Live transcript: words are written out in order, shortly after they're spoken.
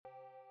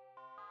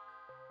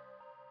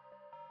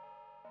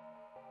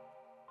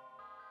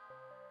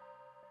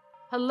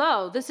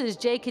Hello, this is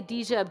J.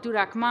 Khadija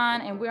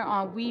Abdurrahman, and we're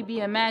on We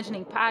Be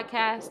Imagining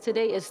podcast.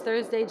 Today is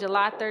Thursday,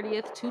 July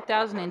 30th,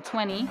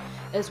 2020.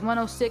 It's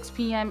 1:06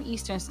 p.m.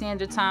 Eastern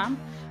Standard Time.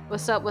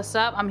 What's up? What's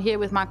up? I'm here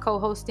with my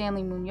co-host,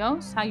 Stanley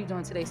Munoz. How you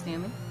doing today,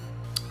 Stanley?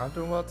 I'm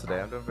doing well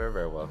today. I'm doing very,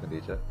 very well,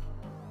 Khadija.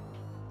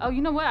 Oh,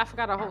 you know what? I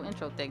forgot our whole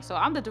intro thing. So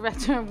I'm the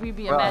director of We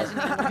Be Imagining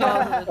the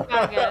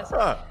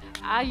podcast.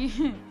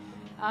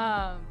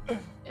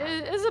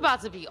 It's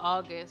about to be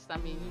August. I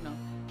mean,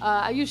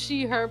 I use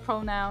she, her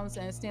pronouns.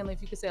 And Stanley,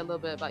 if you could say a little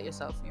bit about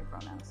yourself and your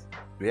pronouns.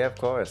 Yeah, of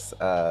course.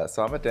 So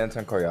I'm a dancer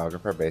and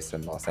choreographer based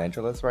in Los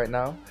Angeles right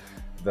now,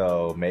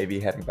 though maybe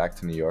heading back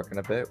to New York in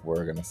a bit.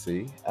 We're going to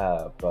see.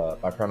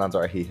 But my pronouns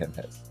are he, him,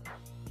 his.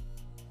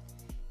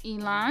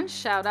 Elon,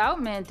 shout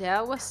out.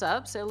 Mandel, what's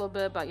up? Say a little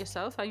bit about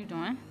yourself. How you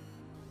doing?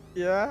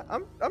 Yeah,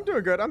 I'm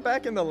doing good. I'm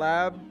back in the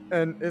lab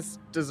and it's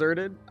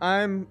deserted.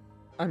 I'm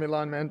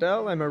Elon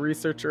Mandel. I'm a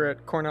researcher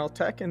at Cornell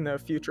Tech in the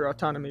Future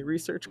Autonomy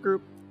Research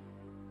Group.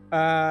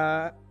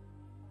 I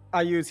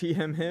use he,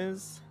 him,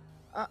 his.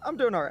 I'm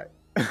doing all right.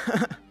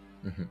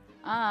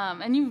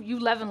 And you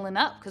leveling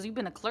up because you've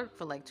been a clerk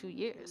for like 2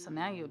 years, so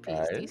now you're a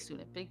PhD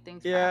student. Big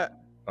things. Yeah,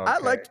 Okay. I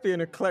liked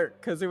being a clerk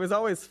because it was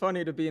always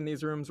funny to be in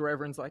these rooms where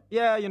everyone's like,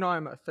 yeah,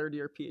 I'm a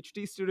third-year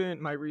PhD student.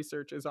 My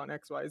research is on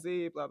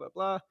XYZ, blah, blah,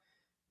 blah.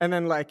 And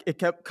then like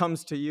it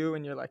comes to you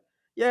and you're like,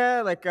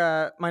 yeah, like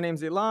my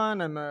name's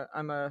Elon. I'm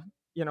a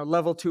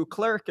level 2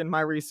 clerk and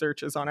my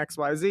research is on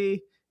XYZ.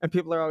 And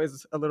people are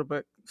always a little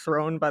bit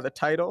thrown by the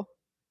title.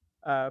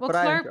 But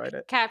I enjoyed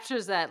it.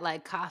 Captures that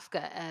like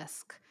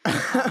Kafka-esque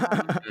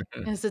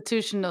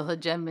institutional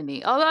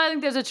hegemony. Although I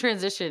think there's a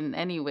transition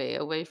anyway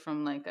away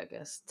from like, I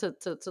guess, to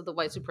the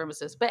white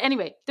supremacists. But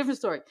anyway, different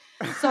story.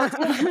 So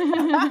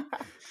I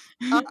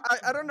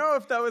don't know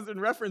if that was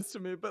in reference to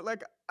me, but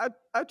like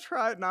I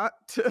try not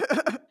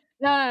to.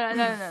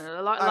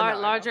 No.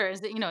 Larger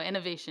is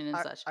innovation and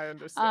such. I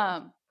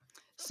understand.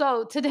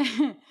 So today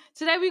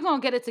we're gonna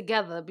get it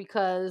together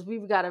because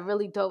we've got a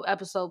really dope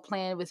episode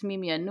planned with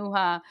Mimi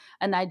Anuha,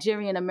 a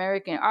Nigerian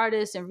American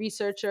artist and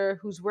researcher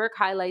whose work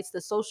highlights the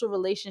social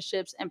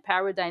relationships and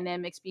power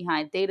dynamics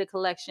behind data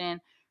collection.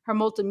 Her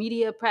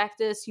multimedia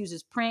practice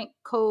uses print,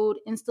 code,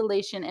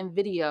 installation, and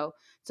video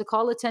to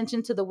call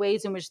attention to the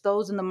ways in which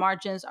those in the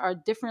margins are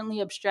differently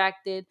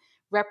abstracted,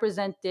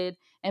 represented,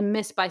 and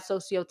missed by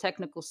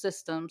socio-technical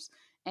systems.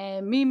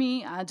 And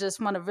Mimi, I just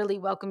want to really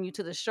welcome you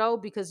to the show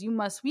because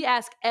we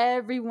ask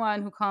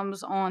everyone who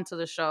comes on to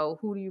the show,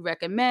 who do you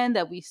recommend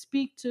that we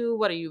speak to?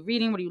 What are you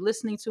reading? What are you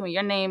listening to? And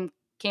your name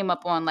came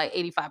up on like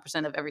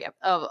 85% of every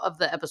of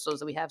the episodes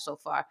that we have so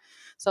far.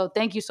 So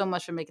thank you so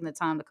much for making the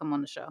time to come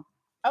on the show.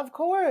 Of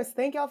course.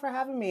 Thank y'all for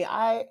having me.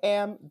 I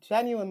am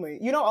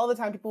genuinely, all the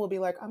time people will be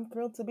like, I'm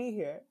thrilled to be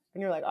here.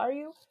 And you're like, are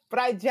you? But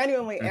I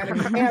genuinely am very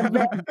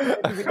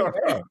thrilled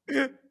to be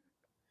here.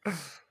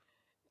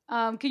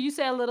 Can you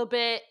say a little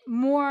bit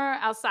more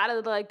outside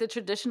of the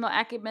traditional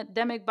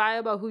academic bio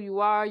about who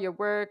you are, your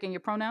work, and your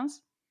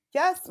pronouns?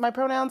 Yes, my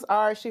pronouns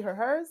are she, her,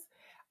 hers.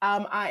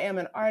 I am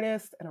an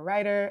artist and a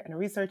writer and a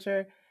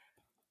researcher.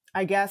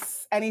 I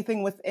guess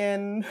anything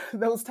within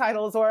those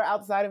titles or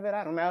outside of it,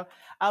 I don't know.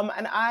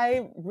 And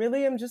I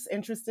really am just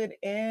interested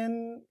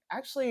in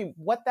actually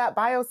what that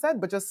bio said,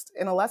 but just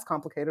in a less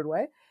complicated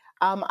way.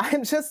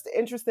 I'm just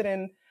interested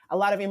in a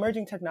lot of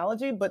emerging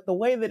technology, but the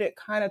way that it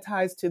kind of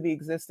ties to the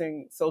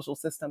existing social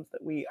systems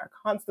that we are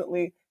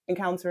constantly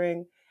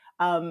encountering.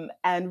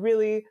 And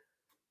really,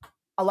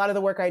 a lot of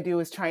the work I do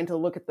is trying to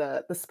look at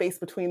the space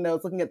between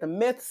those, looking at the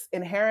myths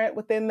inherent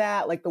within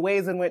that, like the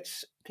ways in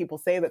which people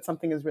say that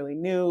something is really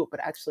new,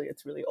 but actually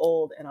it's really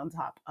old and on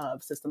top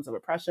of systems of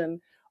oppression,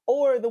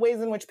 or the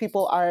ways in which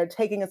people are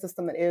taking a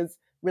system that is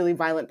really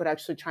violent, but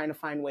actually trying to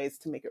find ways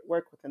to make it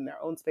work within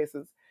their own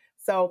spaces.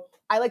 So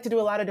I like to do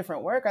a lot of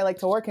different work. I like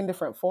to work in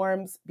different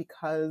forms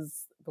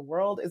because the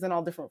world is in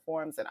all different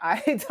forms. And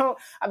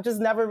I've just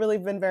never really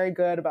been very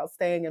good about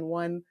staying in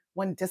one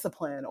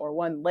discipline or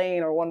one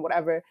lane or one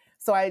whatever.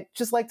 So I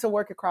just like to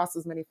work across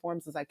as many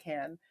forms as I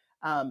can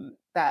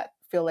that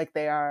feel like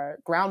they are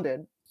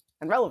grounded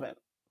and relevant.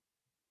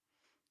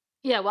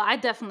 Yeah, well, I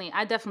definitely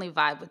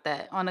vibe with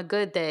that. On a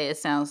good day, it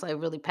sounds like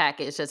really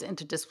packaged as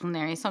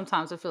interdisciplinary.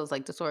 Sometimes it feels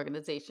like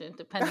disorganization,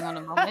 depending on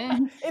the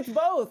moment. It's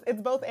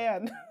both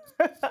and.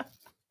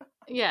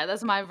 Yeah,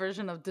 that's my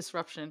version of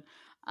disruption.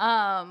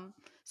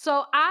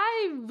 So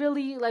I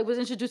really was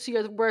introduced to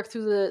your work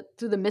through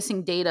the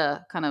missing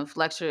data kind of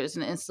lectures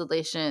and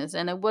installations,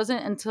 and it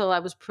wasn't until I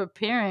was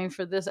preparing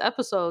for this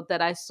episode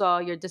that I saw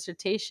your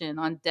dissertation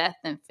on death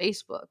and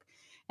Facebook.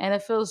 And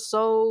it feels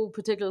so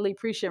particularly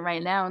prescient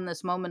right now in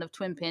this moment of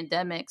twin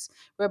pandemics,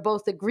 where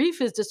both the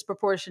grief is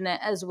disproportionate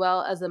as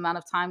well as the amount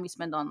of time we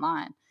spend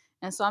online.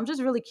 And so I'm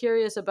just really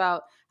curious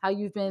about how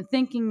you've been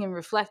thinking and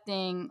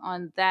reflecting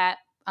on that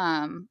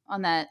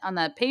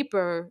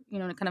paper,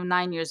 kind of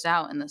 9 years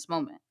out in this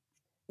moment.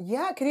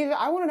 Yeah,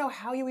 I want to know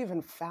how you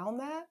even found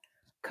that,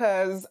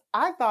 because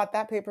I thought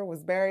that paper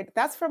was buried.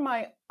 That's from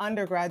my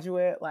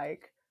undergraduate,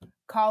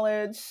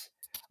 college,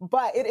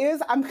 but it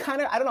is. I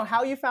don't know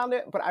how you found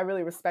it, but I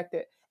really respect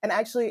it. And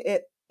actually,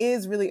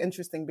 is really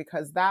interesting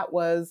because that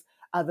was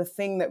the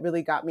thing that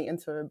really got me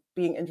into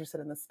being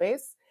interested in the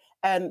space.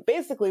 And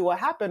basically what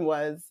happened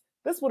was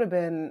this would have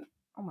been,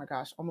 oh my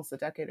gosh, almost a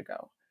decade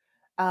ago.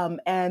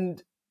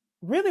 And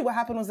really what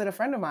happened was that a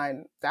friend of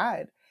mine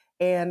died.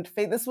 And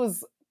this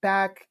was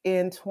back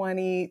in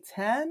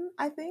 2010,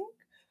 I think.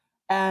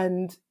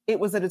 And it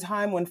was at a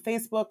time when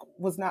Facebook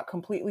was not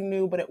completely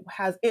new, but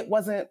it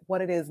wasn't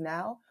what it is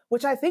now,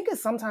 which I think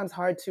is sometimes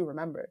hard to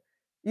remember.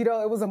 You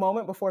know, it was a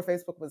moment before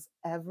Facebook was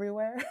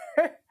everywhere,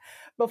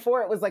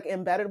 before it was like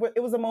embedded.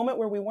 It was a moment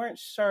where we weren't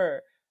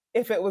sure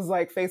if it was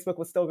like Facebook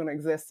was still going to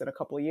exist in a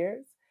couple of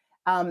years.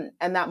 And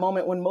that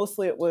moment when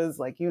mostly it was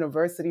like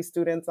university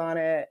students on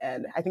it.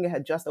 And I think it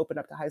had just opened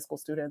up to high school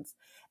students.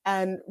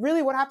 And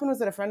really what happened was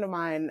that a friend of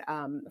mine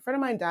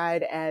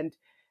died, and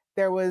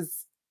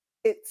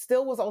it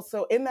still was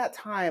also in that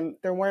time,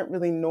 there weren't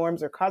really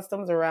norms or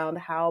customs around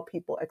how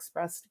people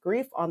expressed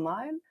grief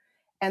online.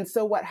 And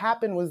so what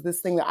happened was this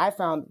thing that I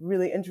found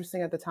really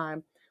interesting at the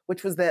time,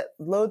 which was that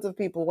loads of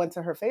people went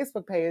to her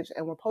Facebook page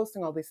and were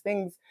posting all these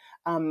things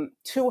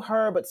to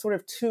her, but sort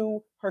of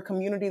to her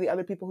community, the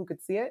other people who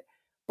could see it.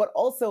 But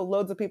also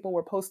loads of people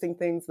were posting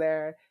things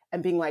there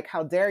and being like,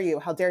 how dare you?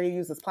 How dare you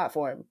use this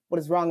platform? What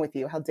is wrong with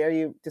you? How dare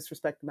you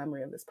disrespect the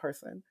memory of this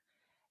person?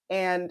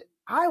 And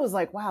I was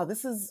like, wow,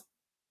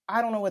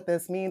 I don't know what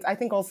this means. I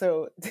think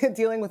also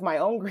dealing with my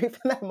own grief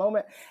in that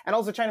moment and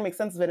also trying to make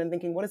sense of it and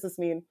thinking, what does this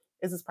mean?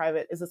 Is this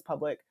private? Is this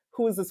public?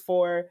 Who is this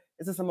for?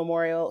 Is this a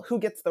memorial? Who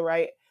gets the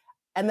right?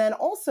 And then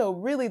also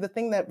really the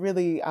thing that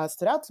really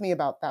stood out to me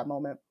about that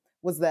moment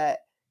was that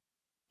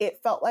it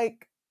felt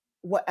like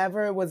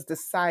whatever was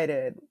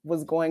decided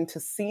was going to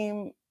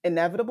seem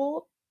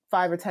inevitable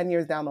 5 or 10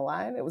 years down the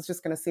line. It was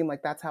just going to seem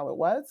like that's how it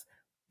was.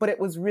 But it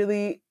was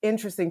really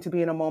interesting to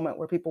be in a moment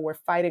where people were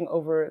fighting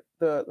over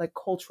the like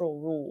cultural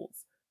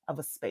rules of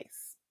a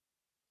space.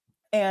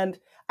 And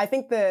I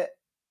think that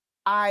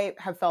I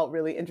have felt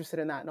really interested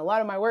in that in a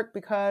lot of my work,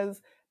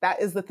 because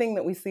that is the thing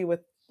that we see with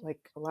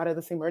like a lot of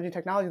this emerging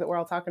technology that we're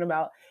all talking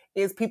about,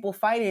 is people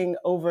fighting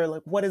over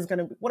like what are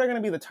going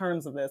to be the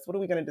terms of this? What are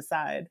we going to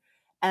decide?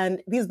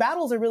 And these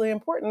battles are really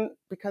important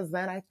because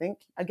then I think,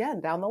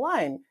 again, down the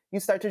line, you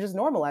start to just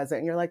normalize it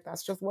and you're like,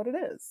 that's just what it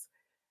is.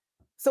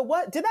 So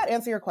did that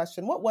answer your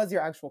question? What was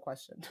your actual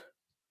question?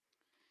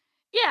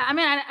 Yeah, I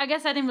mean, I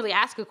guess I didn't really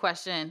ask a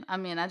question. I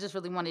mean, I just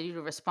really wanted you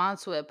to respond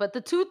to it. But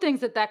the two things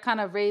that kind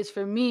of raised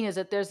for me is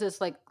that there's this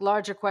like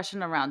larger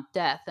question around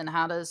death and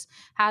how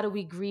do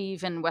we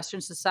grieve in Western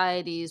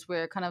societies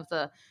where kind of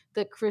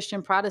the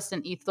Christian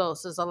Protestant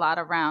ethos is a lot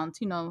around,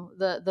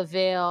 the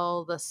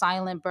veil, the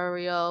silent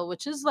burial,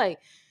 which is like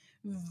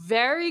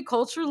very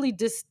culturally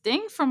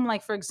distinct from,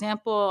 like, for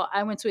example,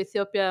 I went to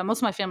Ethiopia. Most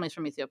of my family's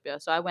from Ethiopia,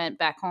 so I went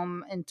back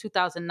home in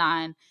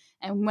 2009.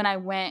 And when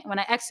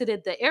I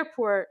exited the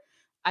airport,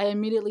 I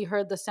immediately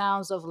heard the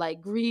sounds of like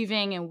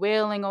grieving and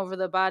wailing over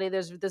the body.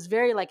 There's this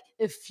very like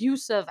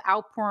effusive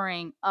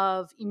outpouring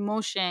of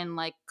emotion,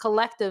 like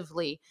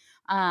collectively,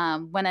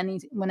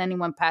 when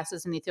anyone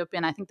passes in Ethiopia.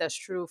 And I think that's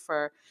true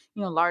for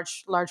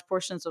large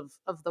portions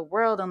of the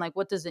world. And like,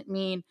 what does it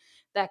mean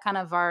that kind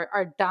of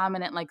our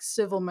dominant like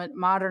civil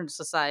modern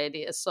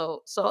society is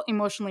so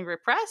emotionally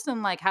repressed,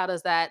 and like how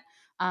does that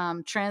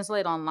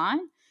translate online?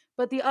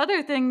 But the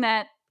other thing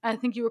that I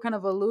think you were kind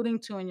of alluding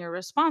to in your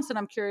response that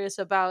I'm curious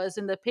about is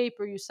in the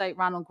paper you cite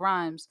Ronald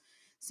Grimes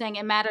saying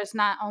it matters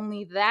not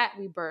only that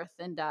we birth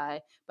and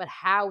die, but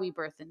how we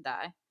birth and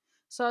die.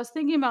 So I was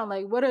thinking about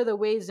like what are the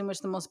ways in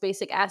which the most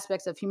basic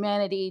aspects of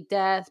humanity,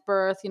 death,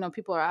 birth,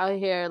 people are out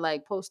here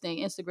like posting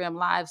Instagram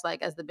lives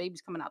like as the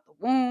baby's coming out the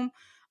womb.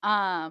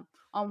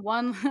 On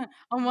one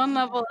on one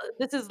level,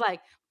 this is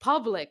like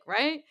public,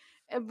 right?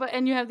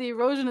 And you have the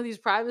erosion of these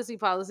privacy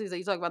policies that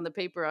you talk about in the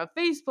paper on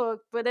Facebook.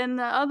 But then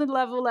the other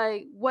level,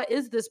 like, what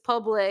is this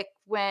public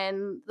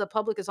when the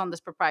public is on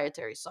this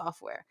proprietary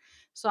software?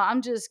 So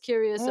I'm just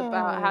curious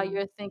about how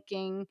you're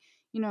thinking,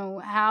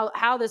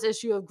 how this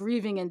issue of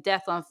grieving and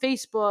death on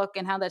Facebook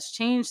and how that's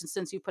changed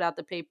since you put out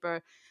the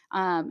paper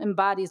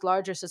embodies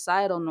larger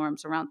societal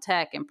norms around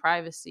tech and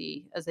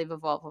privacy as they've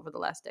evolved over the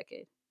last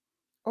decade.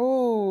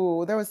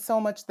 Oh, there was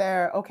so much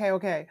there.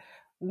 Okay.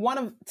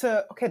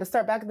 To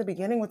start back at the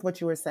beginning with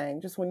what you were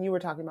saying, just when you were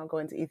talking about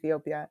going to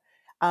Ethiopia,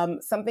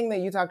 something that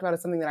you talked about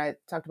is something that I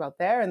talked about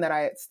there and that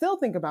I still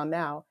think about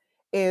now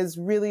is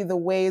really the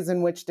ways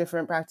in which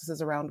different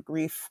practices around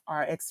grief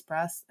are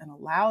expressed and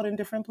allowed in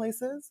different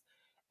places.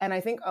 And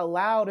I think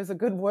allowed is a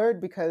good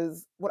word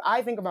because what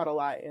I think about a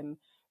lot in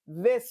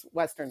this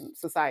Western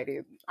society,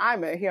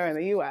 I'm here in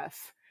the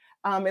US,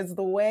 is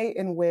the way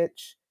in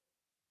which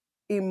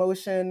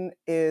emotion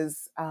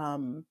is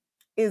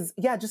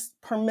just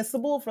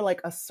permissible for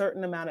like a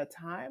certain amount of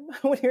time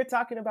when you're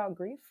talking about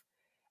grief.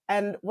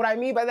 And what I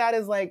mean by that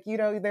is like,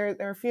 there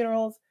are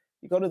funerals,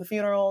 you go to the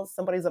funerals,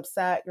 somebody's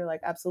upset, you're like,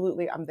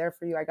 absolutely, I'm there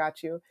for you, I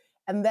got you.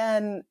 And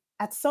then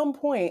at some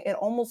point it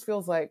almost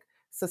feels like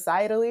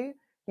societally,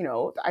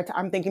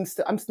 I'm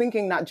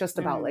thinking not just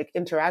about like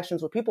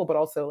interactions with people, but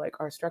also like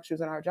our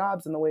structures and our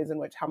jobs and the ways in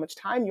which how much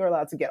time you're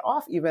allowed to get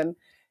off even.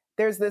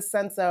 there's this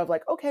sense of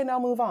like, okay, now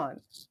move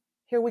on.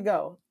 Here we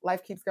go.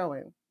 Life keeps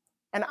going.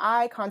 And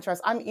I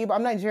contrast, I'm Igbo,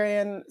 I'm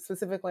Nigerian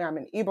specifically, I'm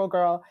an Igbo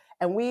girl,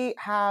 and we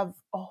have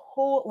a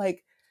whole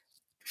like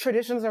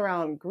traditions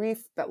around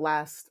grief that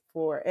last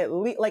for at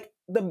least like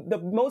the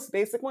most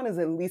basic one is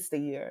at least a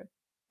year.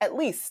 At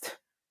least.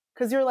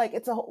 Because you're like,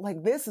 it's a whole,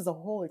 like this is a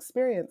whole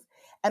experience.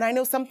 And I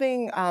know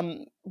something,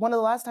 one of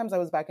the last times I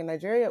was back in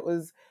Nigeria, it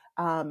was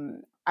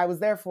I was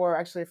there for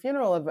actually a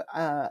funeral of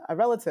a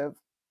relative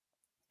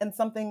and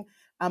something,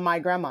 my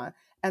grandma.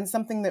 And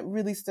something that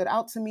really stood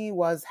out to me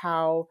was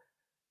how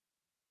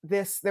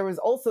there was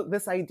also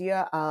this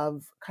idea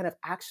of kind of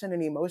action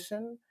and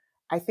emotion.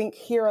 I think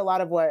here, a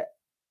lot of what,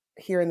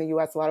 here in the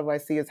US, a lot of what I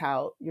see is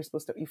how you're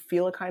supposed to, you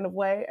feel a kind of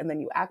way and then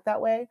you act that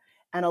way.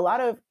 And a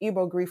lot of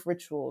Igbo grief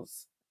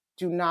rituals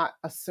do not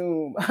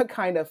assume a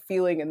kind of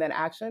feeling and then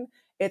action.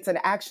 It's an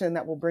action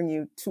that will bring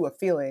you to a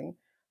feeling.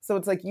 So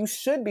it's like you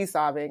should be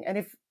sobbing. And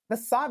if the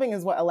sobbing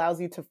is what allows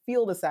you to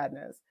feel the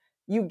sadness,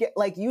 you get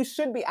like you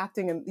should be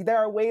acting. And there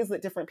are ways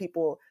that different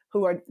people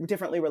who are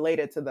differently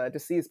related to the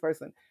deceased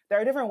person, there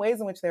are different ways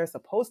in which they're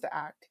supposed to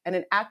act. And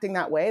in acting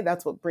that way,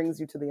 that's what brings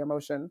you to the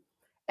emotion.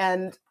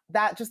 And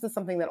that just is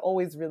something that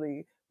always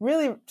really,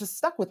 really just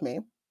stuck with me,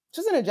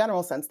 just in a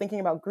general sense, thinking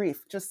about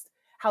grief, just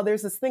how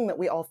there's this thing that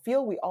we all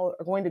feel, we all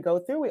are going to go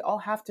through, we all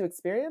have to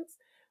experience,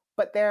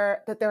 but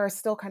there are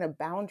still kind of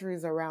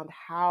boundaries around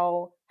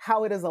how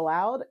it is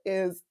allowed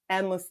is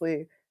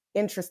endlessly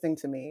interesting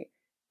to me.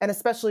 And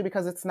especially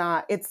because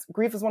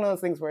grief is one of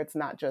those things where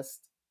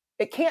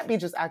it can't be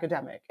just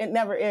academic. It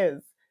never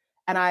is.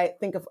 And I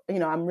think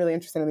I'm really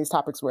interested in these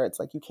topics where it's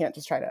like, you can't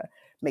just try to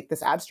make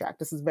this abstract.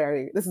 This is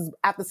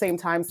at the same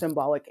time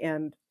symbolic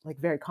and like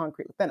very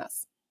concrete within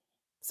us.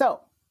 So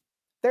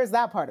there's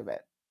that part of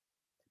it.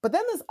 But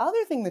then this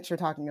other thing that you're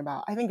talking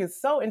about, I think is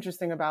so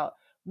interesting about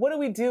what do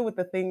we do with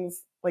the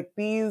things like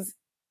these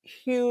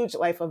huge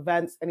life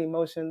events and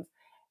emotions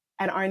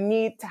and our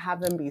need to have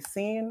them be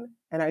seen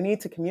and our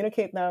need to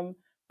communicate them,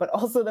 but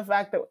also the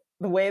fact that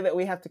the way that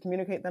we have to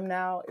communicate them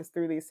now is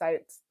through these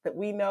sites that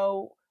we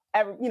know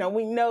that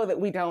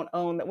we don't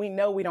own, that we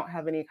know we don't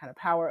have any kind of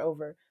power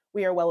over.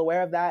 We are well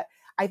aware of that.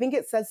 I think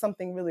it says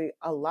something really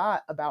a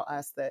lot about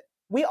us that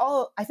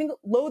I think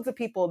loads of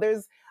people,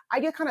 I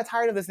get kind of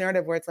tired of this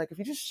narrative where it's like, if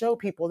you just show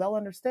people, they'll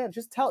understand.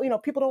 Just tell,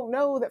 people don't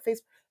know that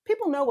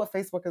people know what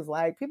Facebook is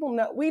like.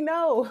 We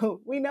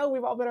know,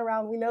 we've all been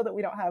around. We know that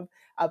we don't have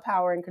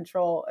power and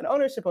control and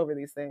ownership over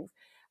these things.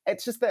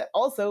 It's just that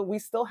also we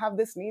still have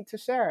this need to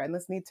share and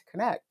this need to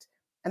connect.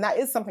 And that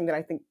is something that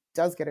I think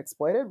does get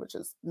exploited, which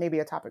is maybe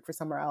a topic for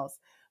somewhere else.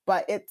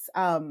 But it's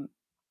I've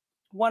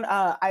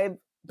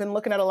been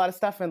looking at a lot of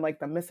stuff in like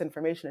the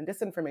misinformation and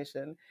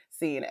disinformation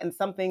scene, and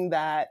something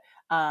that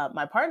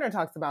my partner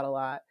talks about a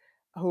lot,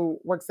 who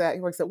works at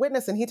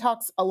Witness, and he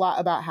talks a lot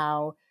about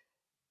how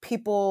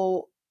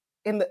people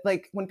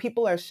when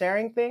people are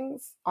sharing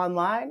things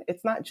online,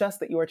 it's not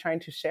just that you are trying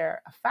to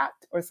share a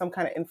fact or some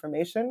kind of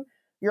information.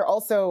 You're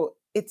also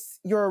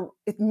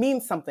it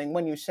means something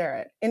when you share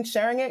it. In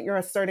sharing it, you're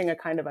asserting a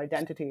kind of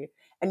identity,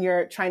 and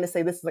you're trying to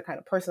say, this is the kind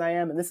of person I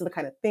am, and this is the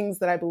kind of things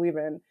that I believe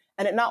in.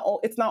 And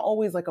it's not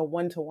always like a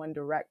one-to-one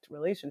direct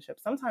relationship.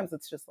 Sometimes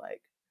it's just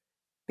like,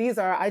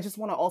 I just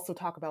want to also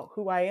talk about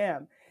who I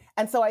am.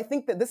 And so I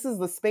think that this is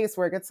the space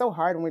where it gets so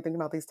hard when we think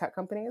about these tech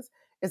companies,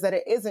 is that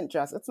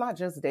it's not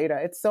just data.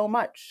 It's so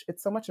much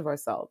of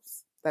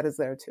ourselves that is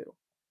there too.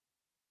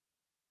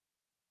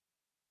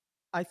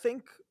 I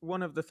think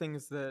one of the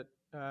things that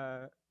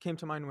came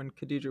to mind when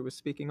Khadija was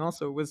speaking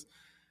also was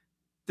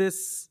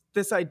this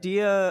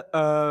idea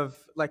of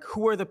like,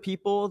 who are the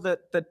people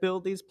that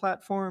build these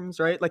platforms,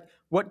 right? Like,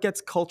 what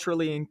gets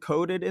culturally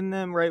encoded in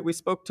them, right? We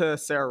spoke to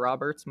Sarah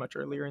Roberts much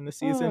earlier in the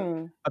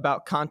season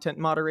about content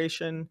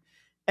moderation.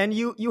 And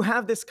you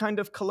have this kind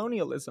of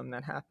colonialism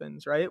that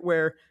happens, right?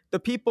 Where the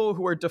people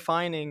who are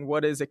defining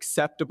what is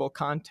acceptable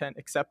content,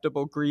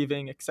 acceptable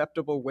grieving,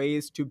 acceptable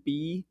ways to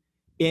be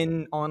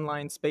in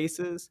online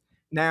spaces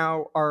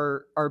now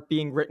are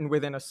being written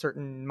within a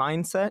certain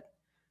mindset.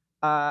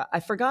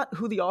 I forgot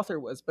who the author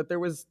was, but there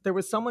was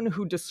someone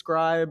who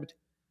described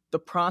the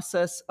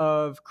process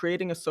of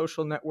creating a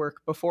social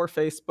network before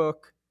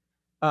Facebook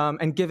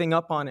and giving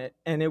up on it.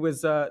 And it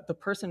was the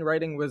person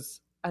writing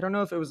was, I don't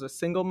know if it was a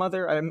single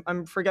mother.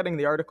 I'm forgetting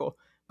the article,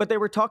 but they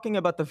were talking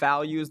about the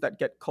values that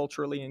get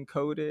culturally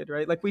encoded,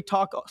 right? Like, we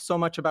talk so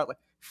much about like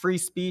free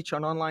speech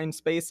on online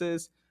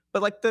spaces,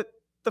 but like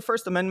the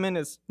First Amendment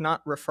is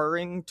not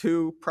referring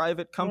to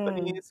private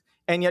companies.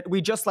 And yet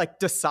we just like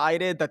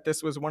decided that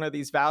this was one of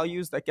these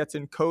values that gets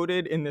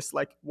encoded in this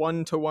like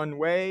one-to-one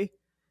way.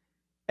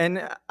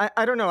 And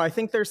I don't know, I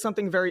think there's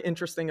something very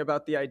interesting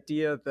about the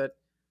idea that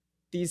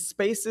these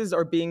spaces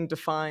are being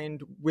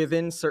defined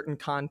within certain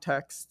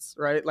contexts,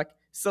 right? Like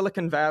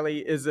Silicon Valley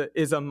is a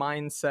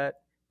mindset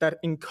that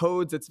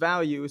encodes its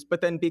values, but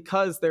then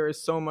because there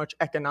is so much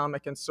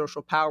economic and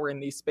social power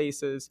in these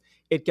spaces,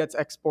 it gets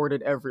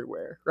exported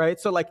everywhere, right?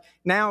 So like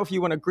now, if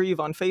you want to grieve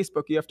on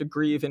Facebook, you have to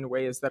grieve in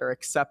ways that are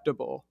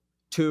acceptable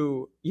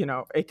to,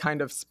 a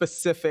kind of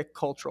specific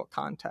cultural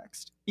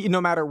context,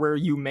 no matter where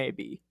you may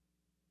be.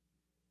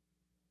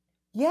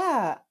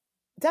 Yeah,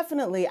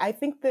 definitely. I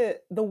think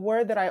that the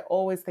word that I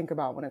always think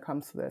about when it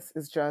comes to this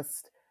is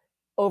just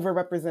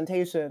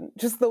overrepresentation.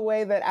 Just the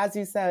way that, as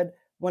you said,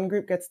 one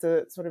group gets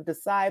to sort of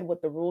decide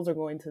what the rules are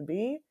going to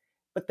be,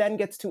 but then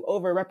gets to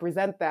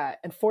overrepresent that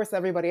and force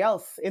everybody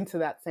else into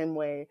that same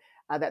way,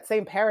 that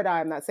same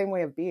paradigm, that same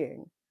way of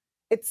being.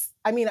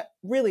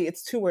 Really,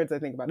 it's two words I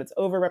think about. It's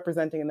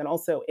overrepresenting and then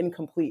also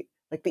incomplete,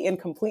 like the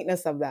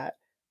incompleteness of that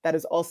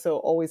is also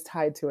always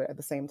tied to it at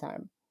the same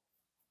time.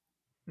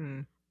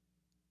 Mm.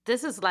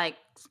 This is like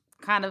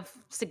kind of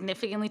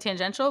significantly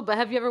tangential, but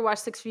have you ever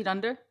watched 6 Feet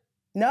Under?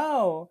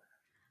 No.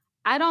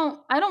 I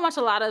don't watch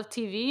a lot of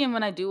TV, and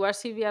when I do watch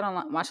TV, I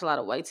don't watch a lot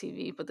of white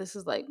TV, but this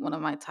is like one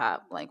of my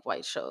top like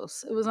white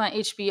shows. It was on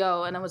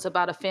HBO and it was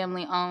about a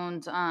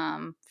family-owned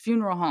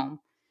funeral home.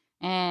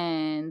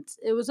 And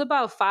it was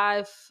about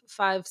five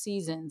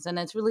seasons, and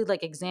it's really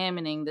like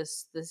examining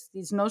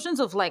these notions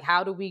of like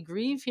how do we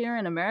grieve here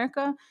in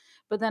America,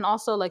 but then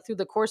also like through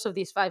the course of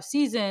these 5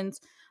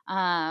 seasons,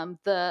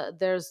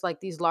 there's like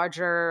these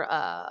larger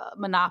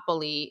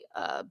monopoly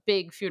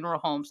big funeral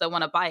homes that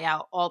want to buy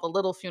out all the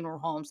little funeral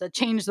homes that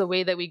change the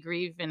way that we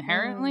grieve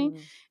inherently.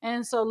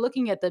 And so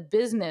looking at the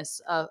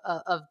business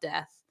of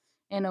death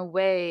in a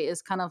way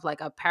is kind of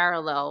like a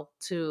parallel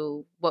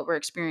to what we're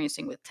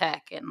experiencing with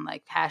tech and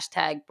like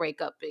hashtag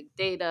break up big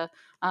data,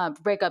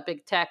 break up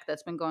big tech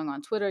that's been going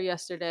on Twitter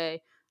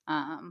yesterday.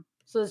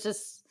 So it's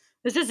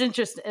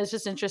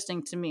just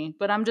interesting to me.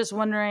 But I'm just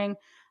wondering,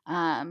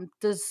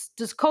 does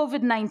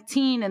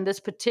COVID-19 in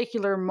this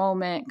particular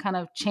moment kind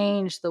of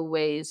change the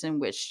ways in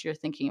which you're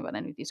thinking about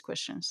any of these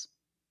questions?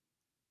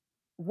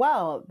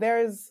 Well,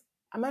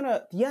 I want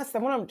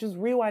to just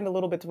rewind a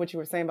little bit to what you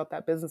were saying about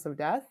that business of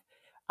death.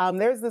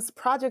 There's this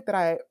project that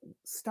I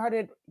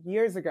started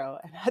years ago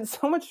and had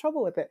so much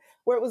trouble with it,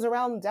 where it was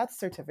around death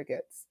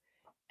certificates.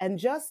 And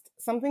just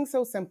something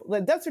so simple.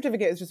 The death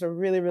certificate is just a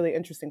really, really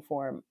interesting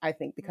form, I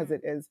think, because it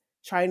is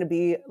trying to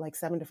be like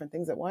 7 different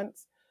things at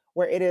once,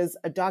 where it is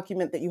a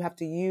document that you have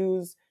to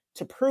use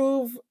to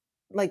prove,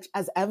 like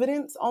as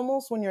evidence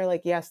almost, when you're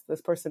like, yes,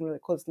 this person really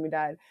close to me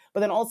died.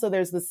 But then also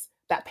there's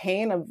that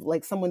pain of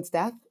like someone's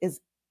death is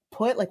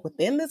put like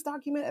within this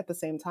document at the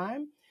same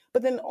time.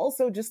 But then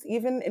also just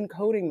even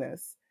encoding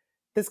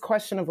this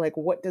question of like,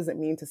 what does it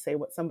mean to say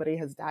what somebody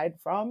has died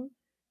from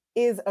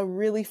is a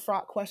really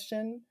fraught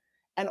question.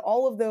 And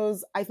all of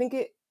those, I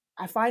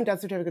find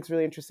death certificates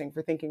really interesting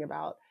for thinking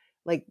about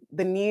like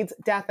the needs,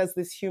 death as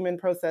this human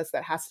process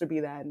that has to be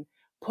then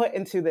put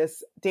into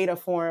this data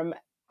form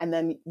and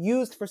then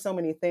used for so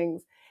many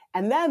things.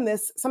 And then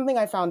something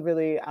I found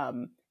really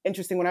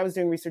interesting when I was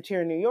doing research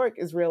here in New York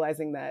is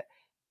realizing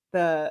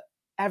that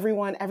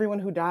everyone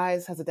who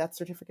dies has a death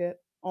certificate.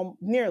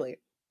 Nearly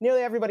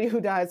everybody who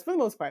dies, for the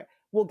most part,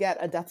 will get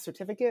a death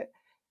certificate,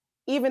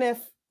 even if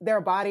their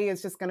body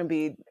is just going to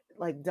be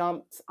like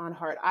dumped on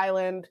Hart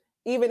Island.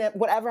 Even if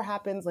whatever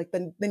happens, like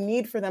the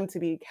need for them to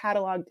be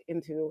cataloged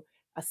into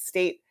a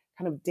state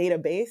kind of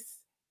database,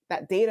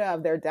 that data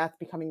of their death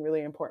becoming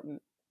really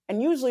important.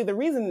 And usually the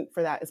reason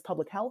for that is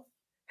public health.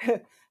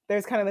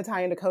 There's kind of the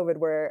tie into COVID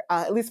where,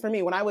 at least for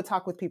me, when I would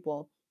talk with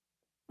people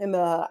in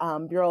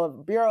the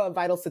Bureau of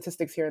Vital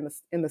Statistics here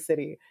in the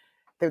city,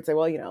 they would say,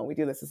 well, we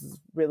do this. This is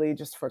really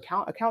just for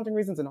accounting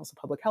reasons and also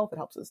public health. It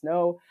helps us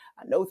know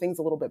things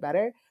a little bit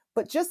better.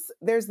 But just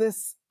there's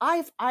this,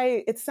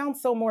 it sounds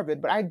so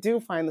morbid, but I do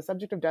find the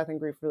subject of death and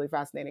grief really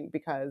fascinating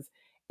because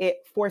it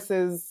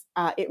forces,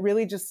 it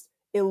really just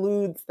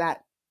eludes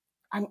that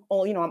I'm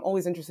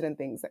always interested in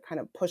things that kind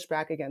of push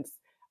back against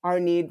our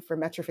need for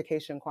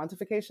metrification,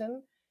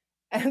 quantification.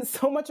 And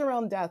so much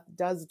around death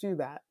does do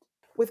that.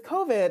 With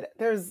COVID,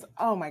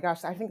 oh my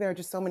gosh, I think there are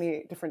just so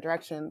many different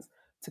directions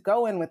to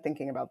go in with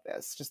thinking about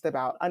this, just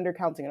about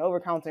undercounting and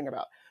overcounting,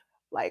 about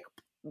like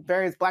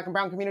various Black and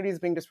brown communities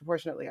being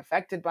disproportionately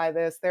affected by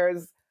this.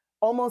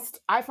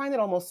 I find it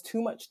almost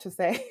too much to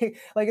say.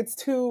 Like it's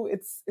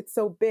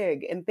so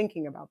big in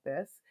thinking about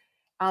this.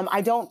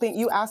 I don't think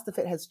you asked if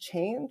it has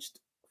changed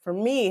for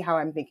me, how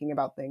I'm thinking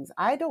about things.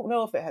 I don't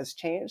know if it has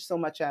changed so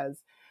much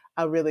as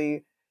a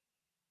really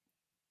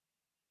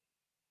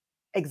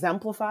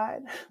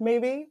exemplified,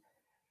 maybe.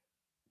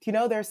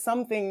 There's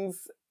some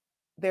things,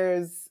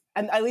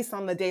 and at least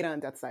on the data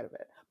and death side of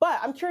it. But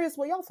I'm curious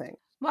what y'all think.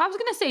 Well, I was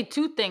going to say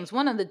 2 things.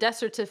 One of the death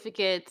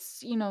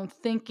certificates,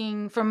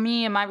 thinking for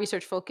me and my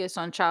research focus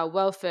on child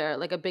welfare,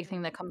 like a big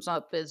thing that comes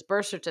up is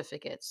birth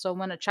certificates. So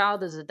when a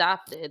child is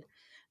adopted,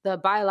 the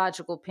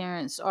biological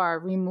parents are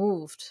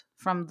removed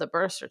from the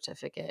birth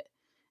certificate.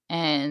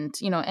 And,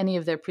 any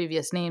of their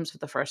previous names with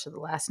the first or the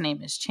last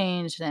name is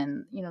changed.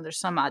 And, there's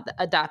some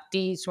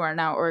adoptees who are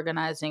now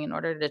organizing in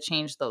order to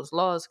change those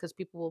laws because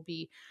people will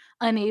be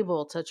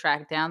unable to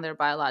track down their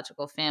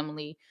biological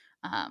family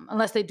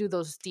unless they do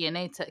those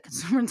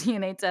consumer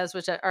DNA tests,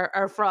 which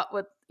are fraught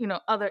with,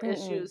 other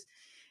issues.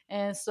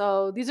 And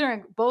so these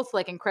are both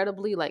like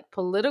incredibly like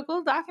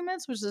political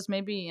documents, which is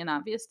maybe an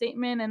obvious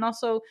statement. And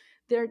also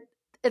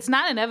it's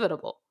not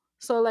inevitable.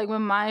 So, like,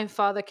 when my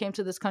father came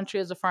to this country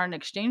as a foreign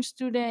exchange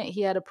student,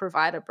 he had to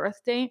provide a birth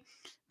date.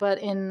 But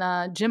in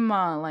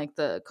Jimma, like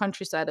the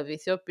countryside of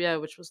Ethiopia,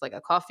 which was like a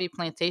coffee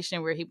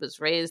plantation where he was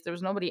raised, there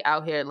was nobody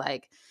out here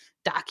like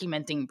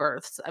documenting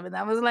births. I mean,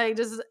 that was like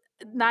just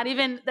not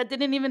even that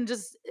didn't even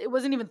just it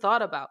wasn't even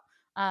thought about,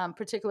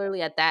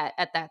 particularly at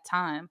that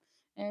time.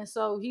 And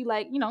so he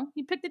like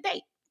he picked a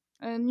date.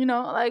 And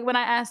like when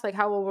I asked like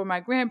how old were my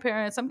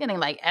grandparents, I'm getting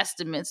like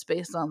estimates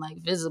based on like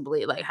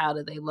visibly like how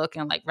do they look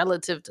and like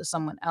relative to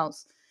someone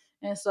else.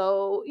 And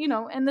so,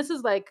 and this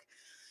is like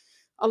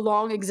a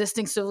long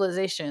existing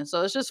civilization.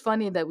 So it's just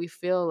funny that we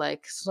feel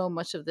like so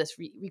much of this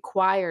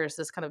requires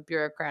this kind of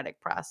bureaucratic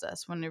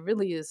process when it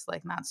really is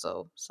like not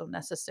so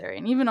necessary.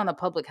 And even on a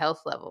public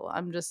health level,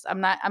 I'm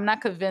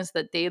not convinced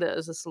that data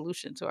is a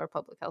solution to our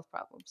public health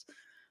problems.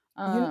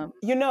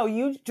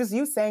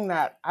 You saying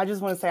that, I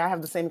just want to say I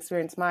have the same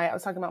experience. I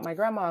was talking about my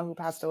grandma who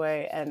passed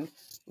away, and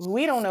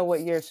we don't know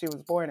what year she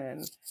was born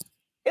in.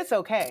 It's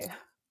okay.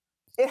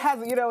 It has,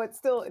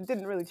 it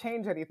didn't really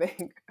change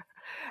anything.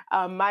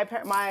 My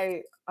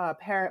dad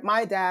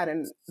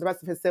and the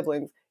rest of his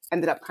siblings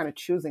ended up kind of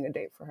choosing a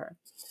date for her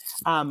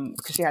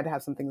because she had to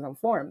have some things on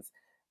forms.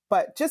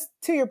 But just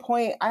to your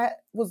point, I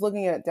was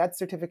looking at death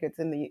certificates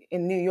in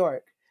New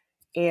York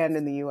and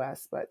in the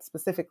US, but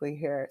specifically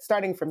here,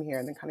 starting from here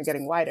and then kind of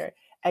getting wider.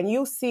 And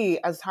you see,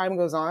 as time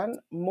goes on,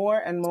 more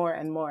and more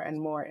and more and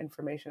more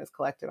information is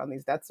collected on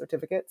these death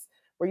certificates,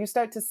 where you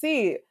start to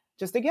see,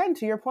 just again,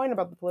 to your point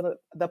about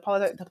the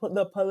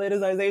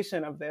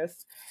politicization of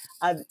this,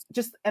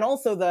 and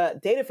also the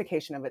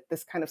datafication of it,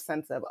 this kind of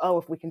sense of, oh,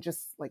 if we can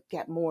just like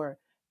get more,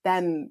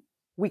 then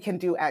we can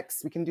do X,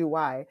 we can do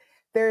Y.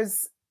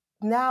 There's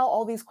now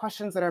all these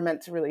questions that are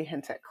meant to really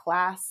hint at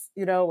class,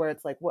 where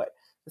it's like, what,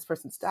 this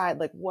person's died,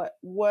 like what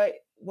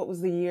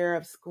was the year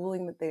of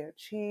schooling that they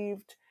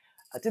achieved?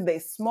 Did they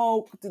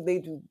smoke? Did they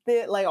do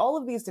this? Like all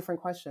of these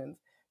different questions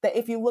that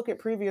if you look at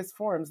previous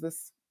forms,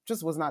 this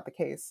just was not the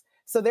case.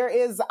 So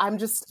I'm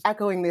just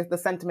echoing the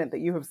sentiment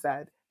that you have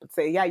said, but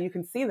say, yeah, you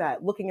can see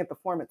that looking at the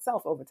form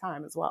itself over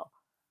time as well.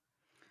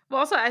 Well,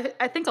 also,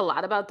 I think a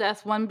lot about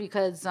death. One,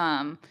 because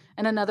in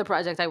another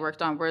project I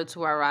worked on, Word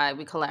to RI,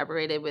 we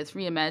collaborated with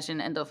Reimagine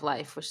End of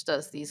Life, which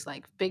does these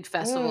like big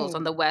festivals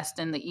on the West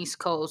and the East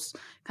Coast,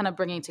 kind of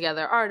bringing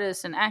together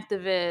artists and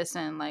activists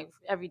and like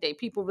everyday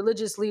people,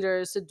 religious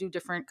leaders to do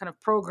different kind of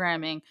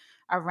programming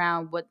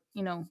around what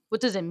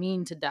does it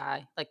mean to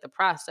die, like the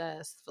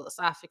process,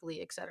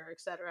 philosophically, et cetera, et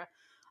cetera.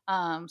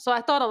 So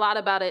I thought a lot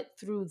about it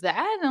through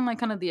that and like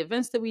kind of the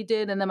events that we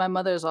did. And then my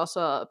mother is also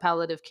a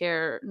palliative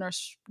care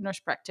nurse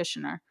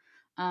practitioner.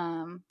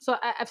 So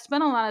I've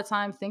spent a lot of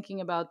time thinking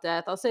about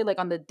death. I'll say like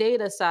on the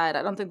data side,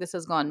 I don't think this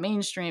has gone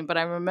mainstream, but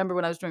I remember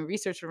when I was doing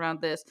research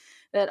around this,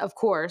 that of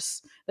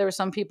course there were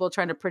some people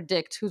trying to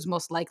predict who's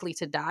most likely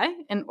to die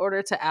in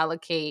order to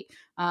allocate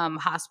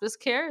hospice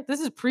care. This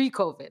is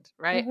pre-COVID,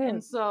 right? Mm-hmm.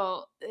 And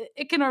so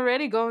it can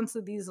already go into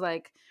these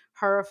like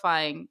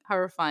horrifying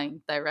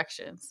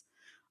directions.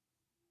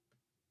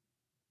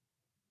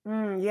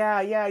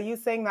 Yeah. You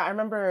saying that, I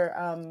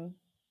remember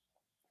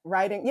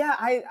writing. Yeah,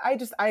 I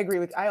agree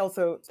with. I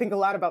also think a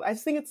lot about. I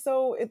just think it's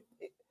so it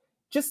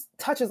just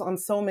touches on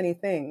so many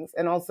things,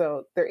 and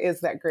also there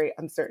is that great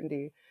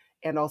uncertainty,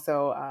 and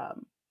also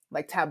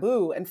like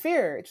taboo and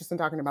fear, just in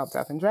talking about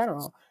death in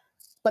general.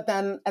 But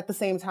then at the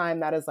same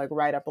time, that is like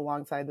right up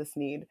alongside this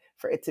need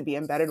for it to be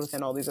embedded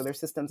within all these other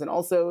systems, and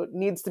also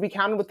needs to be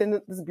counted within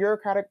this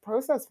bureaucratic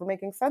process for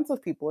making sense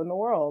of people in the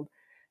world,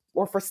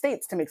 or for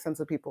states to make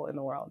sense of people in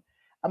the world.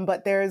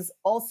 But there's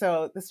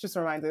also, this just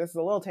reminds me, this is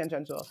a little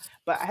tangential,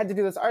 but I had to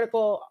do this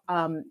article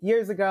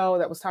years ago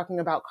that was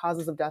talking about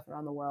causes of death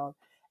around the world.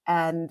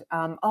 And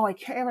I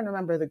can't even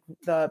remember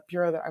the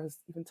bureau that I was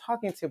even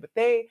talking to, but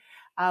they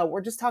were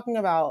just talking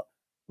about,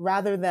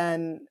 rather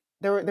than,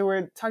 they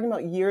were talking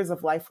about years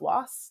of life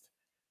lost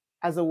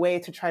as a way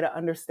to try to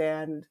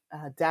understand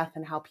death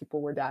and how people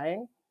were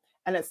dying.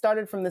 And it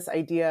started from this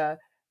idea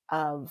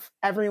of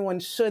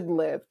everyone should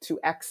live to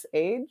X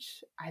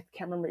age. I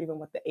can't remember even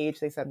what the age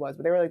they said was,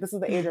 but they were like, this is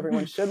the age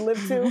everyone should live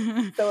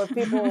to. So if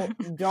people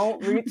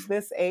don't reach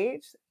this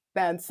age,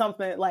 then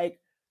something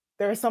like,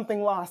 there's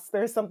something lost,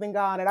 there's something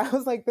gone. And I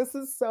was like, this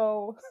is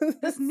so...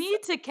 This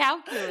need to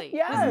calculate.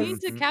 Yes. This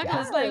need to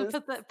calculate. Yes.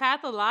 It's like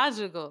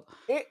pathological.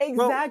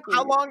 Exactly.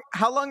 Well,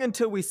 how long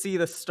until we see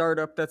the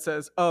startup that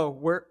says, oh,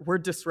 we're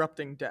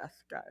disrupting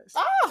death, guys?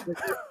 Ah!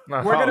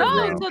 We're gonna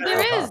No, so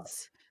there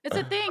is. It's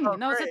a thing. Oh,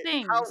 no, great. it's a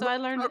thing. How- So I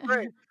learned.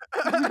 great.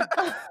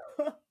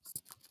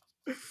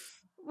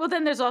 Well,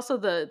 then there's also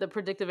the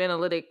predictive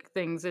analytic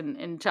things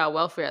in child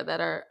welfare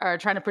that are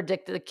trying to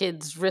predict the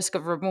kid's risk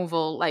of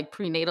removal like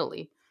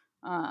prenatally.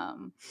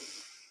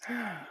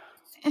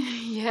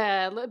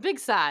 Yeah, big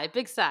sigh.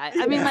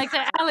 I mean, like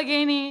the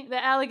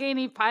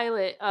Allegheny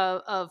pilot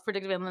of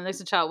predictive analytics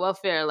and child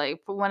welfare,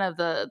 like one of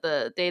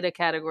the data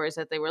categories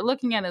that they were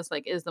looking at is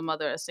like, is the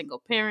mother a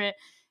single parent?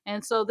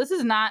 And so this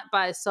is not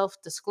by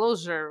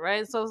self-disclosure,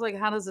 right? So it's like,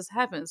 how does this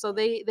happen? So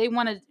they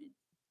want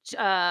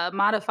to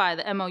modify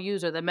the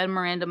MOUs or the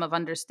Memorandum of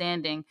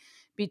Understanding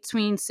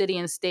between city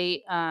and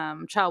state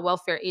child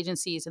welfare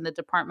agencies and the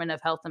Department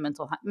of Health and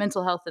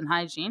Mental Health and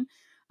Hygiene,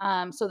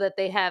 so that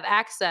they have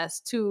access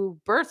to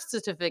birth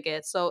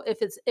certificates. So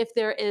if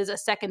there is a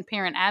second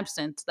parent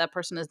absent, that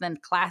person is then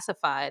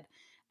classified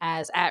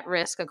as at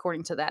risk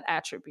according to that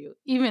attribute,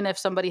 even if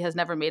somebody has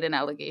never made an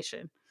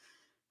allegation.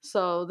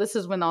 So this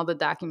is when all the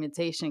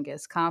documentation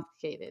gets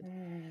complicated.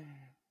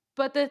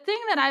 But the thing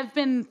that I've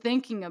been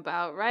thinking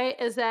about, right,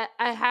 is that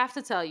I have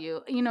to tell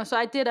you, so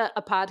I did a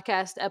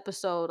podcast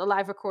episode, a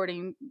live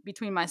recording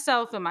between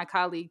myself and my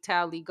colleague,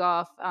 Tal Lee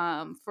Goff,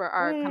 for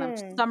our kind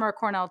of summer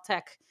Cornell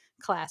Tech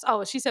class.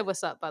 Oh, she said,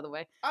 "What's up," by the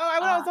way. Oh,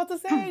 I was about to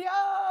say,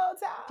 yo,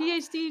 Tal.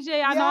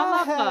 PhDJ, I know, I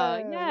love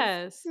her.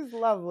 Yes. She's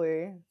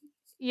lovely.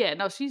 Yeah,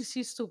 no, she's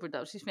super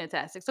dope. She's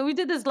fantastic. So we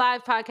did this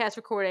live podcast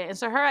recording. And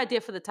so her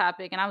idea for the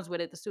topic, and I was with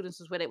it, the students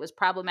was with it, was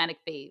problematic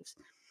faves.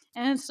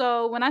 And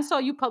so when I saw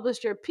you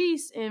published your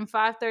piece in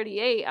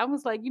 538, I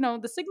was like,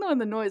 the signal and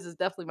the noise is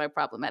definitely my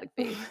problematic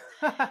fave.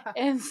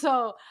 And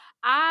so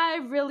I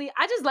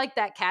just like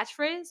that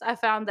catchphrase. I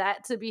found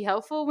that to be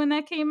helpful when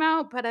that came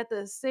out. But at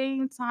the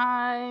same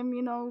time,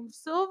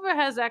 Silver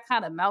has that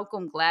kind of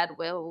Malcolm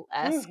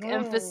Gladwell-esque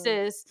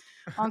emphasis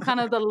on kind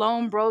of the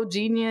lone bro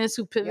genius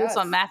who pivots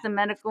on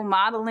mathematical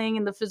modeling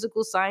and the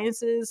physical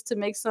sciences to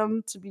make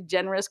some, to be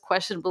generous,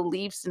 question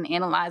beliefs in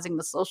analyzing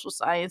the social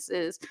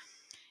sciences.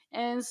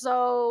 And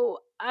so,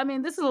 I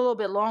mean, this is a little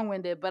bit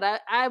long-winded,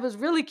 but I was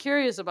really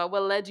curious about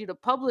what led you to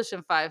publish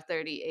in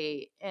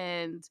 538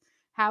 and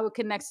how it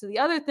connects to the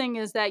other thing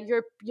is that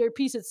your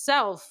piece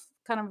itself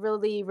kind of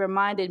really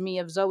reminded me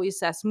of Zoe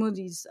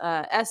Sasmoodi's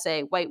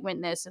essay, White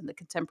Witness and the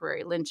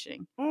Contemporary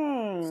Lynching.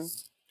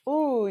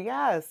 Oh,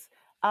 yes.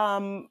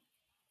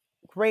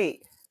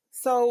 Great.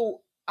 So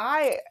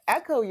I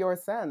echo your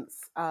sense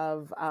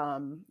of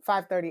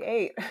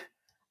 538.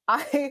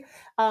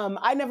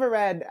 I never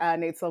read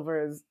Nate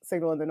Silver's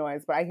Signal and the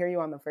Noise, but I hear you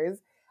on the phrase.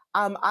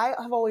 I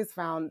have always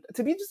found,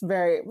 to be just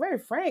very, very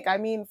frank, I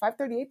mean,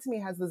 538 to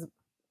me has this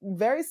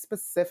very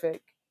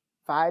specific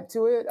vibe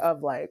to it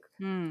of like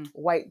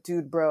white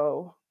dude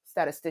bro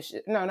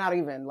statistician. No, not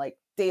even like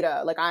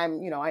data. Like I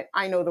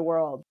know the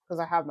world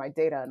because I have my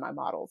data and my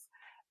models.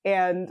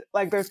 And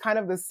like there's kind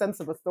of this sense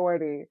of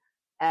authority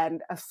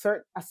and a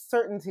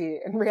certainty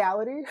in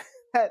reality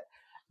that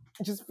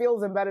just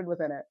feels embedded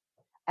within it.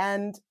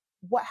 And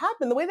what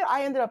happened, the way that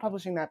I ended up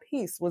publishing that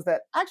piece was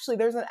that actually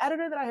there's an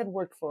editor that I had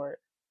worked with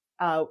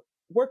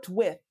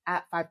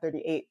at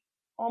 538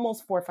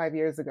 almost 4 or 5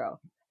 years ago.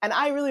 And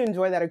I really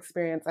enjoyed that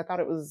experience. I thought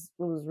it was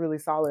really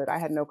solid. I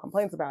had no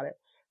complaints about it.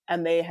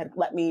 And they had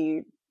let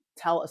me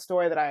tell a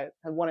story that I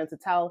had wanted to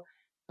tell,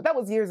 but that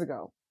was years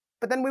ago.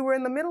 But then we were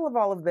in the middle of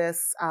all of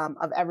this,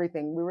 of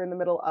everything. We were in the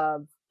middle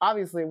of,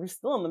 obviously, we're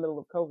still in the middle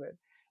of COVID.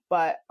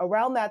 But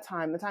around that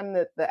time, the time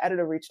that the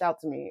editor reached out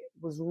to me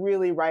was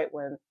really right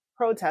when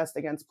protests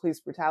against police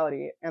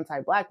brutality,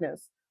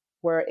 anti-Blackness,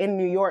 were in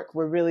New York,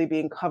 were really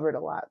being covered a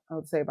lot, I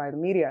would say, by the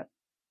media.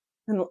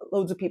 And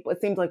loads of people, it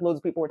seemed like loads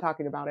of people were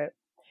talking about it.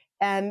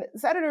 And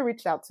this editor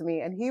reached out to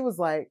me and he was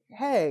like,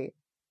 hey,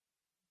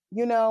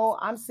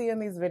 I'm seeing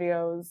these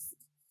videos.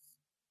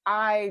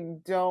 I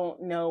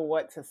don't know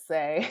what to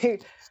say.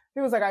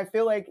 He was like, I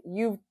feel like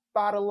you've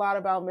thought a lot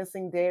about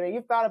missing data.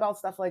 You've thought about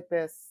stuff like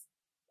this.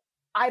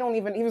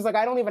 He was like,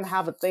 I don't even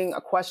have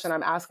a question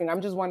I'm asking.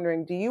 I'm just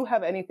wondering, do you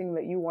have anything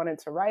that you wanted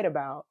to write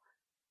about?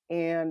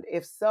 And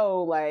if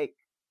so, like,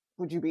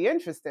 would you be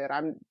interested?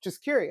 I'm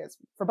just curious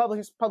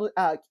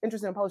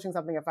interested in publishing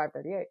something at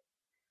 538.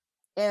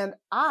 And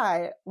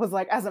I was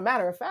like, as a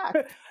matter of fact,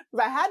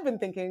 because I had been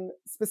thinking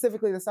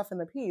specifically the stuff in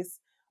the piece,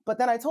 but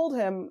then I told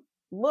him,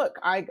 look,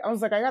 I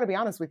was like, I got to be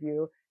honest with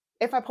you.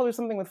 If I publish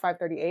something with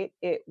 538,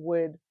 it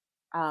would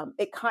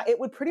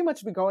pretty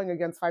much be going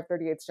against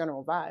 538's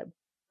general vibe.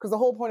 Because the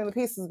whole point of the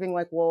piece is being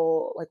like,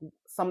 well, like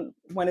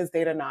when is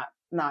data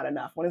not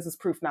enough? When is this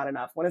proof not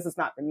enough? When is this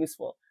not been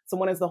useful? So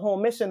when is the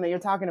whole mission that you're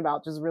talking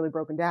about just really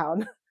broken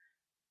down?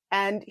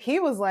 And he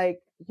was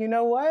like, you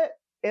know what?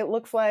 It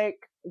looks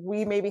like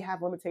we maybe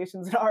have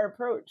limitations in our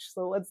approach.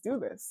 So let's do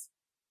this.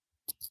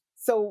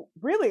 So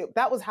really,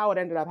 that was how it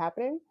ended up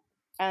happening.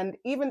 And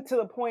even to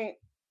the point,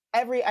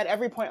 at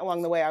every point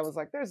along the way, I was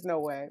like, there's no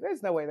way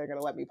they're going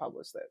to let me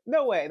publish this.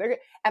 No way.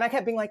 And I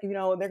kept being like, they're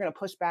going to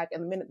push back.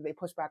 And the minute that they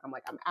push back, I'm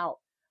like, I'm out.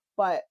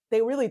 But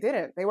they really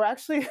didn't. They were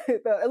actually,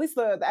 at least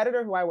the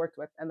editor who I worked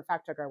with and the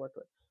fact checker I worked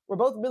with were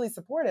both really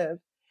supportive.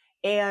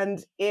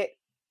 And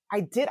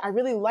I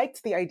really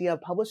liked the idea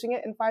of publishing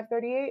it in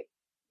 538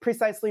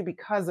 precisely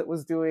because it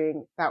was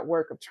doing that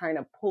work of trying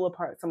to pull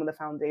apart some of the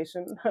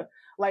foundation,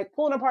 like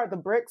pulling apart the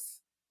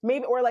bricks,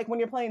 maybe, or like when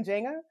you're playing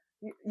Jenga,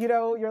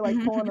 you're like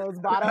pulling those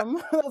bottom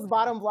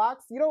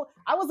blocks.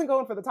 I wasn't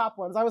going for the top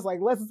ones. I was like,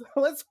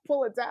 let's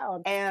pull it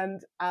down.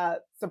 And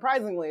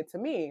surprisingly to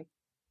me,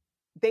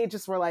 they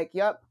just were like,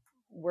 yep,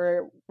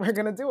 we're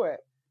going to do it.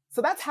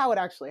 So that's how it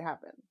actually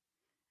happened.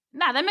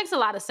 Nah, that makes a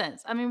lot of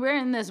sense. I mean, we're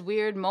in this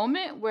weird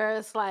moment where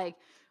it's like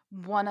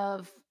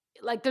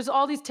there's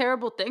all these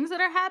terrible things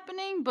that are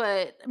happening,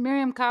 but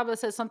Miriam Kaba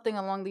said something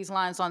along these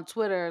lines on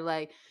Twitter,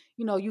 like,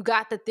 you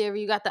got the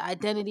theory, you got the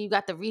identity, you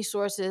got the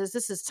resources.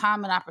 This is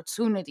time and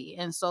opportunity.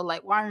 And so,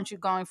 like, why aren't you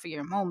going for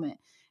your moment?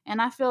 And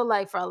I feel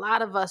like for a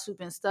lot of us who've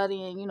been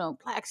studying,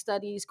 Black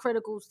studies,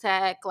 critical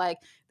tech, like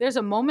there's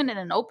a moment and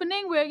an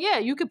opening where, yeah,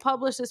 you could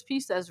publish this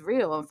piece that's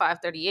real in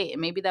 538.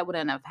 And maybe that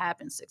wouldn't have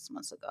happened 6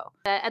 months ago.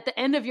 At the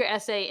end of your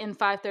essay in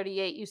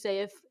 538, you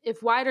say,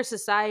 if wider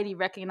society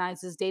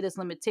recognizes data's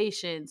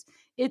limitations,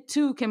 it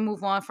too can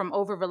move on from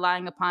over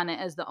relying upon it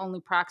as the only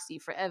proxy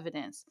for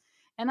evidence.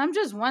 And I'm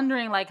just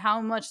wondering, like,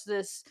 how much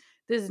this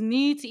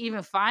need to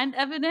even find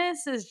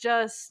evidence is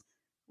just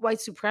white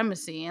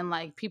supremacy and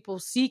like people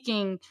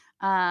seeking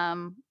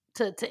to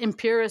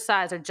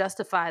empiricize or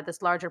justify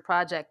this larger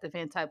project of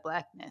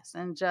anti-Blackness.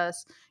 And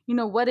just,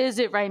 what is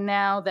it right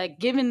now that,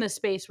 given the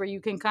space where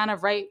you can kind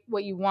of write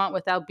what you want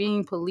without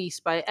being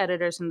policed by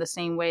editors in the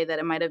same way that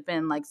it might have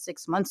been like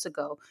 6 months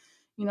ago,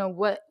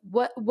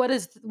 what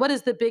is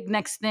the big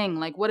next thing?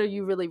 Like, what are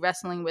you really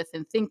wrestling with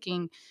and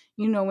thinking,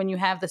 when you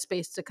have the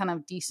space to kind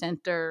of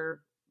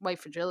decenter white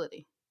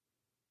fragility?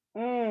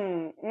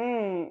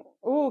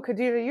 Ooh,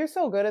 Khadija, you're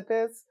so good at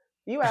this.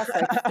 You asked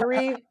like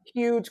 3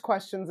 huge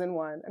questions in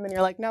one, and then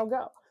you're like, now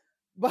go.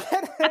 But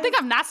I think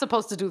I'm not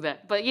supposed to do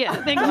that, but yeah,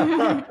 thank you.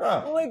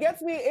 Well,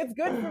 it's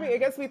good for me. It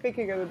gets me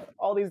thinking of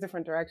all these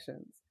different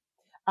directions.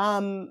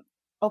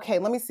 Okay,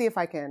 let me see if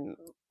I can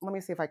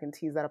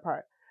tease that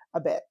apart a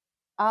bit.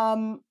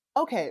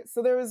 Okay,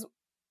 so there was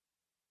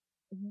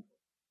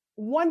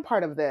one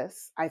part of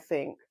this, I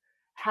think,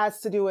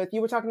 has to do with,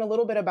 you were talking a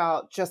little bit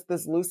about just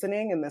this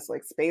loosening and this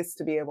like space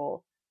to be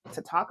able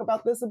to talk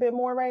about this a bit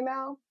more right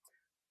now,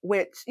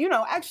 which,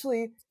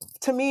 actually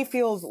to me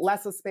feels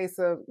less a space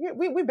of,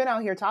 we've been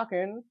out here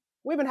talking,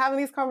 we've been having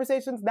these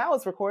conversations, now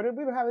it's recorded,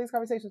 we've been having these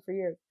conversations for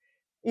years.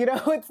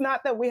 It's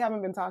not that we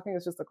haven't been talking,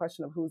 it's just a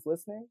question of who's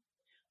listening.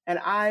 And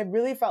I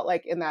really felt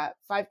like in that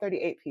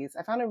 538 piece,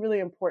 I found it really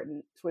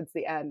important towards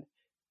the end.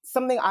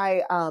 Something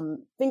I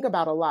think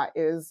about a lot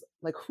is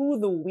like who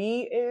the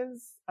we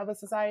is of a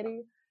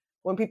society.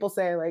 When people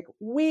say like,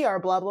 we are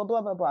blah, blah,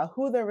 blah, blah, blah,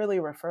 who they're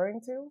really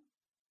referring to.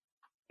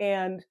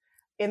 And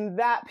in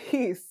that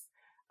piece,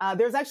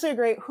 there's actually a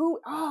great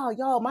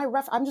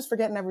I'm just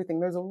forgetting everything.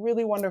 There's a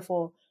really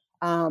wonderful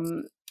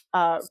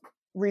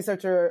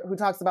researcher who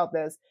talks about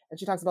this, and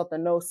she talks about the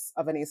nous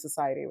of any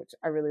society, which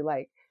I really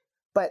like.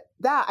 But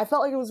I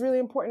felt like it was really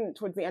important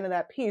towards the end of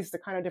that piece to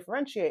kind of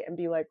differentiate and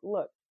be like,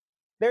 look,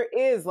 there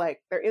is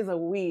a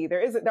we,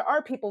 there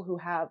are people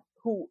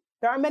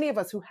there are many of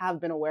us who have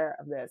been aware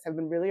of this, have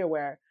been really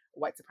aware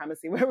of white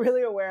supremacy. We're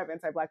really aware of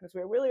anti-Blackness.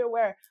 We're really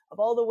aware of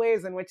all the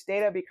ways in which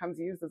data becomes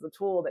used as a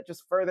tool that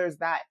just furthers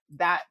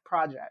that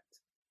project.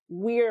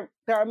 There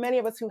are many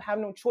of us who have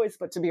no choice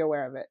but to be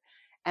aware of it.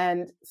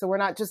 And so we're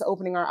not just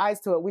opening our eyes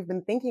to it. We've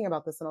been thinking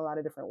about this in a lot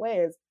of different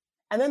ways.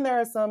 And then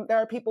there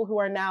are people who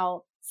are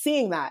now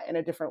seeing that in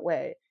a different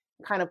way,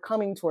 kind of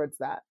coming towards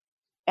that.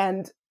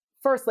 And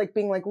first, like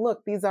being like,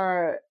 look,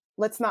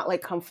 let's not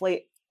like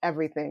conflate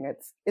everything.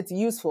 It's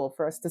useful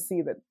for us to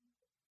see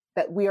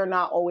that we are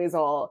not always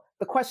all,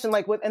 the question,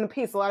 like within the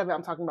piece, a lot of it,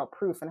 I'm talking about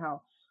proof and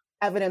how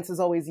evidence is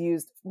always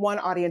used. One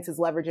audience is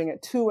leveraging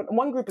it to,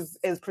 one group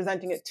is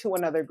presenting it to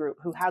another group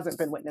who hasn't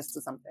been witness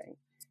to something.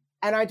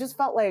 And I just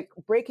felt like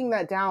breaking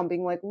that down,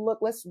 being like, look,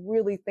 let's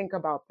really think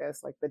about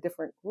this, like the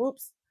different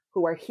groups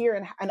who are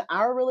here and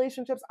our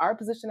relationships, our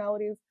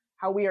positionalities,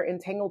 how we are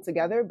entangled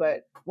together,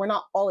 but we're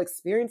not all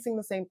experiencing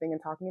the same thing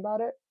and talking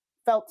about it,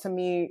 felt to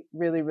me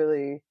really,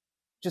 really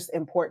just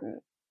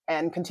important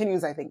and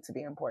continues, I think, to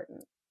be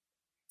important.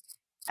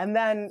 And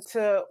then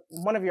to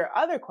one of your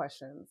other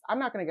questions, I'm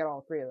not going to get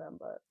all 3 of them,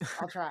 but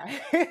I'll try.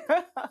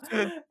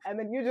 And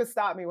then you just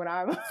stop me when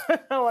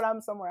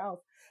I'm somewhere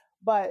else.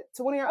 But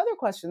to one of your other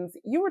questions,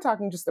 you were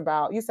talking just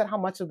about, you said how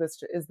much of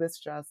this is this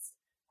just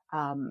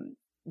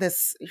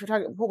you're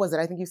talking, what was it?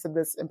 I think you said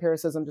this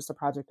empiricism just a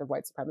project of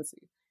white supremacy.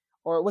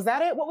 Or was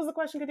that it? What was the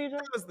question, Khadija?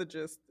 That was the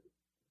gist.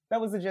 That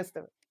was the gist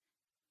of it.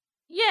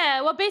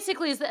 Yeah, well,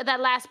 basically, is that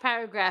last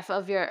paragraph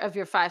of your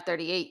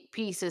 538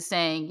 piece is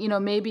saying,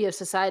 maybe if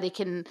society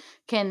can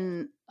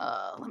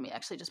let me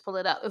actually just pull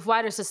it up. If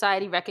wider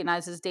society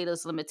recognizes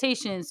data's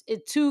limitations,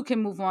 it too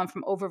can move on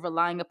from over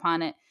relying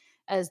upon it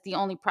as the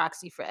only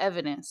proxy for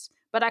evidence.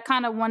 But I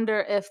kind of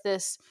wonder if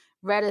this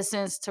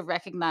reticence to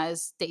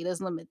recognize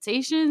data's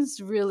limitations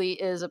really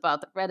is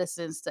about the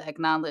reticence to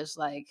acknowledge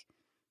like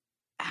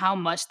how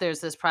much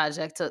there's this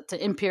project to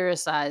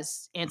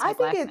empiricize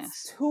anti-Blackness. I think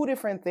it's 2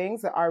 different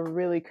things that are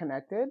really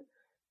connected.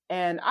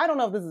 And I don't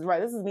know if this is right.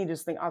 This is me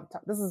just thinking off the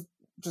top. This is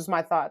just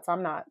my thoughts.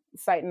 I'm not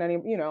citing any,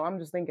 I'm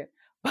just thinking.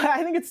 But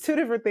I think it's 2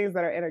 different things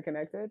that are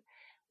interconnected.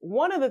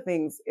 One of the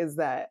things is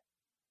that,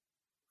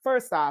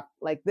 first off,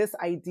 like this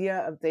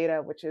idea of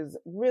data, which is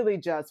really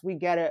just, we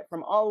get it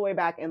from all the way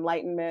back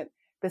Enlightenment,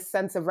 this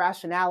sense of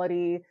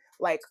rationality,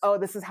 like, oh,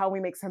 this is how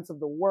we make sense of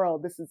the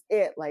world. This is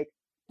it. Like,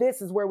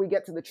 this is where we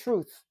get to the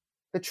truth,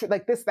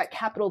 like this, that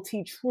capital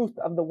T truth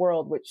of the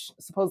world, which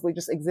supposedly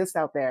just exists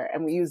out there.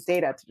 And we use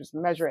data to just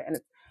measure it. And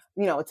it's,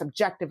 it's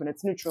objective and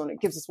it's neutral and it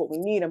gives us what we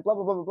need and blah,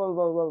 blah, blah, blah,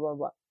 blah, blah, blah,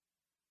 blah.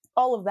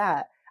 All of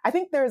that. I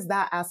think there's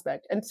that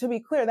aspect. And to be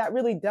clear, that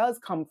really does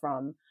come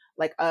from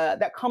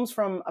that comes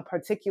from a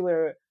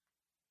particular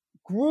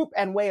group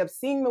and way of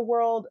seeing the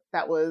world.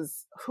 That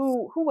was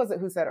who was it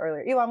who said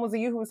earlier? Elon, was it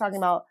you who was talking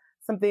about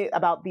something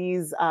about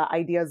these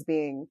ideas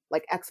being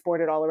like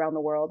exported all around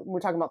the world? We're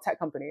talking about tech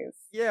companies.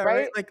 Yeah,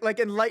 right. Like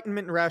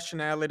enlightenment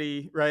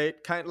rationality,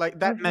 right? Kind of like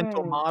that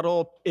mental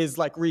model is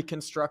like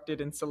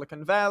reconstructed in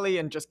Silicon Valley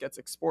and just gets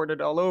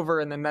exported all over,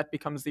 and then that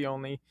becomes the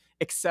only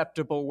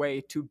acceptable way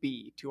to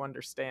be, to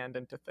understand,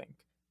 and to think.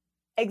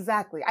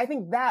 Exactly. I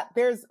think that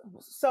there's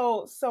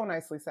so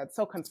nicely said,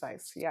 so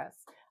concise. Yes.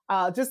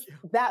 Just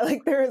that,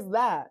 like there's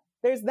that,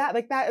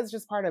 like that is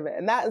just part of it.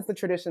 And that is the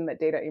tradition that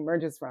data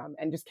emerges from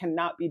and just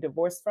cannot be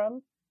divorced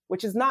from,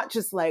 which is not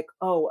just like,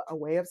 oh, a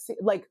way of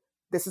like,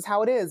 this is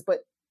how it is, but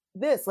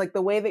this, like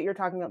the way that you're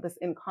talking about this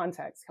in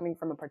context, coming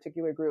from a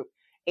particular group,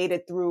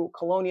 aided through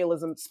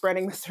colonialism,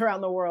 spreading this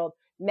around the world.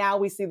 Now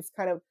we see this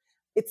kind of,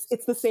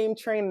 it's the same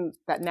train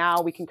that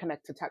now we can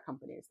connect to tech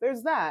companies.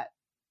 There's that.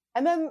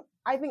 And then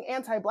I think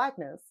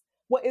anti-Blackness,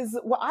 what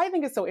I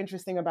think is so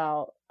interesting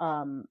about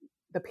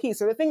the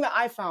piece, or the thing that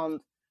I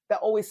found that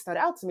always stood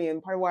out to me,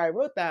 and part of why I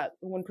wrote that,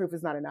 When Proof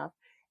Is Not Enough,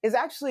 is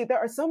actually there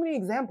are so many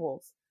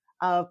examples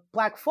of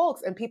Black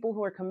folks and people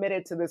who are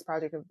committed to this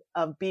project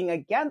of being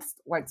against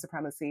white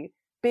supremacy,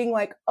 being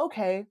like,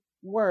 okay,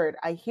 word,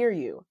 I hear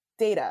you,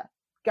 data,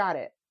 got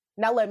it.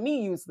 Now let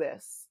me use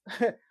this.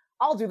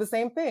 I'll do the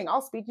same thing.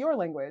 I'll speak your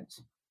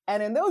language.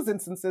 And in those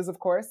instances, of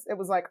course, it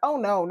was like, oh,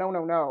 no.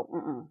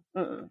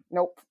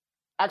 Nope.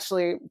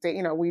 Actually,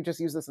 we just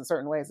use this in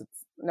certain ways.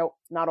 It's nope,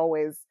 not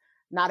always,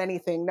 not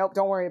anything. Nope,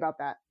 don't worry about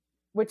that.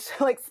 Which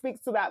like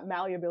speaks to that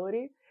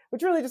malleability,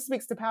 which really just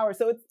speaks to power.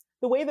 So it's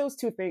the way those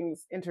two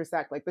things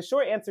intersect. Like the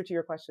short answer to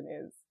your question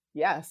is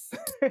yes,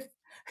 it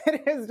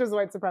is just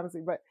white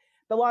supremacy. But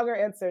the longer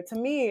answer to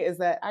me is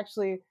that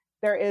actually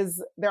there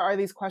are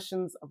these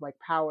questions of like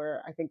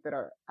power, I think, that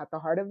are at the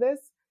heart of this,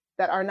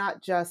 that are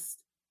not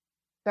just,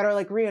 that are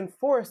like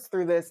reinforced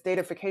through this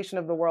datafication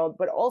of the world,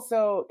 but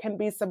also can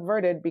be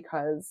subverted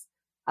because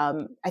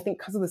I think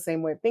because of the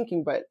same way of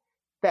thinking, but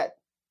that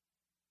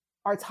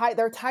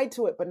they're tied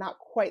to it, but not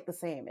quite the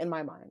same in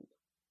my mind.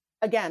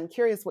 Again,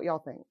 curious what y'all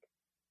think.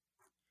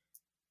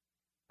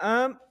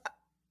 I'm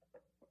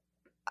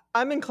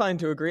inclined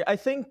to agree. I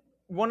think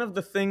one of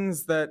the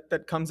things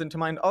that comes into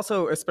mind,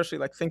 also especially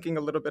like thinking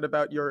a little bit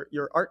about your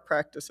art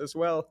practice as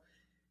well,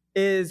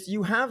 is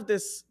you have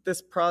this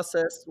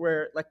process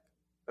where like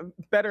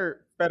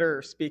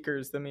better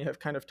speakers than me have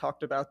kind of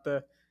talked about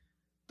the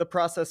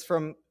process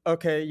from,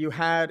 okay, you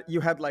had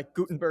like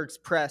Gutenberg's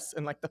press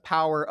and like the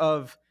power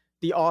of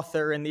the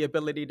author and the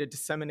ability to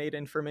disseminate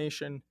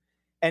information.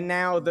 And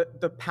now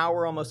the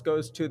power almost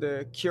goes to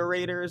the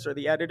curators or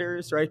the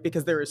editors, right?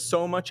 Because there is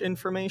so much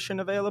information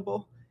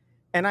available.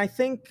 And I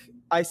think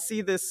I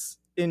see this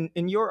in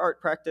your art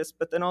practice,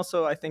 but then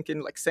also I think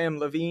in like Sam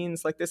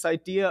Levine's, like this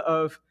idea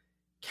of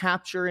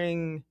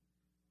capturing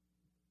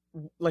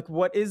like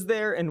what is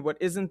there and what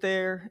isn't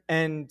there,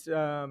 and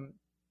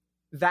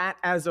that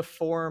as a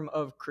form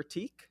of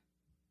critique.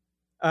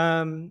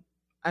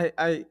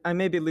 I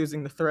may be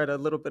losing the thread a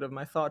little bit of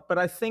my thought, but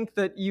I think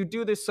that you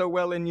do this so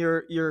well in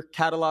your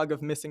catalog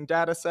of missing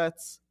data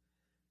sets,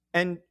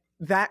 and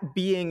that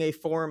being a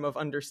form of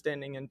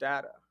understanding in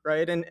data,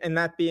 right? And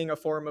that being a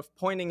form of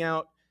pointing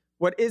out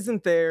what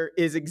isn't there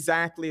is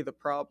exactly the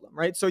problem,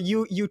 right? So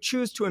you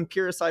choose to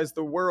empiricize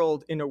the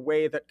world in a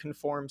way that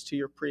conforms to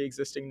your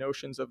pre-existing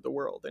notions of the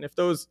world. And if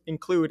those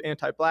include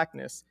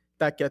anti-Blackness,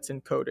 that gets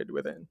encoded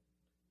within.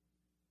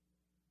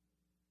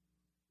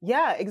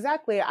 Yeah,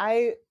 exactly.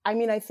 I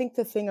mean, I think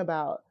the thing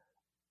about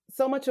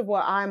so much of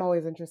what I'm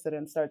always interested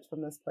in starts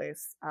from this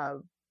place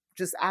of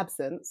just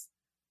absence,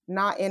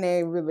 not in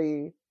a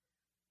really,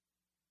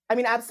 I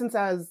mean, absence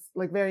as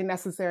like very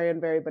necessary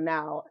and very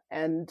banal,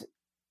 and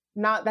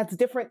not, that's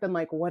different than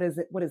like what is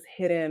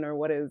hidden or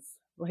what is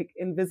like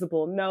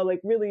invisible. No, like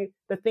really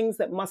the things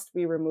that must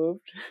be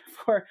removed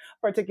for a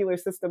particular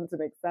system to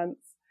make sense.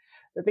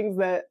 The things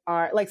that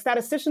are like,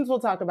 statisticians will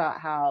talk about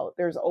how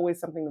there's always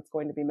something that's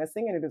going to be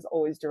missing, and it is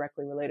always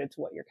directly related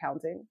to what you're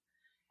counting.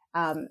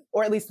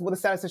 Or at least the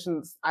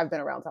statisticians I've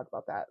been around talk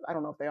about that. I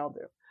don't know if they all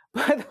do,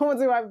 but the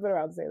ones who I've been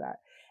around say that.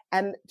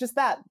 And just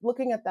that,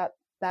 looking at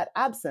that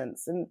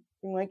absence and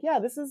being like, yeah,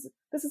 this is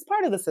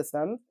part of the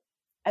system.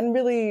 And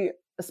really,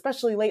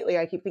 especially lately,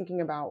 I keep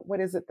thinking about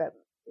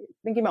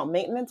thinking about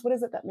maintenance. What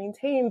is it that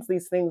maintains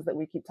these things that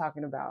we keep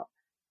talking about?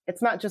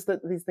 It's not just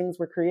that these things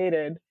were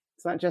created.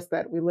 It's not just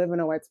that we live in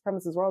a white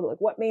supremacist world.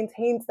 Like, what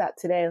maintains that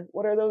today?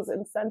 What are those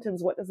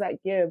incentives? What does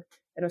that give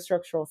in a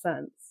structural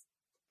sense?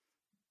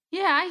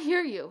 Yeah, I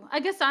hear you. I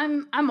guess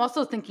I'm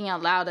also thinking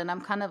out loud, and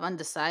I'm kind of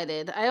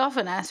undecided. I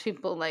often ask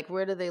people like,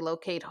 where do they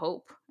locate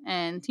hope?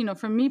 And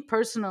for me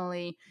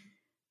personally,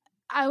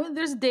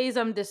 there's days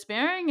I'm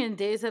despairing and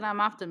days that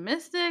I'm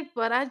optimistic,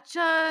 but I'm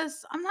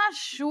not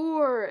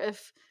sure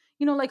if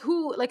like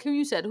who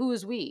you said, who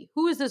is we?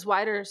 Who is this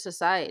wider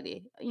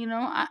society?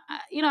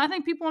 I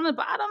think people on the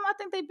bottom, I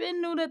think they've been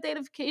new to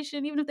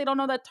datafication, even if they don't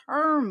know that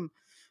term.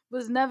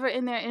 was never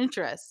in their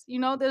interest. You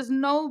know, there's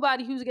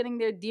nobody who's getting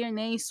their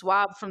DNA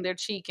swabbed from their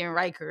cheek in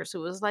Rikers who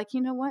was like,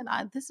 you know what,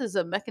 this is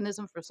a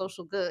mechanism for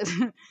social good.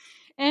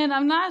 And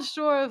I'm not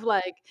sure if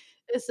like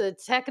it's a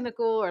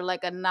technical or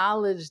like a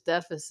knowledge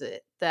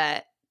deficit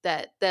that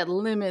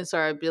limits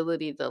our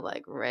ability to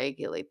like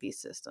regulate these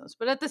systems.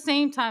 But at the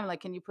same time,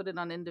 like, can you put it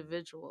on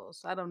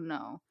individuals? I don't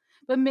know.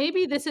 But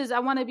maybe this is, I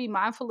want to be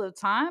mindful of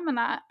time, and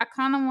I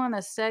kind of want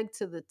to seg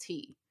to the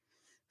T.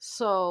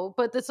 So,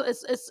 but this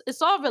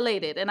it's all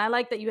related, and I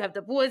like that you have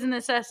Du Bois in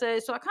this essay.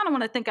 So I kind of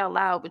want to think out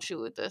loud with you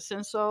with this.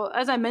 And so,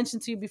 as I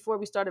mentioned to you before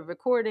we started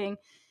recording,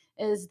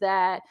 is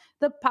that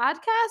the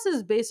podcast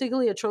is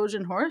basically a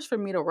Trojan horse for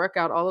me to work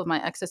out all of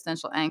my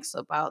existential angst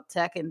about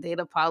tech and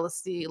data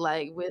policy,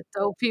 like with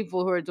dope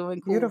people who are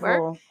doing cool work.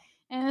 Beautiful.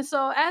 And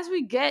so, as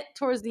we get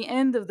towards the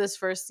end of this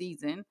first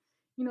season,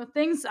 you know,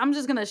 things, I'm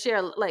just gonna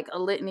share like a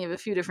litany of a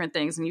few different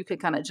things, and you could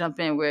kind of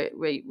jump in where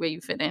you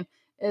fit in.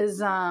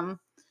 Is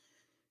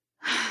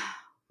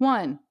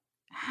one,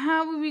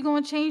 how are we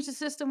going to change the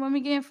system when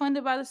we get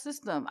funded by the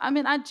system? I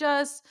mean,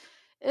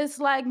 it's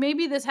like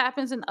maybe this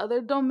happens in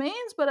other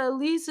domains, but at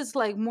least it's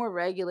like more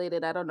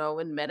regulated. I don't know,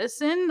 in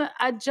medicine.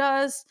 I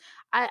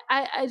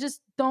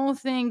just don't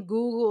think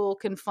Google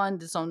can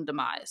fund its own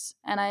demise.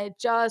 And I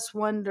just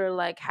wonder,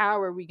 like, how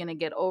are we going to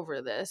get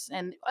over this?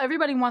 And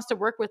everybody wants to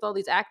work with all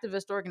these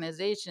activist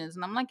organizations.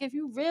 And I'm like, if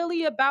you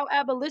really about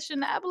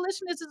abolition, the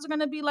abolitionists is going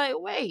to be like,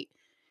 wait,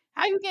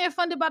 how you getting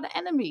funded by the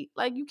enemy?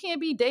 Like, you can't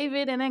be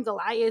David and then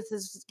Goliath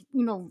is,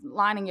 you know,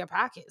 lining your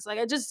pockets. Like,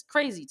 it's just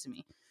crazy to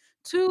me.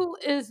 Two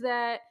is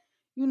that,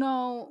 you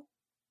know,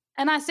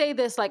 and I say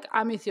this like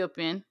I'm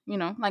Ethiopian, you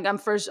know, like I'm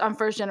first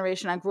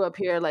generation. I grew up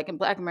here like in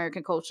Black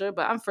American culture,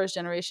 but I'm first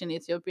generation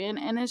Ethiopian.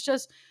 And it's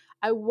just,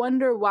 I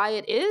wonder why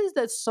it is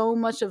that so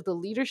much of the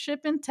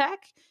leadership in tech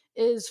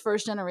is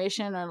first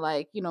generation or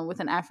like, you know, with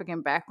an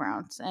African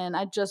background. And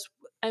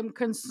I'm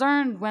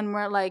concerned when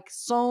we're like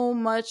so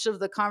much of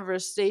the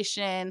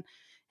conversation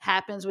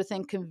happens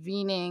within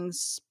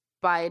convenings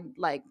by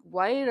like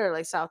white or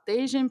like South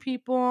Asian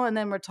people. And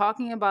then we're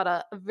talking about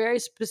a very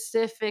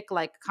specific,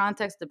 like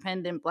context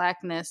dependent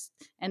Blackness,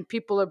 and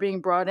people are being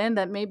brought in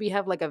that maybe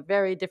have like a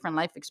very different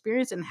life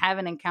experience and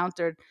haven't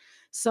encountered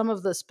some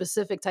of the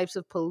specific types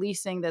of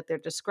policing that they're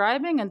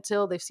describing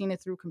until they've seen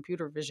it through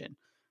computer vision.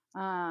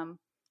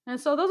 And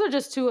so those are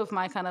just two of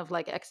my kind of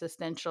like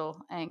existential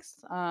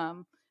angst.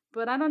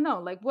 But I don't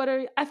know, like,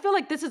 I feel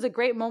like this is a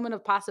great moment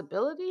of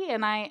possibility,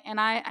 and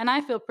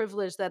I feel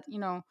privileged that, you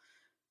know,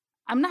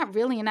 I'm not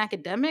really an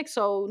academic,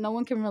 so no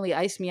one can really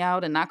ice me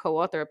out and not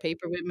co-author a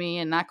paper with me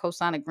and not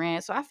co-sign a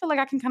grant. So I feel like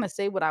I can kind of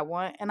say what I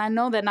want, and I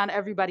know that not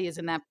everybody is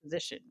in that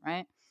position,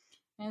 right?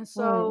 And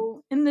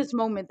so in this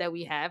moment that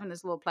we have, in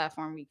this little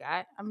platform we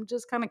got, I'm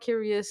just kind of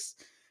curious,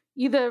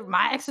 either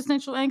my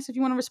existential angst, if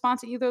you want to respond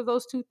to either of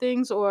those two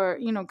things, or,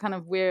 you know, kind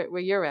of where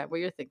you're at, where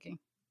you're thinking.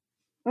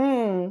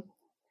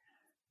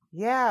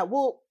 Yeah.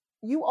 Well,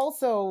 you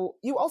also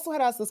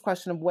had asked this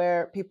question of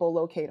where people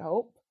locate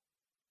hope,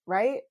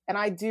 right? And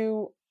I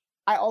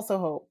also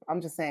hope, I'm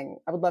just saying,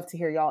 I would love to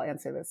hear y'all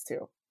answer this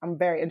too. I'm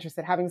very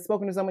interested, having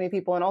spoken to so many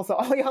people and also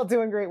all y'all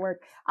doing great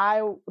work.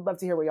 I would love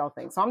to hear what y'all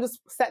think. So I'm just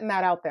setting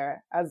that out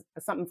there as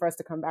something for us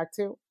to come back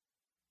to.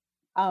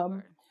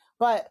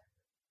 But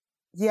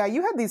yeah,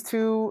 you had these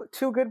two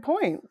good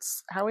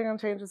points. How are we going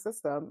to change the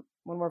system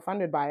when we're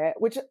funded by it?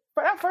 Which,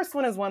 but that first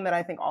one is one that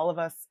I think all of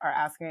us are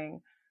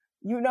asking.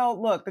 You know,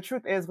 look, the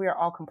truth is we are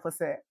all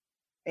complicit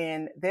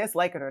in this,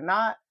 like it or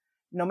not.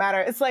 No matter,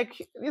 it's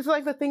like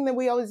the thing that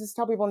we always just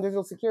tell people in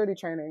digital security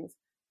trainings,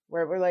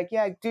 where we're like,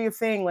 yeah, do your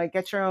thing, like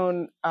get your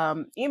own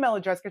email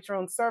address, get your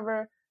own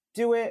server,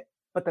 do it.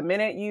 But the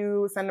minute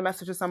you send a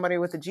message to somebody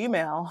with a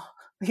Gmail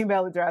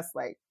email address,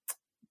 like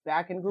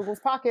back in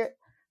Google's pocket.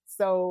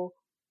 So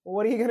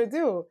what are you going to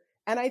do?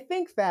 And I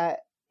think that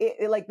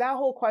it like that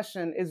whole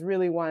question is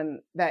really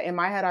one that in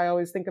my head, I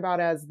always think about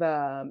as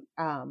the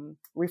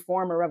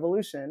reform or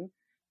revolution.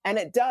 And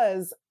it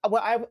does,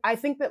 well, I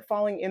think that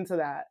falling into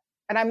that,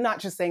 and I'm not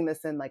just saying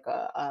this in like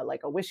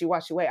a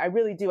wishy-washy way. I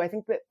really do. I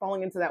think that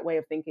falling into that way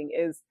of thinking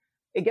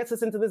it gets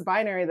us into this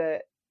binary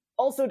that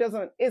also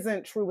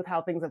isn't true with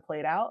how things have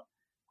played out.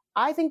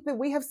 I think that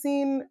we have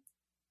seen,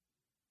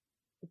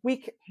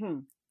 let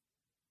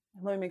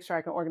me make sure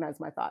I can organize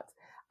my thoughts.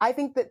 I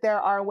think that there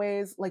are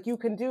ways, like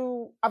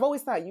I've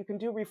always thought you can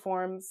do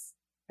reforms.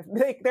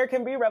 There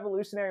can be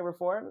revolutionary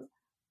reforms,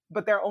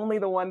 but they're only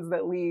the ones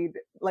that lead,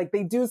 like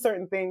they do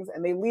certain things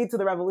and they lead to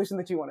the revolution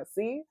that you want to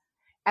see.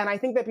 And I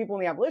think that people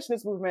in the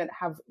abolitionist movement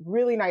have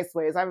really nice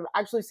ways. I've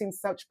actually seen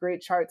such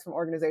great charts from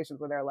organizations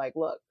where they're like,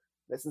 look,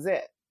 this is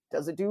it.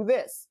 Does it do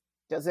this?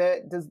 Does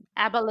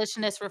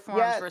abolitionist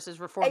reforms versus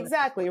reform?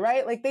 Exactly,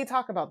 right? Like they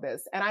talk about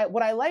this. And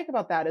what I like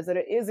about that is that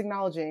it is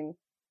acknowledging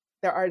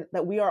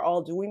that we are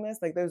all doing this.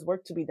 Like there's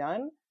work to be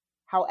done.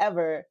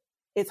 However,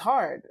 it's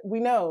hard. We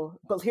know,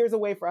 but here's a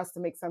way for us to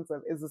make sense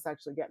of, is this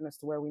actually getting us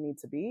to where we need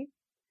to be?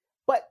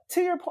 But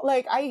to your point,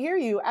 like I hear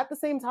you. At the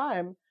same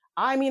time,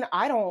 I mean,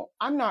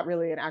 I'm not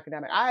really an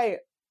academic. I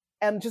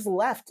am just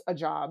left a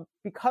job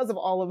because of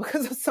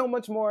so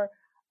much more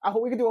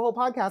we could do a whole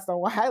podcast on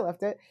why I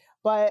left it,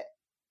 but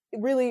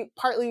really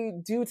partly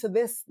due to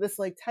this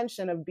like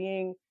tension of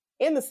being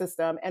in the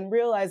system and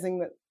realizing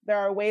that there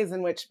are ways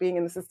in which being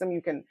in the system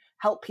you can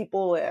help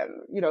people and,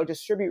 you know,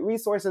 distribute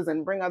resources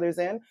and bring others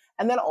in.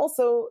 And then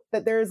also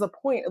that there is a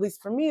point, at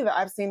least for me, that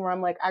I've seen where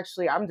I'm like,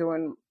 actually, I'm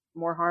doing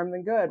more harm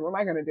than good. What am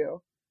I going to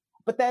do?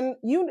 But then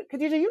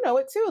Khadija, you know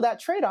it too, that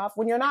trade-off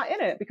when you're not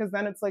in it, because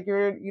then it's like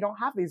you don't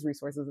have these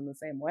resources in the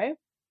same way.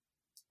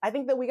 I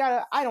think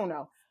that I don't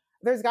know.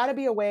 There's got to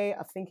be a way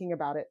of thinking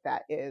about it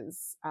that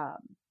is,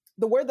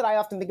 the word that I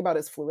often think about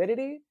is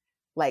fluidity.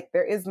 Like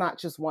there is not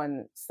just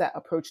one set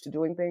approach to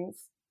doing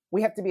things.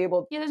 We have to be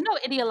able. Yeah, there's no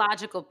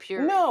ideological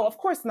purity. No, of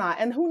course not.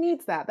 And who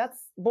needs that? That's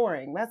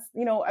boring. That's,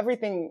 you know,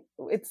 everything.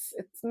 It's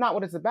not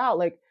what it's about.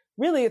 Like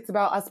really, it's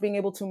about us being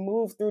able to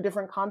move through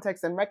different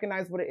contexts and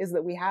recognize what it is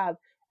that we have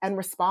and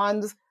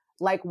respond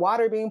like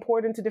water being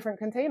poured into different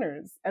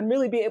containers and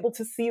really be able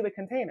to see the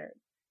container.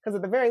 Because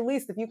at the very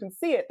least, if you can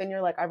see it, then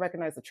you're like, I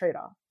recognize the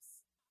trade-offs.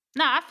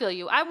 Nah, I feel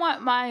you. I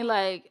want my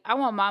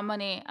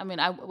money. I mean,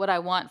 what I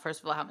want, first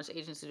of all, how much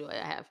agency do I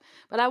have?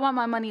 But I want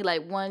my money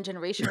like one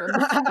generation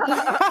removed.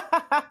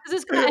 'Cause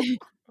it's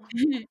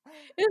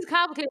it's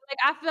complicated. Like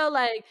I feel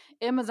like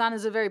Amazon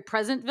is a very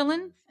present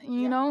villain,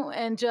 you know,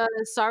 and just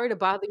Sorry to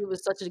Bother You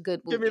was such a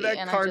good movie. Give me that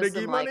and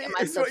Carnegie am money. like, am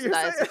I Is what you're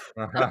subsidized?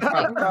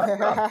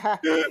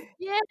 saying?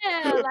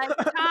 Yeah, like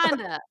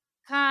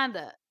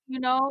kinda. You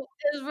know,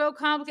 it's real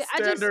complicated.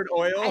 Standard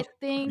Oil. I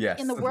think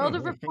Yes. in the world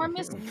of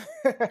reformists,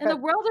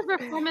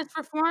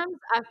 reforms,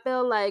 I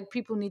feel like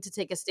people need to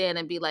take a stand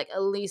and be like,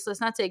 at least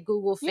let's not take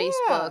Google,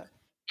 Facebook,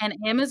 and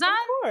Amazon.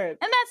 And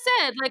that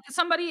said, like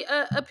somebody,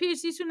 a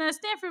PhD student at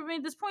Stanford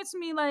made this point to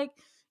me, like,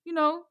 you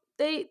know,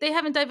 they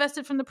haven't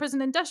divested from the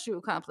prison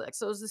industrial complex.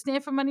 So is the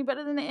Stanford money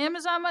better than the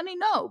Amazon money?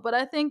 No, but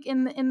I think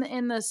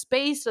in the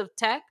space of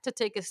tech to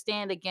take a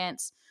stand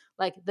against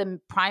like the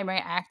primary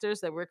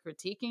actors that we're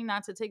critiquing,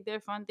 not to take their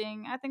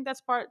funding, I think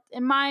that's part,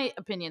 in my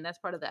opinion, that's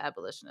part of the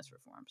abolitionist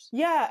reforms.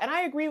 Yeah, and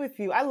I agree with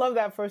you. I love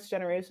that first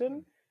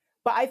generation.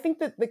 But I think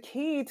that the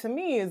key to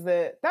me is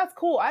that that's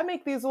cool. I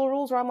make these little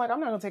rules where I'm like, I'm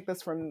not gonna take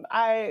this from,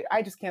 I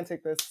just can't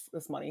take this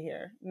money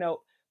here.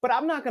 No, but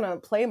I'm not gonna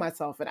play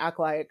myself and act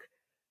like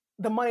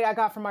the money I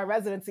got from my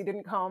residency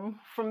didn't come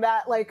from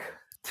that like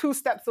 2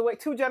 steps away,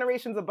 2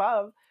 generations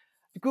above.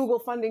 Google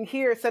funding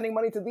here, sending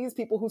money to these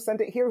people who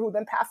sent it here, who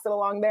then passed it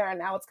along there, and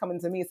now it's coming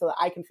to me so that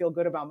I can feel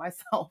good about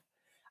myself.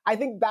 I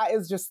think that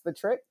is just the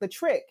trick. The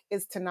trick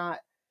is to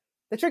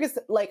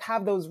like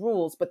have those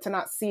rules, but to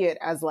not see it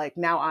as like,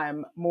 now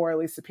I'm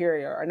morally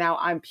superior, or now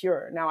I'm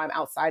pure, now I'm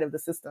outside of the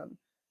system.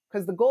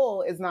 Because the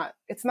goal is not,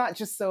 it's not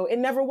just so, it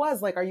never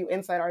was like, are you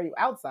inside, are you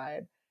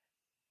outside?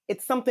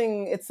 It's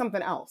something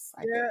else,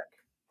 I think.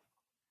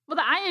 Well,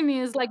 the irony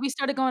is like we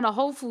started going to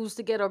Whole Foods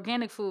to get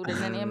organic food, and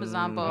then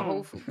Amazon bought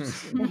Whole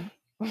Foods.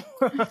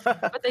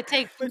 But they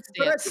take food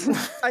stamps.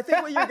 I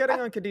think what you're getting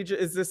on, Khadija,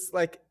 is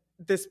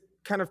this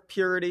kind of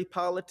purity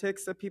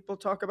politics that people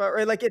talk about,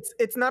 right? Like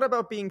it's not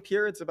about being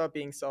pure, it's about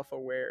being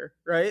self-aware,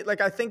 right?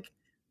 Like I think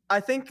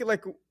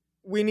like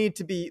we need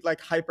to be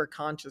like hyper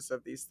conscious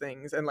of these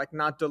things and like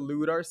not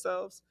delude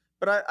ourselves.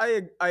 But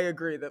I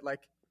agree that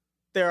like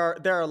there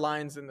are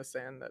lines in the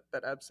sand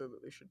that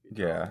absolutely should be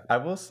drawn. Yeah, I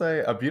will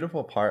say a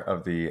beautiful part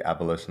of the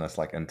abolitionist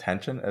like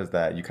intention is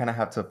that you kind of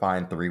have to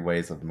find 3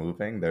 ways of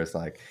moving. There's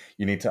like,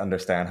 you need to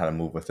understand how to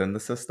move within the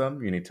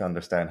system. You need to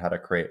understand how to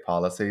create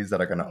policies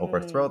that are going to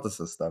overthrow the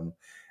system.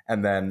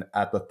 And then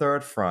at the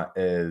third front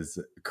is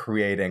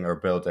creating or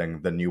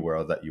building the new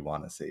world that you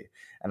want to see.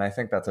 And I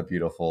think that's a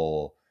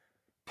beautiful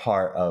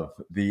part of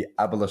the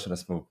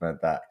abolitionist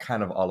movement that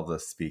kind of all of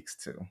this speaks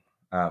to.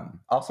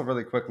 Also,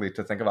 really quickly,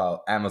 to think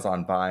about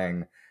Amazon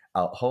buying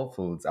out Whole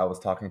Foods, I was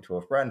talking to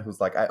a friend who's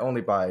like, I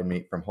only buy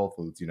meat from Whole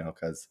Foods, you know,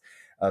 because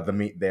the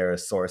meat there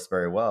is sourced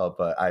very well.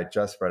 But I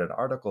just read an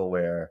article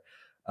where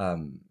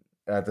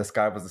this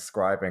guy was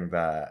describing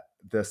that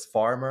this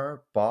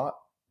farmer bought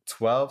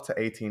 12 to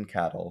 18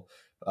 cattle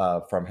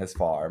from his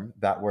farm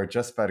that were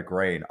just fed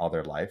grain all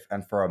their life,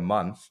 and for a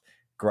month,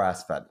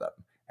 grass-fed them.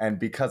 And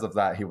because of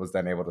that, he was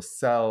then able to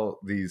sell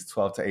these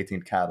 12 to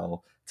 18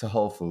 cattle to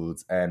Whole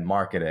Foods and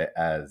market it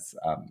as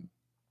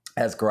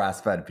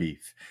grass-fed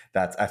beef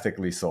that's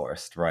ethically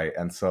sourced, right?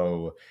 And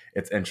so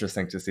it's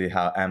interesting to see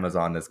how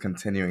Amazon is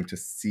continuing to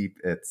seep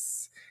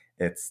its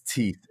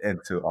teeth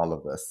into all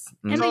of this.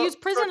 And they use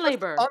prison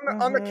labor.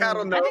 On the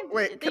cattle note,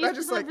 wait, can I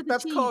just like,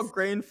 that's called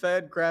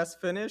grain-fed,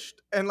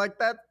 grass-finished, and like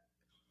that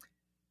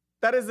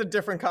is a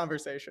different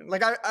conversation.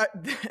 Like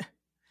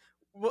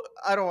well,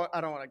 I don't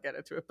want to get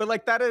into it, but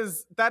like that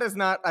is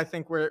not, I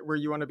think, where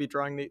you want to be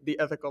drawing the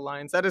ethical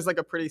lines. That is like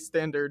a pretty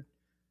standard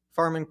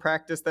farming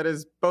practice that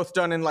is both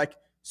done in like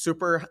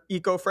super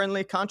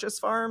eco-friendly conscious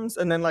farms,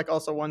 and then like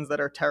also ones that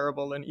are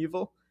terrible and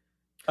evil.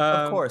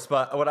 Of course,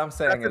 but what I'm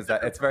saying is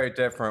that it's very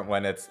different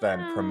when it's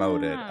then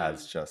promoted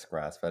as just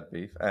grass-fed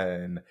beef,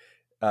 and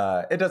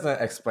it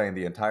doesn't explain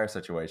the entire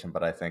situation,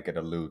 but I think it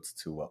alludes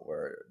to what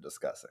we're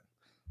discussing.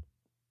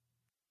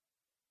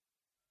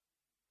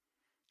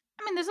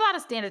 I mean, there's a lot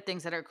of standard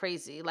things that are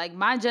crazy. Like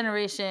my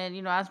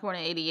generation, I was born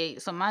in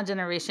 '88, so my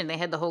generation, they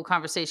had the whole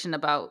conversation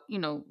about,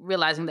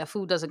 realizing that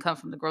food doesn't come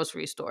from the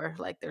grocery store.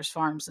 Like there's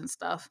farms and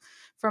stuff.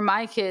 For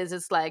my kids,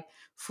 it's like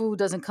food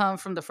doesn't come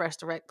from the Fresh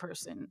Direct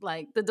person.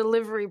 Like the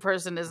delivery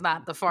person is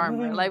not the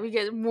farmer. Like we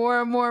get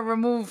more and more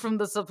removed from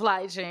the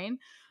supply chain.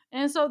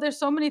 And so there's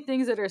so many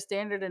things that are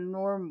standard and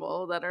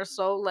normal that are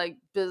so like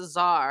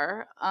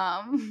bizarre.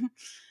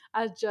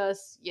 I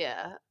just,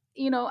 yeah.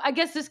 I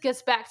guess this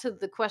gets back to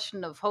the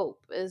question of hope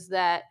is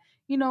that,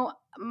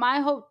 my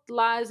hope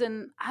lies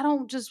in I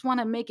don't just want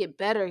to make it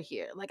better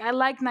here. Like I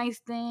like nice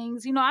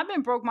things. I've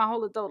been broke my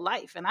whole adult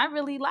life and I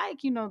really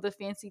like, the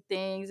fancy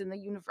things and the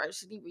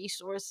university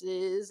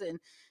resources and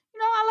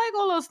I like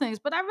all those things,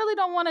 but I really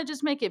don't want to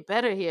just make it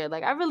better here.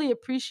 Like I really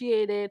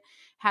appreciated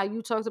how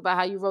you talked about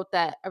how you wrote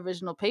that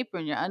original paper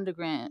in your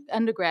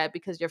undergrad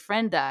because your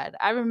friend died.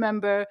 I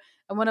remember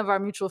and one of our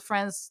mutual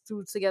friends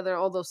threw together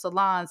all those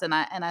salons and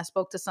I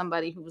spoke to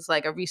somebody who was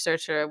like a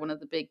researcher at one of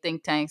the big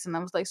think tanks and I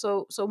was like,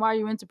 so why are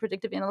you into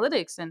predictive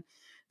analytics? And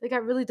they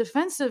got really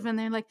defensive and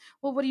they're like,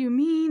 well, what do you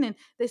mean? And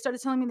they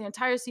started telling me their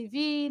entire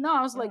CV. No,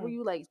 I was like, were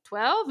you like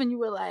 12? And you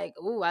were like,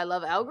 oh, I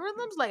love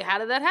algorithms. Like, how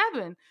did that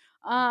happen?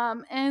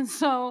 And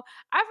so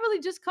I've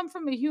really just come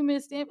from a human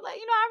standpoint. Like,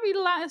 I read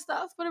a lot of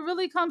stuff, but it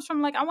really comes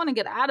from like, I want to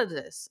get out of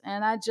this.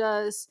 And I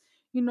just,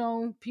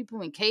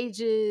 people in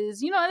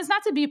cages, it's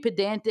not to be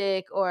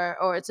pedantic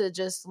or to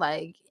just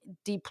like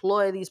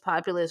deploy these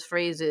populist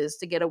phrases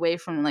to get away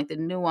from like the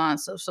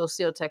nuance of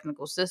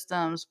socio-technical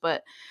systems.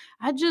 But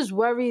I just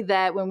worry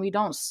that when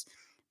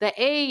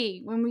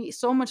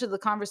so much of the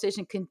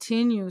conversation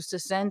continues to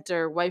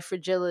center white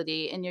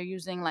fragility and you're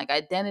using like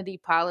identity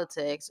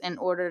politics in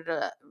order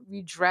to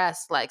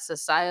redress like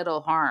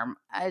societal harm,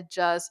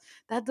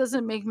 that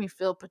doesn't make me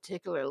feel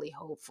particularly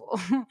hopeful.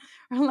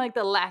 Or like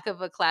the lack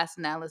of a class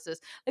analysis.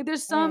 Like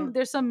there's some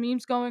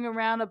memes going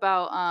around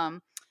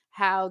about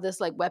how this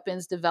like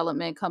weapons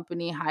development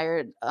company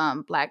hired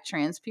Black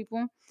trans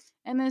people.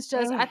 And it's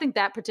just, I think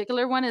that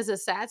particular one is a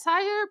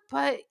satire,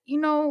 but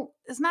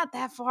it's not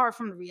that far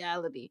from the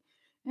reality.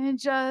 And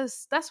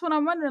just, that's what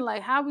I'm wondering,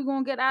 like, how we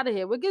gonna get out of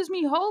here? What gives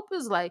me hope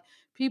is like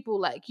people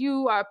like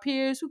you, our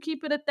peers who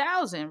keep it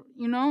 1,000,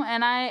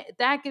 and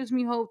that gives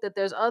me hope that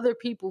there's other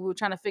people who are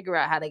trying to figure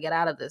out how to get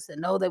out of this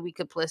and know that we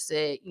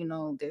complicit,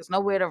 there's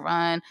nowhere to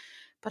run.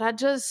 But I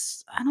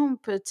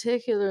don't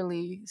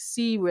particularly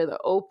see where the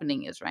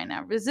opening is right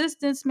now.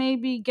 Resistance,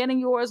 maybe getting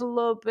yours a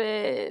little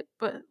bit,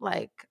 but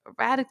like a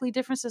radically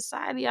different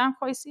society, I don't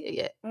quite see it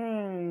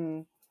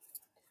yet.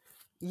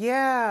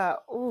 Yeah.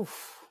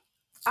 Oof.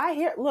 I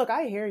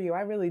hear you.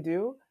 I really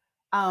do.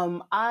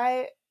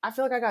 I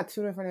feel like I got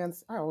two different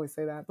answers. I always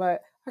say that,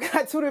 but I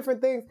got two different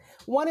things.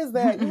 One is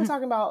that you were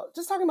talking about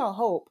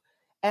hope,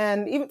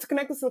 and even to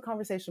connect this to the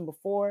conversation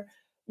before,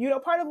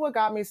 part of what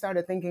got me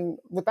started thinking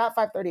with that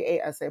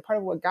 538 essay, part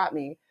of what got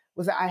me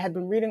was that I had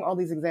been reading all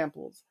these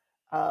examples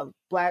of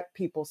Black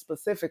people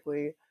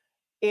specifically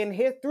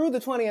through the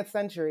 20th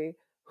century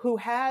who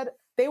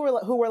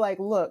were like,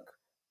 look,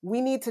 we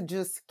need to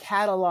just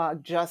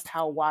catalog just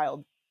how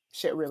wild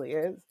shit really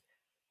is.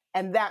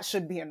 And that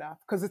should be enough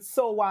because it's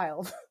so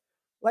wild.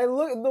 Like,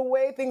 look, the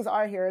way things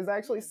are here is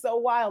actually so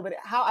wild that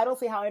I don't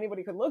see how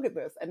anybody could look at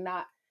this and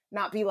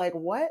not be like,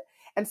 what?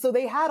 And so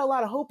they had a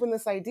lot of hope in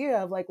this idea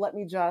of like, let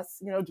me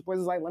just,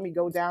 was like, let me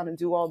go down and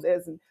do all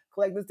this and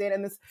collect this data.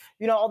 And this,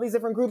 all these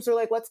different groups are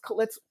like,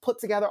 let's put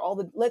together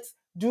let's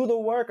do the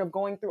work of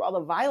going through all the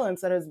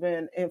violence that has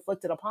been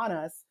inflicted upon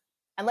us.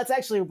 And let's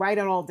actually write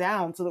it all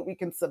down so that we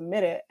can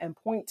submit it and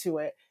point to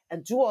it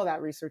and do all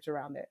that research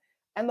around it.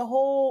 And the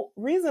whole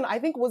reason I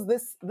think was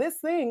this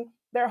thing,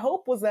 their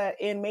hope was that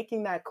in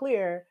making that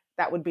clear,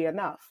 that would be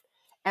enough.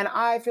 And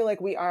I feel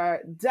like we are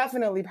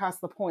definitely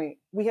past the point.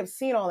 We have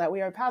seen all that.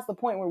 We are past the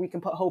point where we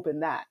can put hope in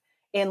that,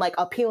 in like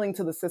appealing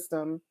to the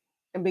system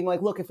and being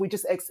like, look, if we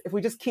just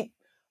keep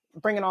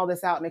bringing all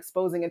this out and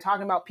exposing and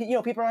talking about,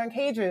 people are in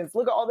cages.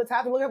 Look at all that's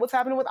happening. Look at what's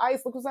happening with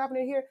ICE. Look what's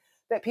happening here.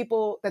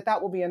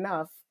 That will be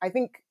enough. I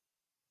think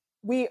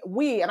when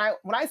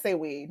I say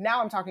we,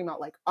 now I'm talking about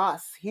like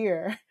us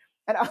here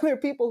and other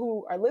people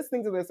who are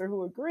listening to this or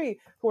who agree,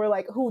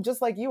 who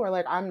just like you are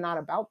like, I'm not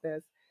about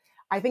this.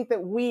 I think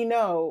that we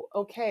know,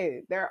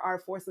 okay, there are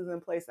forces in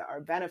place that are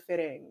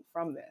benefiting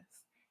from this.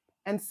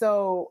 And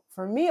so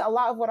for me, a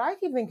lot of what I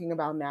keep thinking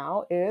about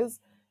now is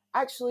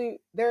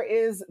actually there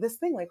is this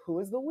thing like, who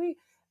is the we?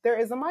 There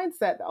is a mindset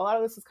that a lot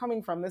of this is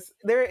coming from this.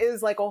 There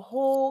is like a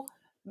whole,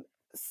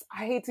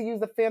 I hate to use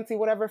the fancy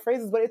whatever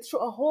phrases, but it's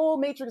a whole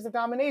matrix of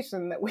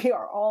domination that we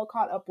are all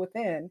caught up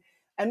within.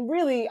 And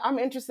really, I'm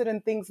interested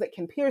in things that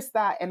can pierce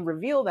that and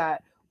reveal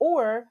that,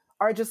 or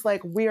are just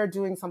like, we are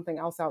doing something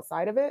else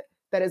outside of it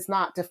that is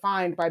not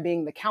defined by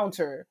being the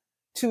counter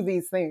to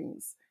these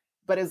things,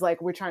 but is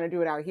like, we're trying to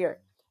do it out here.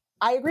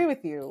 I agree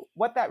with you.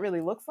 What that really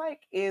looks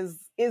like is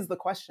the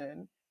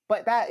question.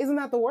 But isn't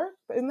that the work?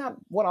 Isn't that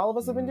what all of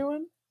us have been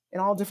doing in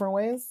all different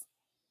ways?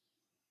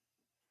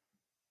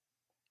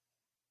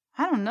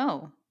 I don't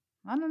know.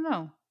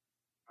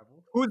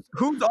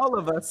 Who's all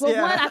of us? Well,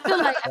 Yeah. one, I feel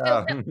like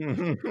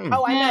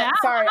Oh, I Yeah, meant,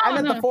 sorry, I I don't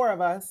meant know. the four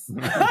of us.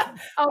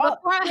 Oh, Well,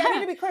 the yeah, I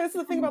need to be clear. This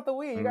is the thing about the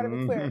we. You got to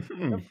be clear.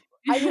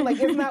 I mean, like,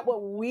 isn't that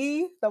what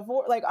we, the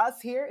four, like us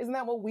here, isn't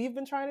that what we've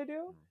been trying to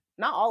do?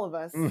 Not all of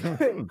us.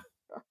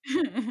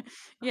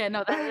 Yeah,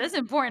 no, that's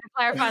important to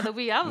clarify the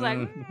we. I was like,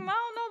 I don't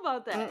know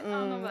about that. I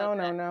don't know about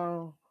that.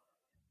 No.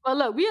 Well,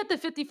 look, we at the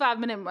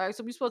 55-minute mark,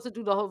 so we're supposed to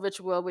do the whole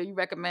ritual where you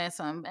recommend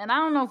some. And I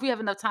don't know if we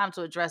have enough time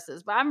to address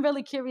this, but I'm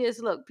really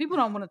curious. Look, people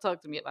don't want to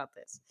talk to me about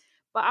this,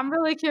 but I'm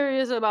really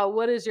curious about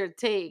what is your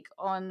take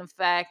on the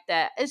fact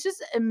that it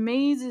just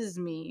amazes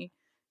me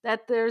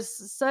that there's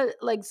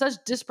such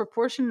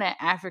disproportionate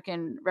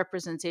African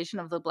representation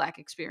of the Black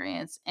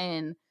experience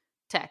in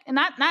tech. And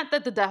not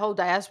that the whole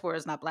diaspora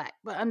is not Black,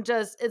 but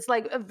it's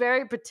like a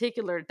very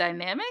particular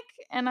dynamic.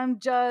 And I'm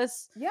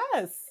just,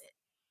 Yes.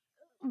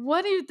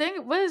 what do you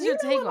think? What is You your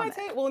know take what on my that?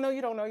 take? Well, no,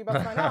 you don't know. You're about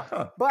to find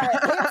out. But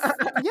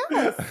it's,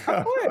 yes,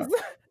 of course.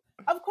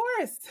 Of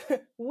course.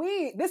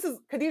 This is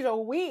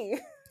Khadija, we.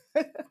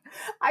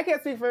 I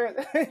can't speak for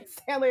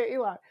Stanley or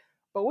Elon,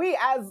 but we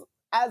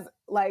as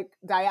like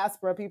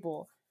diaspora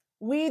people,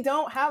 we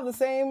don't have the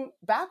same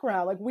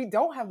background. Like we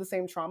don't have the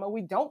same trauma.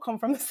 We don't come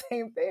from the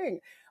same thing.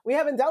 We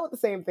haven't dealt with the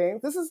same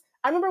things.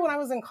 I remember when I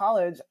was in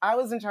college, I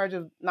was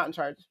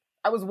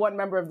I was one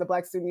member of the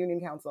Black Student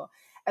Union Council.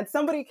 And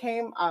somebody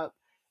came up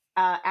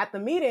at the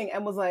meeting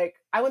and was like,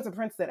 I went to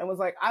Princeton and was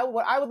like,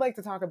 what I would like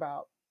to talk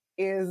about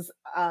is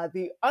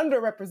the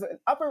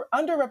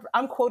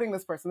I'm quoting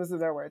this person, this is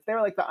their words. They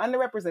were like the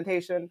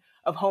underrepresentation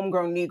of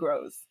homegrown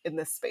Negroes in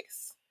this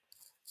space.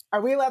 Are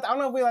we allowed? I don't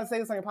know if we're allowed to say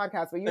this on your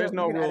podcast, but There's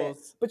no you can edit.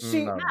 rules. But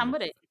she, No. I'm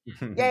with it.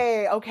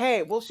 yeah,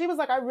 okay. Well, she was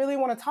like, I really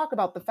want to talk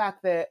about the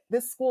fact that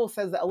this school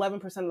says that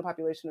 11% of the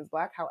population is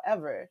Black.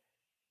 However,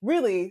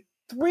 really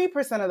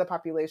 3% of the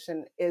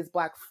population is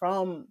Black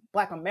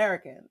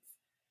Americans.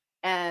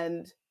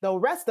 And the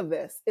rest of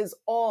this is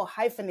all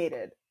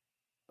hyphenated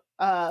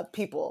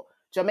people.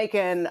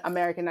 Jamaican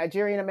American,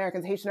 Nigerian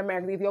Americans, Haitian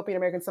Americans, Ethiopian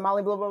Americans,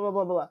 Somali, blah, blah, blah,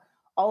 blah, blah.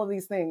 All of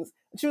these things.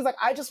 And she was like,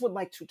 I just would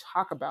like to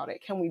talk about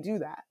it. Can we do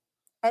that?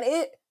 And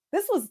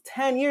this was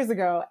 10 years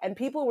ago, and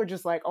people were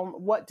just like, oh,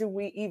 what do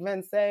we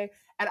even say?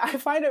 And I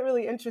find it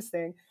really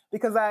interesting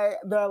because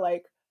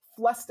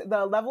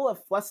the level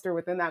of fluster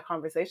within that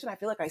conversation, I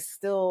feel like I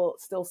still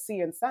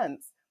see and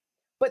sense.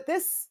 But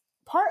this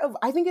part of,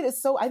 I think it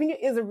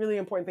is a really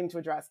important thing to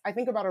address. I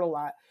think about it a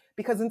lot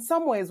because in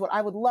some ways, what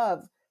I would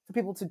love for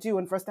people to do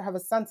and for us to have a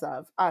sense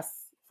of, us,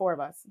 four of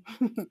us,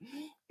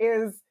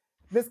 is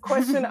this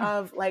question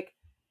of like,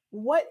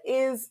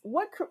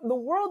 the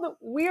world that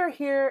we're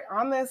here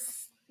on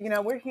this,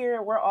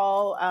 we're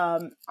all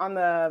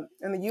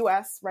in the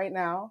US right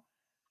now.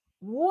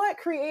 What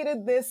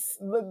created this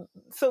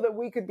so that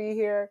we could be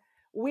here?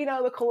 We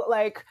know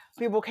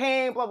people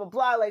came, blah, blah,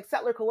 blah, like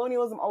settler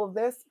colonialism, all of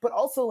this, but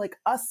also like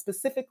us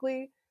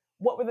specifically,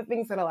 what were the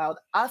things that allowed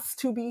us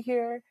to be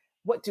here?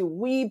 What do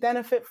we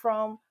benefit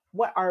from?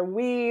 What are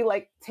we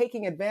like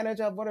taking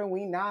advantage of? What are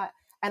we not?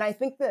 And I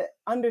think that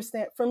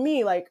for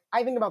me, like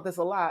I think about this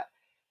a lot.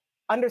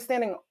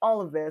 Understanding all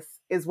of this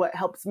is what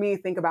helps me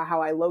think about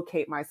how I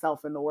locate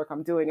myself in the work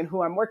I'm doing and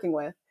who I'm working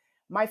with.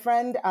 My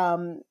friend,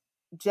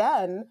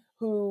 Jen,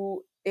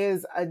 who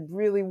is a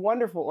really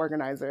wonderful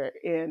organizer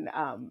in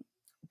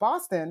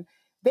Boston,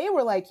 they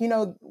were like,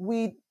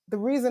 the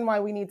reason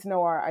why we need to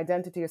know our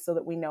identity is so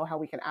that we know how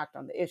we can act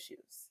on the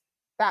issues.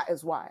 That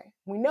is why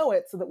we know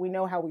it, so that we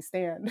know how we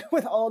stand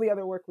with all the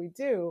other work we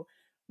do,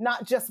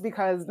 not just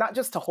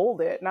to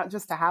hold it, not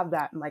just to have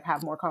that and like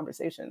have more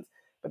conversations,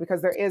 but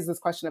because there is this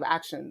question of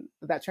action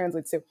that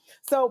translates to.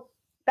 So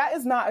that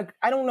is not,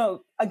 I don't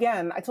know,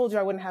 again, I told you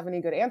I wouldn't have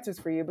any good answers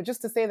for you, but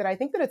just to say that I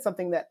think that it's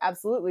something that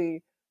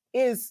absolutely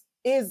is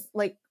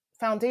like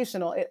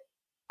foundational. It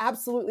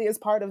absolutely is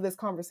part of this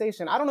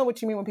conversation. I don't know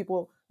what you mean when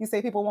you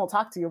say people won't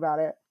talk to you about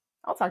it.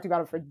 I'll talk to you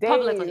about it for days.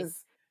 Publicly.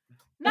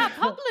 Not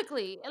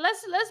publicly.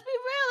 Let's be real.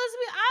 Let's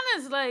be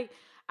honest. Like,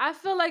 I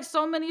feel like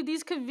so many of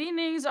these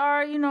convenings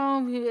are,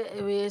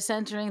 we're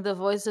centering the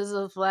voices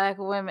of Black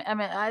women. I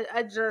mean,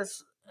 I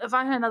just, if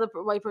I hear another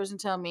white person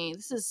tell me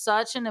this is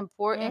such an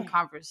important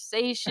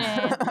conversation,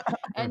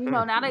 and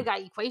now they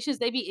got equations,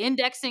 they be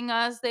indexing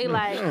us. They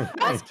like,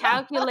 let's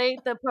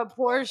calculate the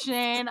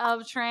proportion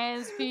of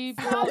trans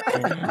people.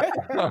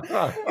 But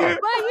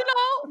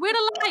we're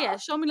the liar.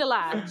 Show me the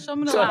lie. Show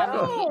me the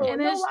lie.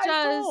 And it's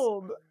just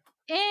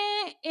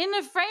in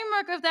the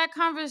framework of that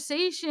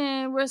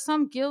conversation where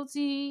some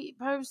guilty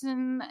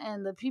person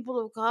and the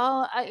people of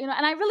color, and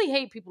I really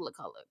hate people of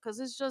color because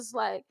it's just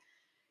like,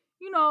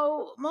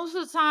 most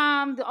of the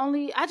time,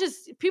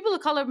 people of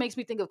color makes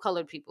me think of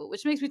colored people,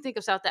 which makes me think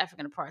of South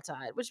African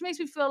apartheid, which makes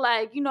me feel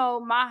like,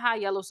 my high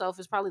yellow self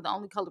is probably the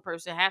only colored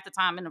person half the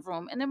time in the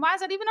room. And then why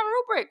is that even a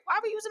rubric? Why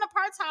are we using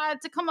apartheid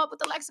to come up with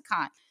the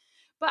lexicon?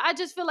 But I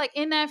just feel like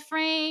in that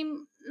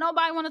frame,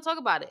 nobody want to talk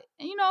about it.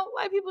 And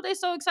white people, they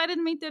so excited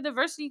to meet their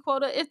diversity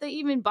quota if they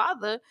even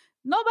bother.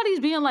 Nobody's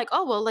being like,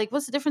 oh, well, like,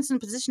 what's the difference in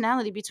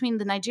positionality between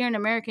the Nigerian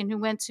American who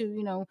went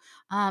to,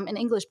 an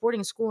English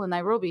boarding school in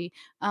Nairobi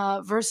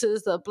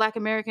versus the Black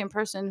American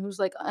person who's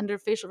like under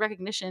facial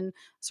recognition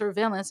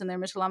surveillance in their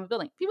Michelama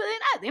building. People,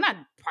 they're not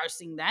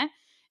parsing that.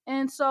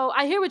 And so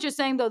I hear what you're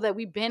saying, though, that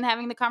we've been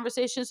having the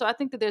conversation. So I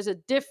think that there's a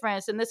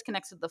difference, and this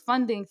connects to the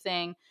funding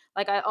thing.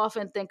 Like, I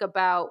often think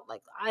about,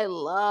 like, I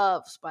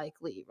love Spike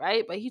Lee,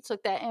 right? But he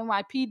took that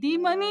NYPD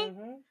money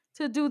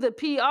to do the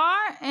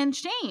PR, and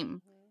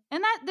shame.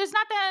 And that there's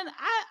not that,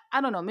 I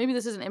don't know, maybe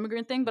this is an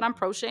immigrant thing, but I'm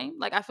pro shame.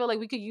 Like, I feel like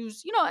we could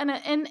use,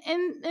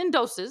 in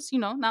doses,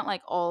 not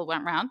like all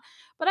went round.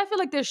 But I feel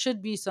like there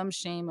should be some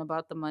shame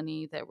about the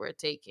money that we're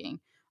taking.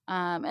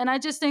 And I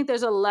just think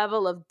there's a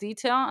level of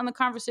detail on the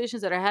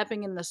conversations that are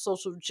happening in the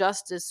social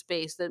justice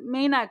space that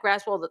may not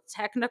grasp all the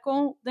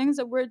technical things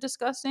that we're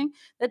discussing,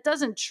 that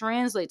doesn't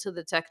translate to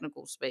the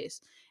technical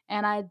space.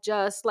 And I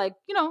just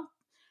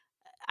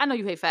I know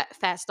you hate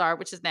Fat Star,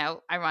 which is now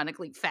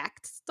ironically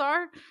Fact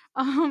Star.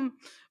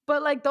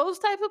 But like those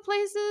type of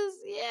places,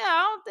 yeah,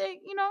 I don't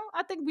think,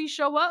 I think we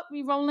show up,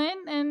 we roll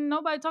in, and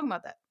nobody talking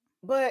about that.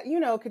 But,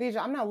 Khadijah,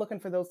 I'm not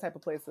looking for those type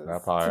of places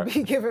to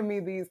be giving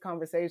me these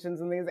conversations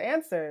and these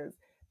answers.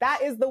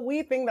 That is the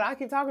we thing that I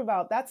keep talking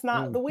about. That's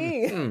not the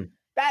we.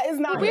 That is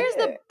not. Where's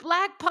the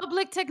Black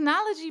Public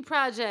Technology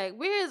Project?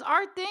 Where is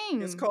our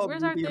thing? It's called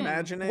Where's our thing?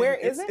 Reimagining. Where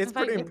is it? It's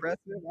pretty impressive.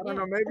 I don't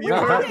know. Maybe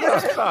Where you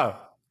is it? heard.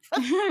 How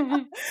you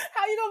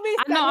gonna be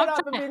standing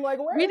up and being like,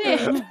 where We is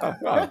didn't. it?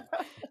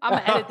 I'm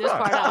gonna edit this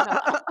part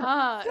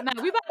out.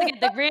 No, we about to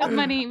get the grant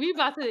money. We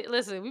about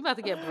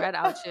to get bread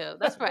out here.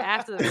 That's for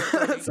after the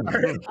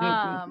recording.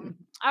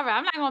 All right,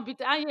 I'm not gonna be.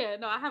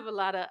 I have a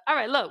lot of. All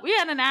right, look, we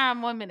had an hour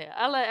and 1 minute.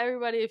 I'll let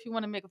everybody, if you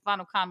want to make a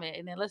final comment,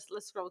 and then let's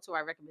scroll to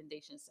our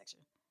recommendations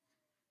section.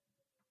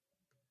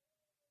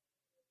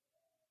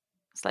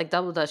 It's like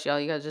double dutch, y'all.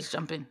 You gotta just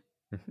jump in.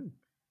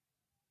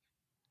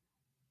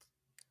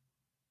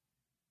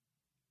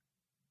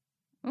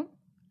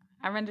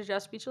 I rendered y'all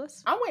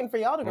speechless. I'm waiting for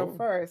y'all to go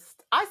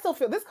first. I still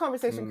feel this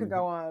conversation could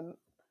go on.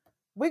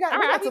 We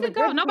got to the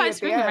go. Nobody's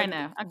screaming right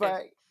now. Okay.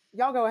 But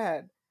y'all go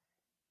ahead.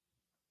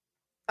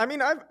 I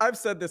mean, I've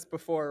said this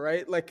before,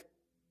 right? Like,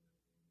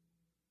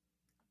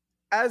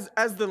 as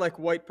the like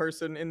white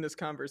person in this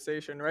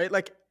conversation, right?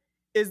 Like,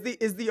 is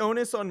the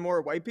onus on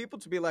more white people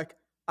to be like,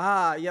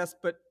 yes,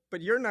 but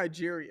you're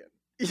Nigerian,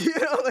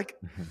 like,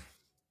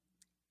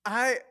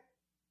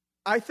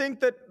 I think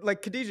that,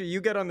 like, Khadijah,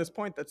 you get on this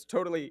point that's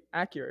totally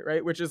accurate,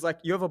 right? Which is like,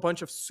 you have a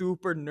bunch of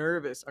super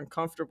nervous,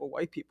 uncomfortable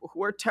white people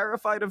who are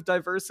terrified of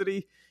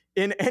diversity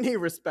in any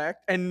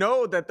respect and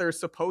know that they're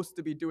supposed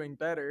to be doing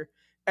better,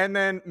 and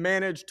then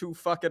manage to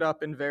fuck it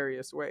up in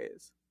various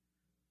ways.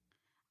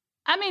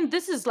 I mean,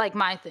 this is like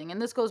my thing,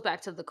 and this goes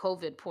back to the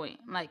COVID point.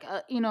 Like,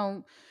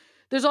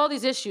 there's all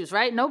these issues,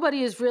 right?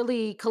 Nobody is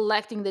really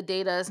collecting the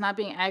data. It's not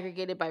being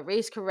aggregated by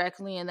race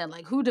correctly. And then,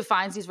 like, who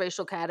defines these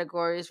racial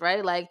categories,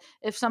 right? Like,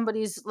 if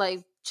somebody's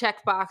like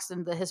checkboxed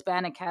in the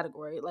Hispanic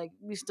category, like,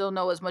 we still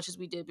know as much as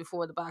we did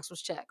before the box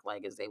was checked.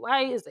 Like, is they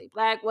white? Is they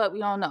Black? What? We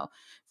don't know.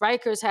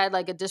 Rikers had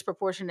like a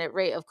disproportionate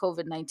rate of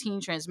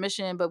COVID-19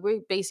 transmission, but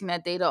we're basing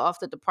that data off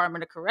the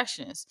Department of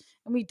Corrections.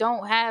 And we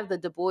don't have the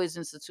Du Bois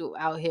Institute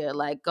out here,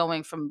 like,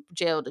 going from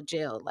jail to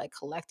jail, like,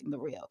 collecting the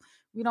real.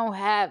 We don't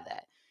have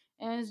that.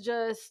 And it's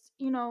just,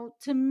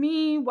 to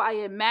me, why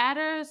it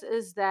matters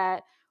is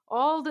that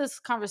all this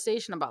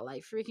conversation about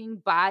like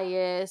freaking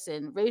bias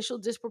and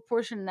racial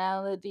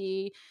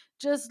disproportionality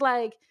just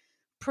like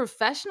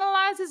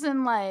professionalizes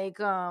and like,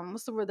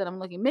 what's the word that I'm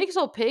looking, makes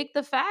opaque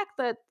the fact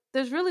that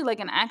there's really like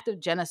an act of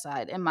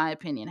genocide, in my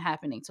opinion,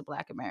 happening to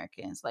Black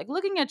Americans. Like,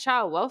 looking at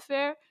child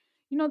welfare,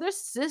 they're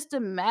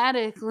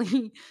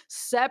systematically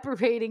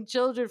separating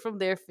children from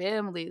their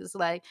families.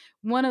 Like,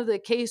 one of the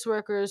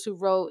caseworkers who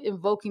wrote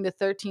invoking the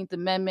 13th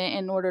Amendment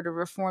in order to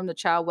reform the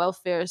child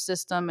welfare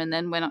system, and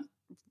then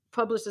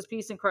published his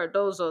piece in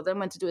Cardozo, then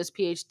went to do his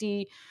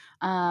PhD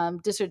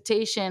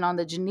dissertation on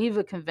the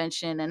Geneva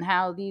Convention and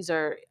how these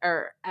are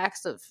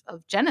acts of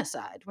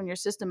genocide when you're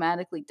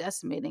systematically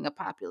decimating a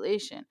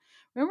population.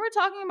 Remember, we're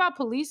talking about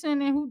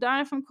policing and who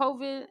died from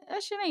COVID?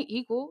 That shit ain't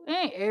equal. It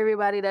ain't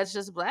everybody that's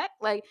just Black.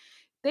 Like,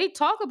 they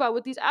talk about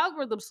with these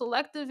algorithms,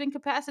 selective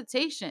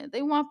incapacitation.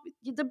 They want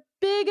the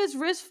biggest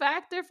risk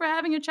factor for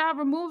having your child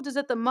removed is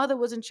that the mother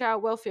was in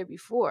child welfare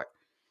before.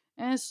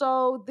 And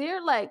so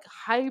they're like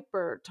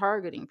hyper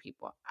targeting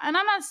people. And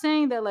I'm not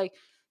saying that like,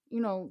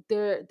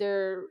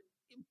 they're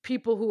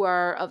people who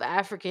are of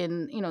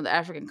African, the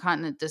African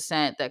continent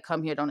descent that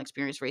come here don't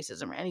experience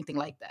racism or anything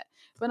like that.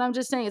 But I'm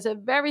just saying it's a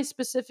very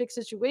specific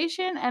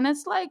situation. And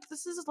it's like,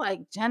 this is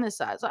like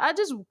genocide. So I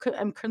just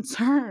am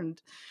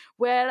concerned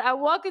when I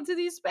walk into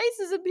these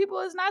spaces and people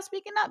is not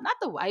speaking up, not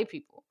the white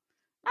people.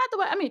 Not the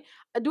way, I mean,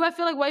 do I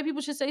feel like white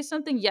people should say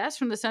something? Yes,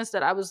 from the sense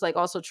that I was like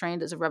also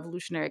trained as a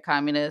revolutionary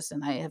communist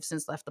and I have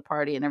since left the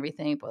party and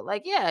everything. But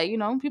like, yeah,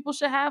 people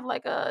should have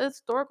like a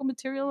historical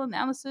material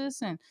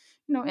analysis and,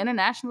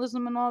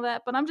 internationalism and all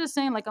that. But I'm just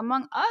saying, like,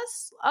 among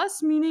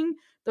us meaning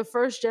the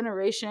first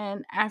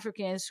generation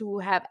Africans who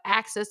have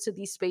access to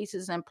these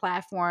spaces and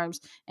platforms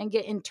and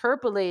get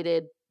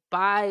interpolated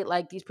by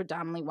like these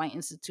predominantly white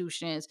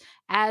institutions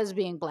as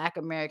being Black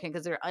American,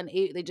 because they're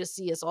unable, they just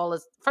see us all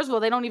as, first of all,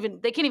 they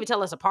can't even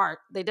tell us apart.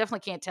 They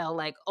definitely can't tell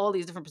like all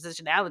these different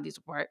positionalities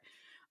apart.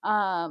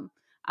 I'm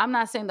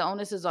not saying the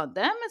onus is on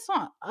them, it's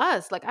on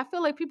us. Like, I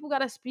feel like people got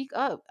to speak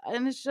up,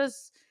 and it's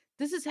just,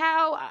 this is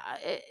how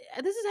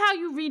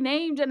you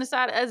rename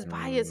genocide as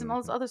bias and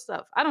all this Mm, other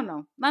stuff. I don't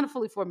know, not a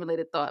fully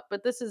formulated thought,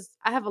 but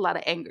I have a lot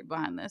of anger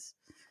behind this.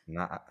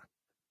 not.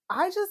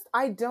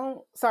 I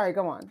don't. Sorry,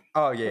 go on.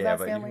 Oh Was yeah, that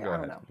but you can Stanley? go I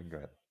don't ahead. know. You can go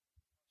ahead.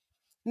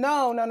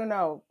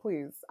 No.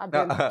 Please, I've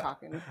No, been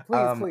talking.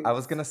 Please, I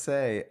was please. gonna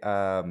say,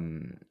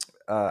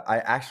 I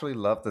actually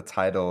love the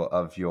title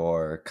of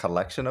your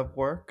collection of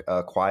work,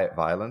 "Quiet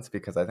Violence,"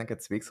 because I think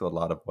it speaks to a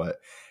lot of what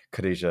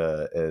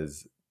Khadija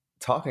is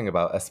talking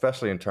about,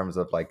 especially in terms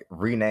of like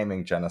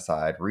renaming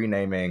genocide,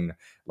 renaming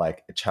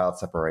like child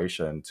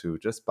separation to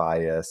just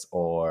bias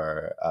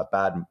or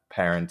bad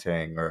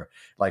parenting, or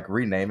like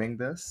renaming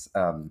this.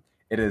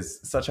 It is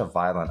such a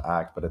violent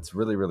act, but it's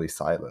really, really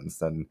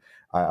silenced. And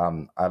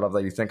I love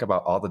that you think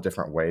about all the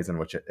different ways in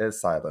which it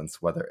is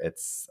silenced, whether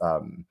it's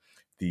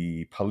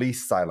the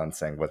police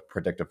silencing with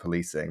predictive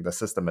policing, the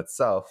system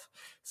itself,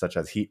 such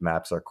as heat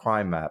maps or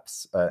crime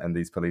maps in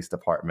these police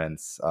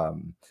departments,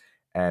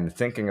 and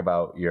thinking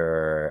about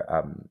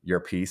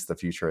your piece, "The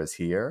Future is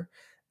Here,"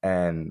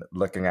 and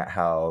looking at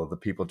how the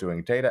people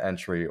doing data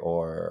entry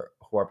or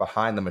who are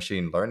behind the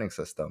machine learning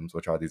systems,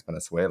 which are these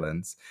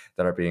Venezuelans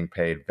that are being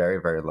paid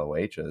very, very low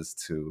wages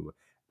to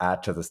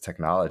add to this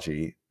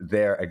technology,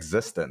 their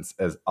existence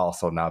is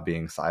also now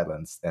being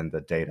silenced in the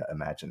data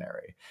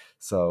imaginary.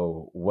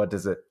 So, what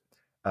does it?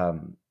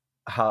 Um,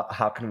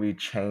 how can we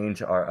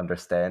change our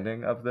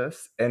understanding of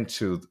this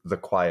into the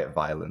quiet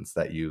violence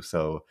that you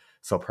so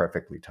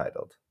perfectly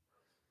titled?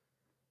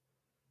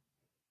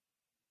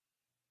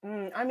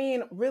 I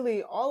mean,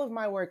 really, all of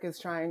my work is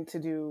trying to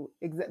do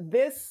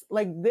this,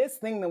 like this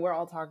thing that we're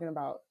all talking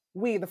about.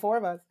 We, the four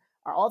of us,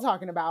 are all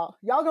talking about.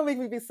 Y'all gonna make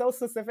me be so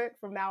specific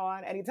from now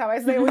on. Anytime I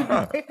say we,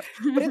 but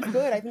it's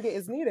good. I think it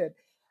is needed.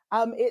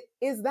 It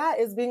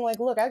is being like,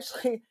 look,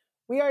 actually,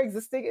 we are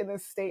existing in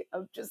this state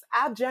of just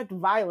abject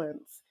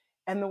violence,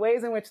 and the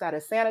ways in which that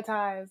is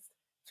sanitized,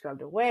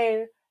 scrubbed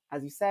away.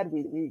 As you said,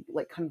 we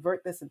like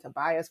convert this into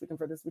bias. We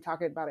convert this. We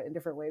talk about it in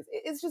different ways.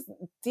 It's just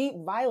deep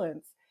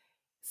violence.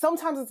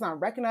 Sometimes it's not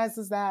recognized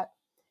as that,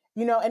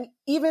 and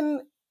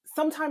even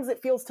sometimes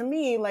it feels to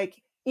me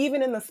like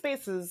even in the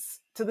spaces,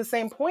 to the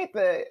same point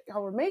that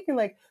how we're making,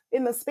 like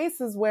in the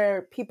spaces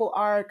where people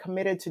are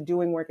committed to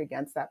doing work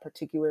against that,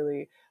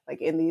 particularly like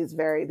in these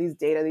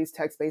data, these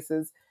tech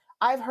spaces,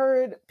 I've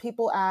heard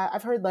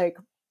like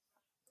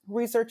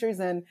researchers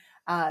and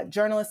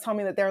journalists tell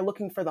me that they're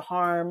looking for the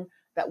harm,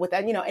 that with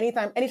that,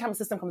 anytime a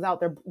system comes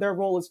out, their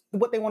role is,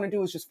 what they want to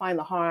do is just find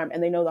the harm,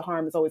 and they know the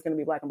harm is always going to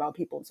be Black and brown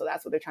people, and so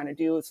that's what they're trying to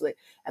do. So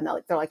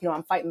they're like,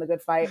 I'm fighting the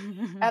good fight,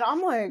 and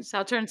I'm like, It's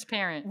how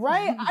transparent.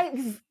 right?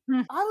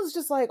 I was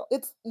just like,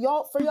 it's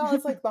y'all, for y'all,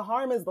 it's like the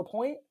harm is the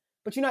point,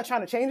 but you're not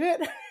trying to change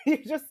it. You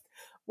just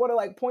want to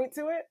like point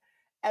to it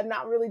and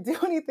not really do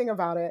anything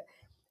about it.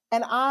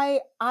 And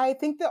I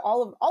think that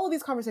all of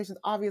these conversations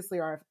obviously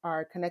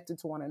are connected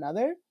to one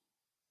another.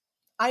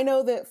 I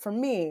know that for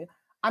me,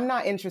 I'm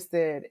not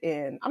interested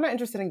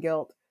in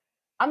guilt.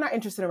 I'm not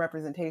interested in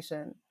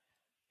representation.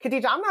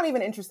 Khadija, I'm not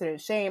even interested in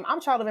shame. I'm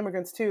a child of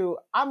immigrants too.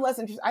 I'm less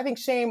interested. I think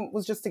shame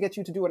was just to get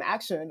you to do an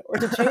action or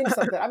to change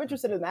something. I'm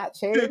interested in that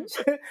change.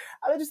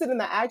 I'm interested in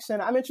the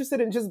action. I'm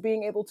interested in just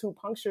being able to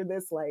puncture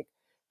this,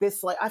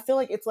 I feel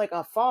like it's like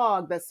a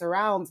fog that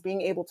surrounds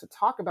being able to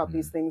talk about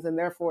these things and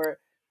therefore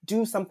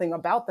do something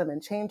about them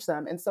and change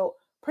them. And so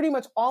pretty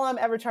much all I'm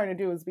ever trying to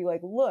do is be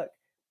like, look,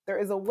 there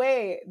is a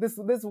way,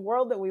 this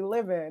world that we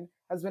live in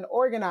has been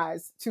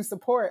organized to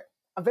support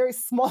a very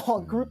small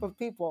group of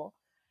people.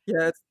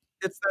 Yeah,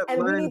 it's that And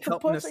we learned need to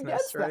push helplessness,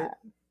 against right? that.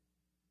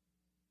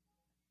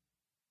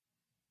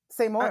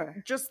 Say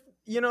more. Just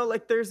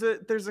like there's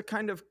a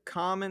kind of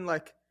common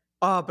like,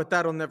 but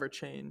that'll never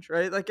change,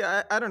 right? Like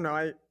I don't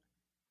know,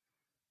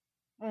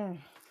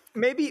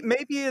 maybe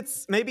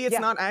it's Yeah.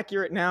 not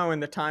accurate now in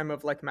the time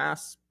of like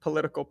mass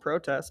political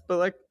protest, but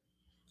like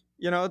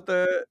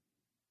the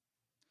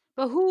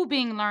But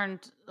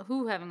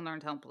who having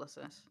learned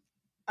helplessness?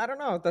 I don't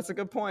know. That's a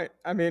good point.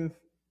 I mean,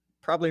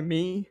 probably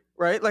me,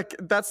 right? Like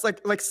that's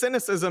like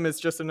cynicism is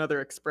just another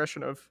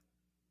expression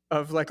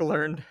of like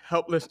learned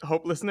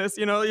hopelessness.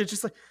 You're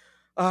just like,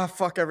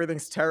 fuck,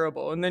 everything's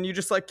terrible, and then you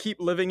just like keep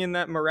living in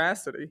that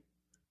moracity.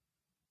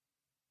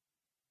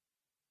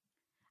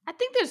 I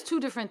think there's two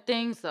different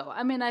things though.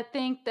 I mean, I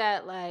think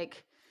that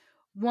like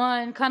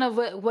one kind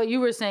of what you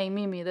were saying,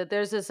 Mimi, that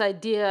there's this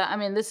idea, I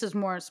mean, this is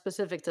more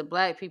specific to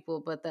Black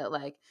people, but that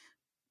like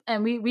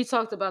and we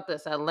talked about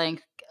this at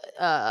length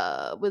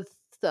with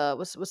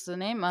what's the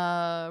name,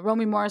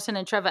 Romy Morrison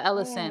and Trevor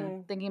Ellison,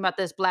 Mm. thinking about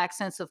this Black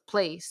sense of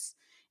place,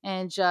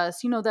 and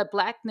just, that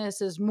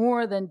Blackness is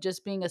more than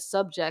just being a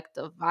subject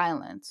of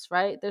violence,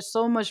 right? There's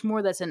so much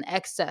more that's in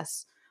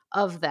excess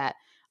of that.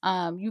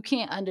 You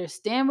can't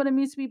understand what it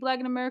means to be Black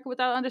in America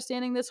without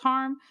understanding this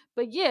harm.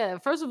 But yeah,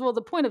 first of all,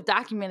 the point of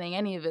documenting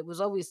any of it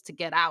was always to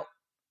get out,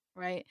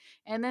 right?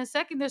 And then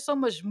second, there's so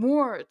much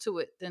more to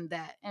it than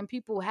that, and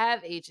people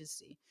have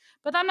agency.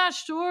 But I'm not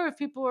sure if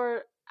people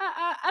are.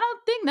 I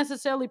don't think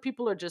necessarily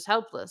people are just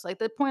helpless. Like,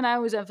 the point I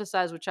always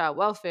emphasize with child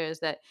welfare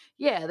is that,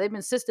 yeah, they've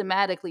been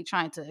systematically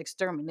trying to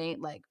exterminate,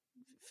 like,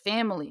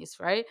 families,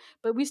 right?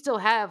 But we still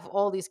have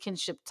all these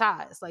kinship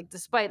ties. Like,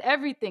 despite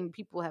everything,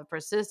 people have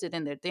persisted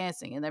in their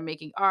dancing and they're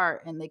making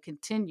art and they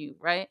continue,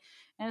 right?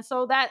 And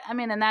so that, I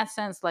mean, in that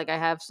sense, like, I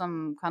have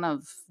some kind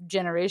of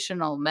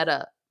generational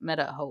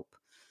meta hope.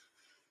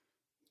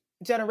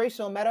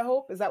 Generational meta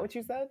hope, is that what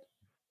you said?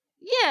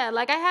 Yeah,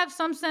 like, I have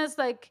some sense,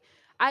 like,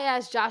 I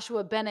asked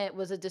Joshua Bennett,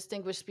 was a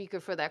distinguished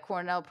speaker for that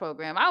Cornell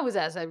program. I always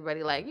ask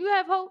everybody, like, you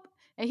have hope?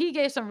 And he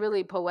gave some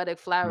really poetic,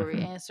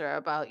 flowery answer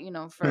about,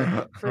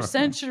 for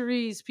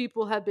centuries,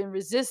 people have been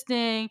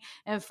resisting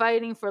and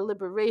fighting for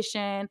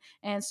liberation.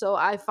 And so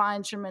I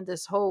find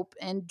tremendous hope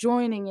and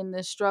joining in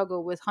this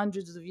struggle with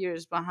hundreds of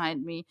years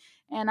behind me.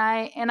 And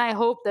I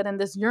hope that in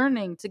this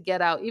yearning to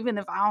get out, even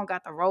if I don't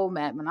got the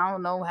roadmap and I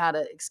don't know how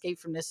to escape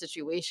from this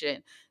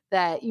situation,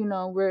 that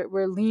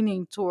we're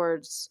leaning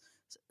towards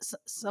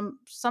some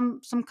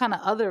kind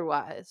of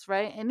otherwise,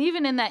 right? And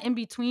even in that in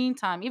between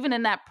time, even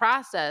in that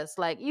process,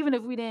 like, even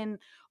if we didn't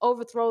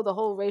overthrow the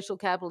whole racial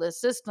capitalist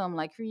system,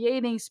 like,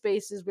 creating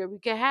spaces where we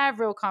can have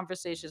real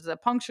conversations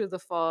that puncture the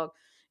fog,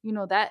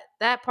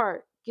 that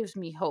part gives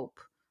me hope.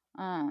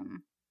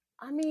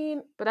 I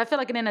mean, but I feel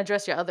like I didn't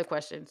address your other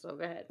question, so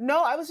go ahead.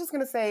 no, I was just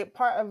gonna say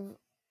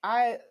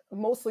I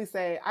mostly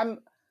say I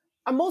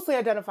mostly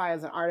identify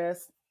as an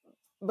artist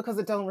because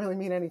it don't really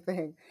mean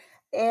anything.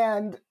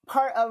 And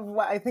part of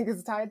what I think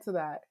is tied to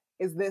that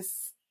is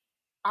this.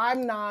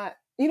 I'm not,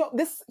 y'all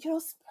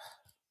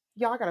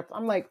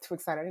I'm like too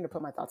excited. I need to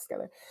put my thoughts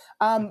together.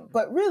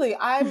 But really,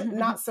 I'm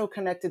not so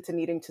connected to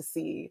needing to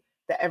see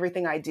that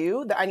everything I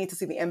do, that I need to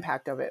see the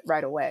impact of it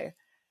right away.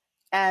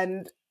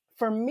 And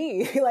for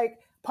me, like,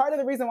 part of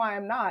the reason why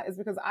I'm not is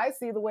because I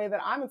see the way that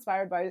I'm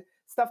inspired by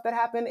stuff that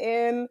happened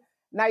in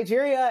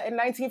Nigeria in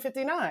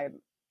 1959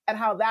 and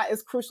how that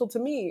is crucial to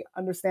me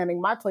understanding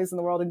my place in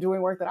the world and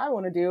doing work that I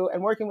want to do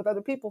and working with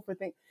other people for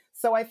things.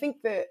 So I think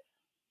that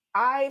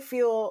I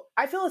feel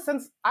a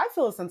sense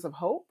of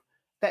hope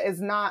that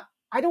is not.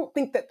 I don't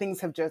think that things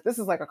have just, this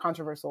is like a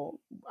controversial,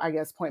 I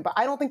guess, point, but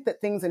I don't think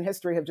that things in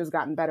history have just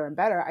gotten better and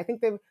better. I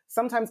think they've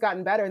sometimes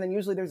gotten better, and then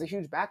usually there's a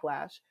huge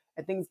backlash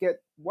and things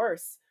get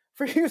worse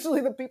for usually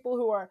the people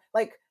who are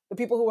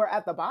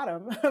at the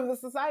bottom of the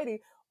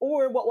society.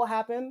 Or what will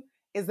happen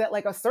is that,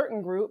 like, a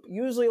certain group,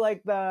 usually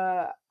like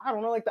the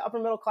upper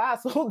middle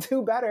class, will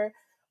do better,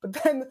 but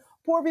then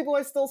poor people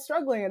are still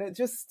struggling, and it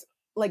just,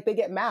 like, they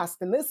get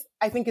masked. And this,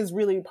 I think, is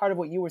really part of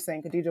what you were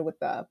saying, Khadija, with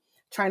the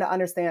trying to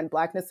understand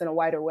Blackness in a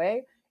wider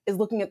way, is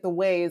looking at the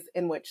ways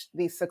in which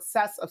the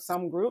success of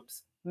some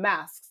groups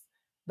masks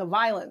the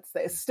violence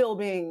that is still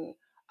being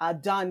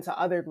done to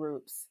other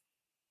groups.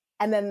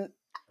 And then,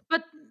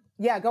 but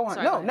yeah, go on.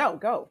 Sorry, Go.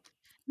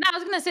 No, I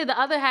was going to say the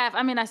other half.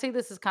 I mean, I say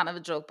this is kind of a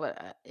joke,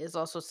 but it's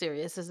also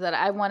serious. Is that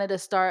I wanted to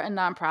start a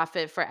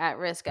nonprofit for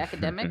at-risk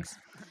academics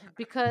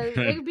because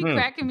it would be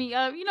cracking me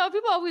up.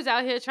 People always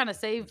out here trying to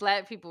save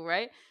Black people,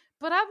 right?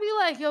 But I'd be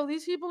like, yo,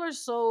 these people are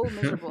so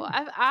miserable.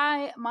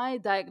 My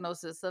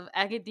diagnosis of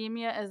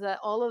academia is that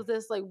all of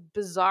this, like,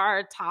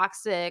 bizarre,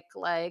 toxic,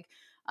 like,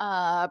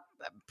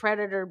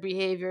 predator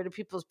behavior to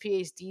people's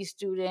PhD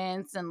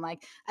students and,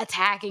 like,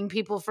 attacking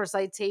people for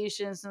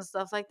citations and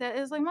stuff like that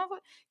is like, motherfucker,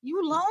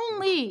 you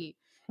lonely.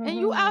 And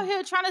you out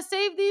here trying to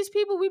save these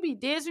people. We be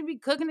dancing, we be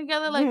cooking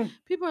together. Like,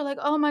 people are like,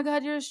 oh my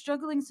God, you're a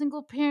struggling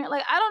single parent.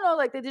 Like, I don't know,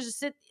 like, they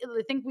just they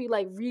think we,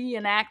 like,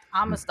 reenact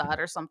Amistad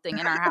or something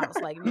in our house.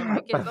 Like, me and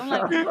my kids. I'm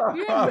like,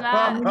 you're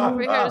not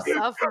over here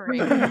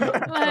suffering.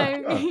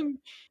 Like,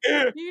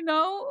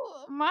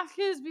 my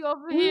kids be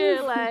over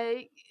here,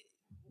 like,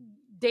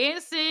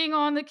 dancing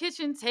on the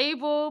kitchen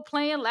table,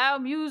 playing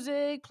loud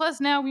music. Plus,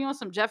 now we on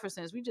some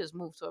Jeffersons. We just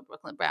moved to a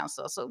Brooklyn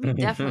Brownsville, so we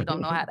definitely don't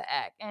know how to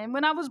act. And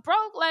when I was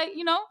broke, like,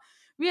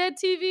 we had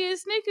TV and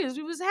sneakers.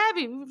 We was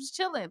happy. We was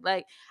chilling.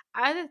 Like,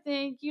 I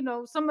think,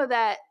 some of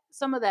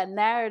that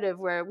narrative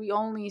where we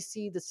only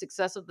see the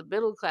success of the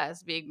middle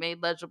class being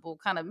made legible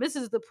kind of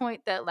misses the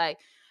point that, like,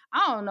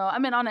 I don't know. I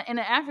mean, in an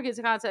African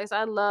context,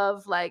 I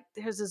love, like,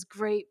 there's this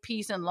great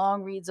piece in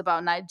Long Reads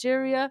about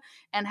Nigeria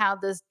and how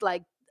this,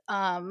 like,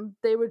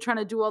 they were trying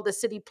to do all the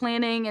city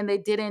planning and they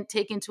didn't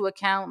take into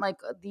account like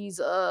these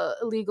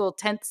illegal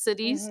tent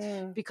cities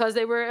because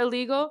they were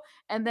illegal.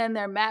 And then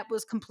their map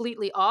was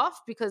completely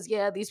off because,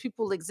 these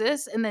people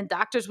exist. And then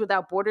Doctors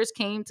Without Borders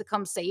came to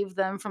come save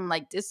them from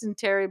like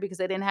dysentery because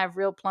they didn't have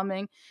real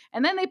plumbing.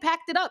 And then they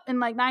packed it up in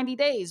like 90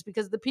 days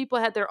because the people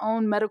had their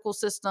own medical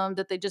system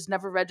that they just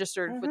never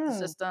registered with the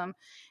system,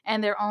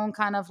 and their own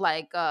kind of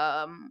like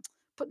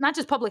not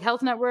just public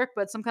health network,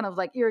 but some kind of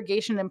like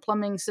irrigation and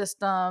plumbing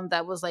system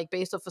that was like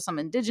based off of some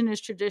indigenous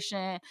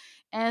tradition.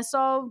 And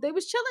so they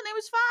was chilling, they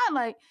was fine.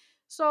 Like,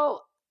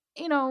 so,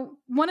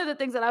 one of the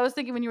things that I was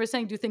thinking when you were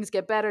saying, do things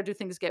get better? Do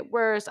things get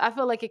worse? I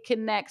feel like it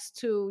connects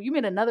to, you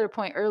made another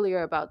point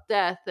earlier about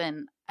death.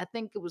 And I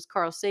think it was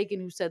Carl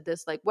Sagan who said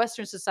this, like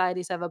Western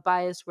societies have a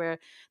bias where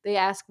they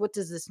ask, what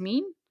does this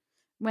mean?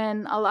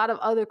 When a lot of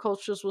other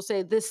cultures will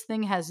say this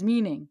thing has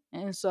meaning.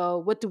 And so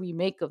what do we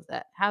make of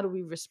that? How do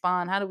we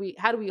respond? How do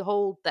we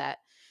hold that?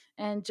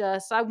 And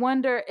just, I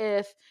wonder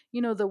if,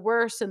 the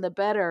worse and the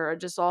better are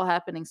just all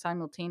happening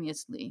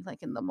simultaneously,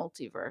 like in the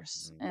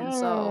multiverse. And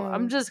so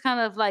I'm just kind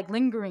of like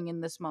lingering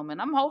in this moment.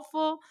 I'm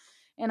hopeful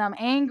and I'm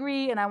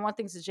angry and I want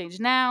things to change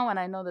now. And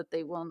I know that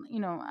they will,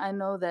 I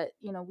know that,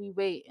 we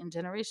wait in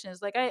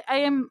generations. Like I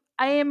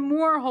am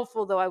more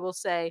hopeful, though, I will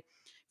say,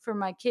 for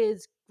my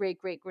kids' great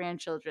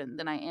grandchildren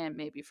than I am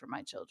maybe for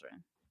my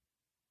children.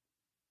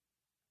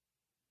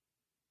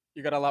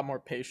 You got a lot more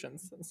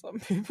patience than some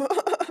people.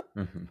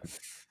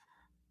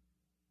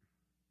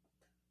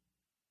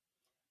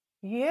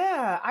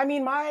 Yeah, I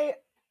mean, I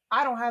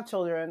don't have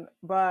children,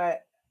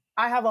 but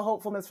I have a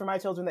hopefulness for my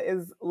children that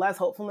is less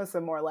hopefulness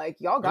and more like,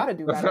 y'all got to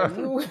do better.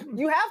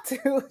 You have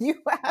to.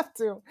 You have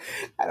to.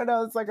 I don't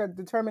know. It's like a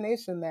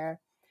determination there.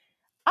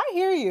 I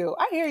hear you.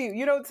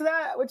 To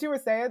that, what you were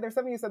saying, there's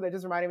something you said that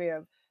just reminded me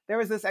of. There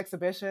was this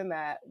exhibition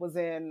that was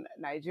in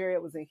Nigeria.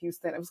 It was in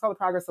Houston. It was called The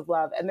Progress of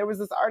Love. And there was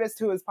this artist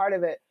who was part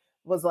of it,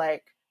 was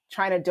like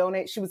trying to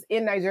donate. She was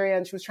in Nigeria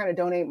and she was trying to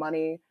donate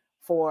money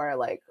for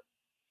like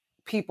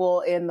people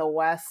in the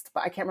West,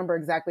 but I can't remember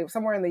exactly,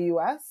 somewhere in the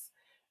US.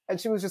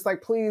 And she was just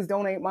like, please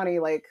donate money.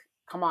 Like,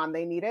 come on,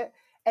 they need it.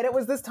 And it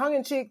was this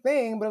tongue-in-cheek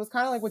thing, but it was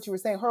kind of like what you were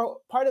saying. Her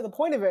part of the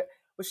point of it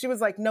was she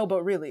was like, no,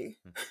 but really,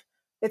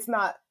 it's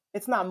not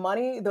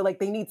money. They're like,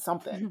 they need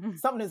something.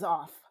 Something is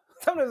off.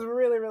 Something is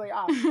really, really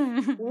off.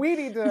 We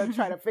need to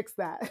try to fix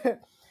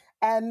that.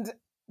 And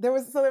there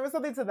was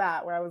something to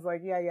that where I was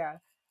like, yeah,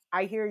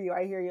 I hear you.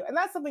 And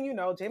that's something,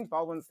 James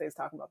Baldwin stays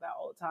talking about that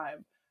all the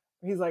time.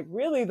 He's like,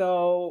 really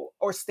though,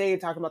 or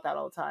stayed talking about that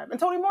all the time. And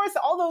Toni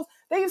Morrison, all those,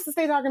 they used to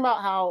stay talking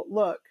about how,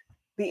 look,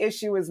 the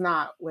issue is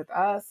not with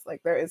us.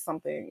 Like there is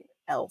something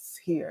else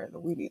here that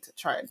we need to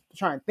try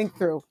and think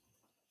through.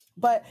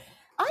 But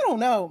I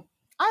don't know.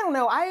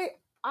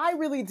 I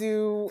really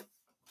do.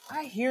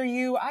 I hear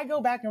you. I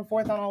go back and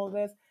forth on all of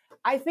this.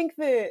 I think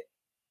that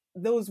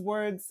those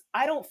words,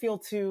 I don't feel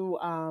too,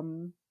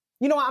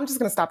 you know what? I'm just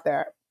going to stop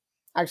there.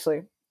 Actually,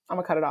 I'm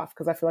going to cut it off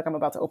because I feel like I'm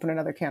about to open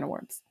another can of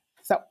worms.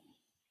 So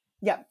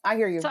yeah, I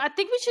hear you. So I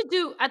think we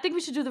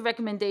should do the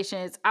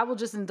recommendations. I will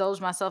just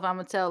indulge myself. I'm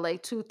going to tell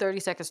like 2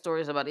 30-second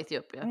stories about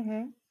Ethiopia.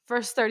 Mm-hmm.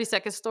 First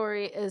 30-second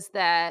story is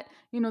that,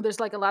 there's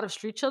like a lot of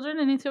street children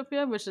in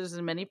Ethiopia, which is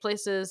in many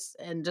places.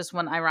 And just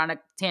one ironic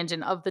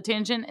tangent of the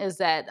tangent is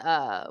that,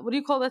 what do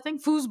you call that thing?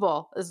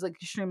 Foosball is like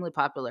extremely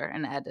popular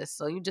in Addis.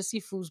 So you just see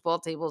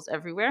foosball tables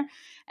everywhere.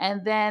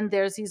 And then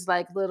there's these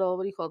like little,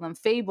 what do you call them?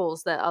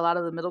 Fables that a lot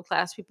of the middle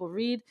class people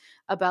read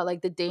about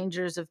like the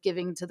dangers of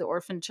giving to the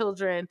orphan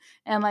children.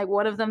 And like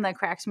one of them that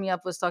cracks me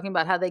up was talking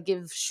about how they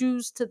give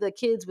shoes to the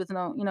kids with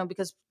no,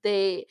 because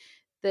the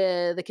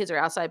kids are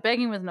outside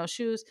begging with no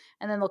shoes,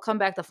 and then they'll come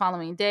back the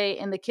following day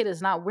and the kid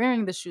is not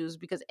wearing the shoes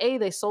because A,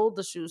 they sold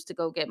the shoes to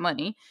go get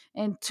money,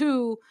 and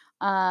 2,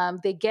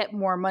 they get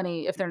more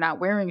money if they're not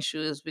wearing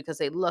shoes because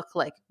they look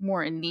like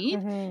more in need.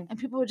 Mm-hmm. And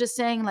people were just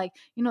saying like,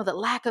 the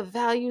lack of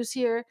values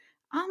here.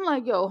 I'm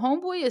like, yo,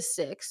 homeboy is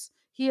 6.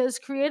 He has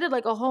created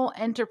like a whole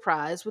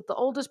enterprise with the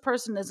oldest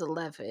person is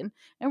 11.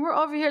 And we're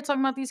over here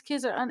talking about these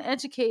kids are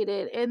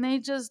uneducated and they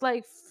just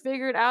like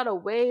figured out a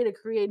way to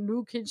create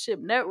new kinship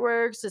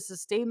networks to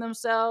sustain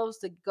themselves,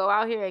 to go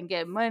out here and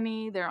get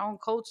money, their own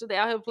culture. They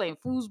out here playing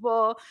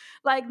foosball,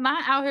 like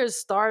not out here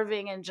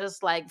starving and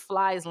just like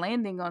flies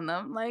landing on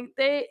them. Like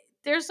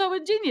they're so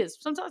ingenious.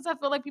 Sometimes I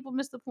feel like people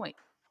miss the point.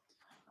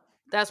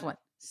 That's one.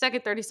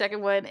 Second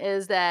 30-second one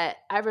is that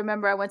I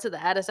remember I went to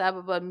the Addis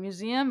Ababa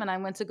Museum and I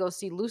went to go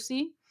see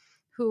Lucy,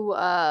 who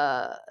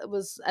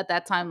was at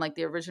that time like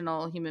the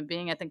original human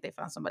being. I think they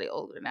found somebody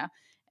older now.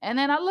 And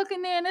then I look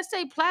in there and it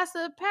say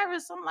Plaza of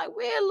Paris. I'm like,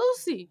 where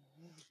Lucy?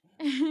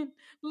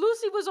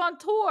 Lucy was on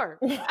tour.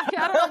 I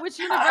don't know which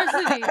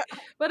university,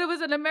 but it was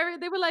an American.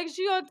 They were like,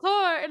 she on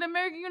tour in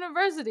American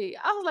University.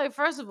 I was like,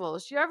 first of all,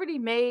 she's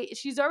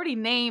already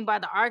named by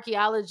the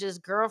archaeologist's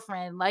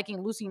girlfriend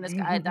liking Lucy in the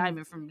Sky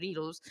Diamond from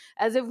Beatles,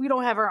 as if we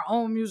don't have our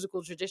own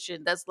musical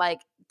tradition that's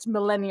like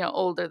millennia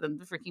older than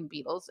the freaking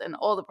Beatles and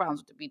all the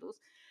problems with the Beatles.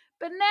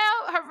 But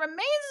now her remains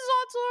is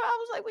on tour. I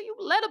was like, will you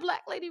let a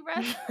black lady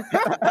rest?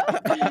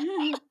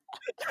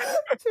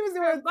 She was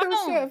doing 2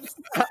 Boom. shifts.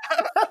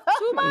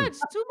 Too much.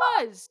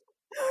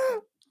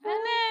 And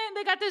then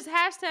they got this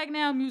hashtag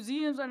now,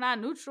 museums are not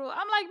neutral.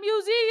 I'm like,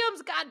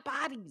 museums got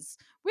bodies.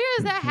 Where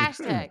is that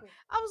hashtag?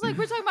 I was like,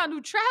 we're talking about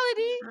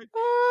neutrality.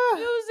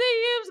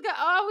 Museums got,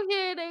 oh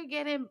yeah, they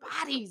getting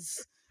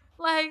bodies.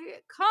 Like,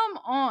 come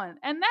on.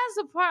 And that's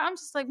the part I'm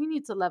just like, we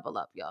need to level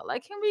up, y'all.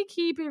 Like, can we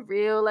keep it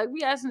real? Like,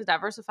 we asking to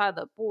diversify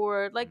the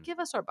board. Like, give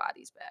us our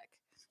bodies back.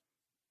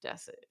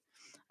 That's it.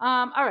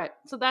 All right.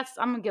 So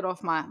I'm gonna get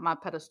off my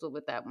pedestal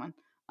with that one.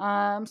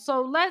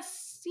 So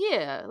let's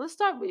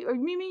start with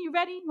Mimi, you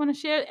ready? You want to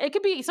share? It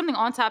could be something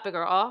on topic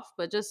or off,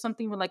 but just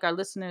something with like our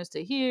listeners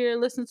to hear,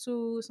 listen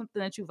to,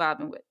 something that you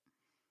vibing with.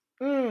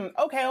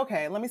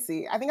 Okay. Let me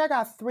see. I think I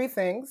got 3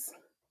 things.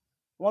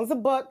 One's a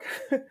book.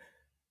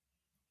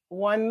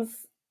 one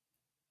is,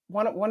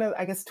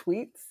 I guess,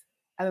 tweets.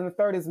 And then the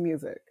third is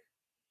music.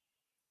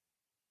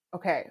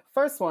 Okay.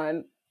 First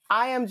one,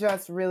 I am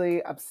just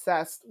really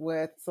obsessed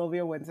with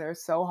Sylvia Wynter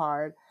so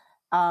hard.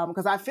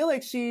 Because I feel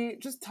like she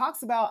just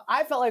talks about,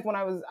 I felt like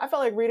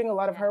reading a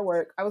lot of her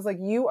work, I was like,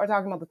 you are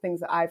talking about the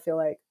things that I feel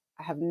like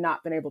I have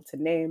not been able to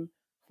name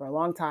for a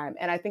long time.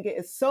 And I think it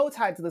is so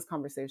tied to this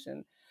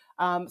conversation.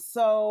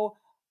 So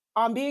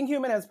on Being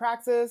Human as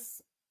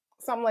Praxis,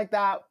 something like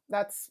that,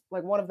 that's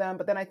like one of them.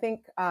 But then I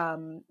think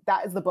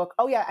that is the book.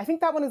 Oh yeah, I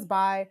think that one is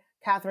by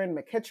Catherine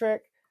McKittrick,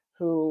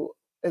 who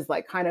is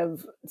like kind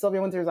of,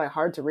 Sylvia Wynter is like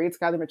hard to read.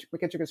 Catherine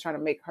McKittrick is trying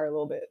to make her a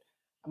little bit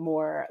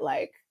more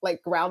like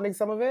grounding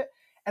some of it.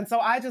 And so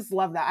I just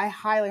love that. I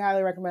highly,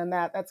 highly recommend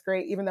that. That's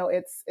great, even though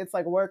it's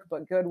like work,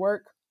 but good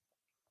work.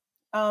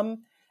 And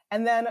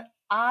then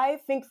I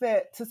think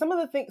that to some of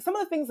the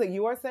things that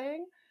you are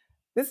saying,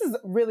 this is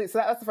really, so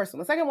that's the first one.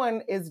 The second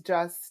one is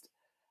just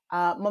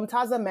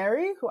Mumtaza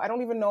Mehri, who I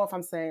don't even know if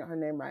I'm saying her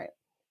name right,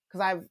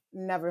 because I've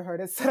never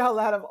heard it said out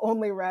loud. I've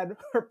only read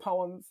her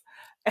poems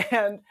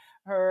and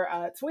her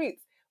tweets.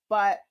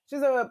 But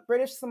she's a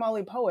British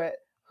Somali poet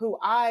who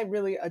I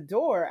really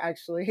adore,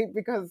 actually,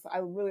 because I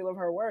really love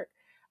her work.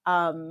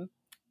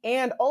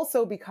 And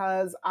also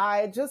because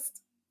I'm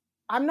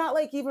not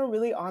like even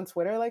really on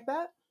Twitter like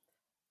that.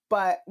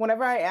 But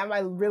whenever I am, I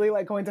really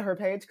like going to her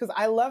page because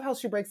I love how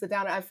she breaks it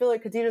down. And I feel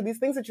like, Khadija, these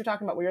things that you're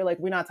talking about where you're like,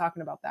 we're not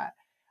talking about that.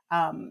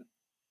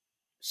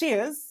 She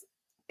is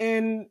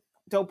in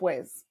dope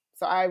ways.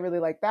 So I really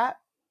like that.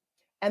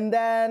 And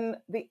then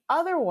the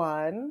other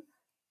one,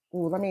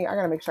 I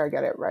gotta make sure I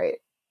get it right.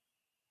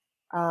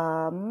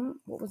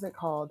 What was it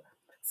called?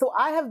 So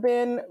I have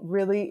been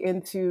really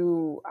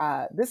into,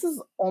 this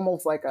is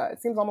almost like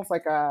it seems almost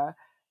like what's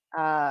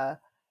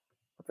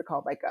it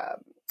called? Like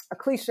a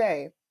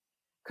cliche.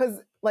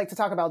 Because like to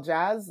talk about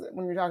jazz,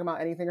 when you're talking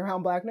about anything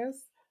around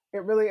Blackness,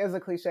 it really is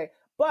a cliche.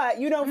 But,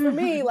 for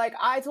me, like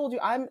I told you,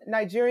 I'm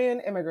Nigerian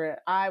immigrant.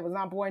 I was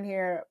not born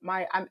here.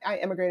 I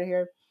immigrated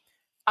here.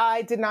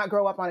 I did not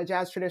grow up on a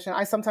jazz tradition.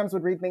 I sometimes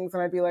would read things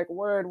and I'd be like,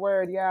 word,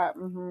 yeah,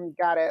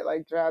 got it.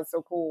 Like jazz,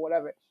 so cool,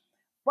 whatever.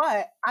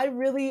 But I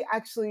really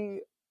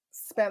actually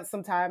spent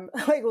some time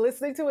like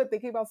listening to it,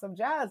 thinking about some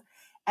jazz.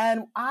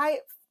 And I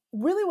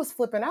really was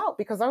flipping out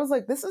because I was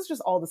like, this is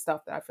just all the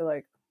stuff that I feel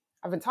like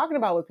I've been talking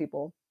about with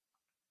people.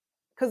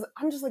 Because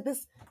I'm just like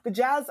the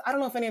jazz, I don't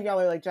know if any of y'all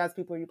are like jazz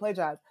people or you play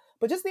jazz,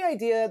 but just the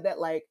idea that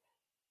like,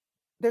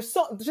 there's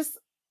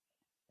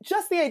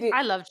just the idea.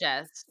 I love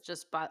jazz.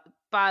 Just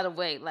by the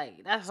way,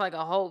 like that's like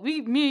a whole. Me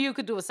and you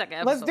could do a second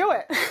episode. Let's do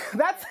it.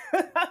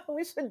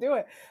 We should do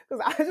it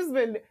because I've just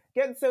been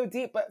getting so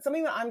deep. But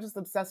something that I'm just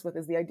obsessed with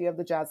is the idea of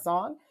the jazz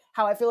song.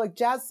 How I feel like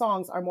jazz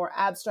songs are more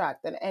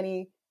abstract than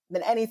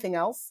anything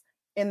else.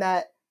 In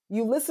that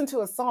you listen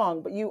to a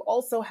song, but you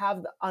also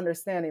have the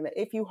understanding that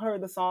if you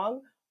heard the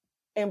song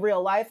in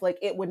real life, like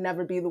it would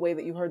never be the way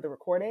that you heard the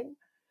recording.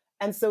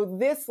 And so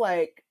this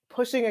like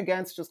pushing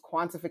against just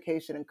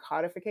quantification and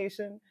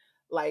codification,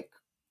 like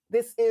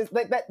this is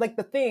like that, like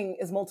the thing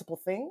is multiple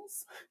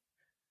things.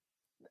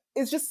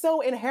 It's just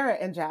so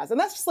inherent in jazz. And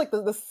that's just like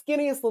the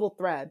skinniest little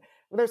thread.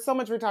 There's so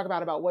much we talk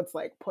about what's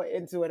like put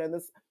into it and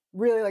this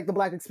really like the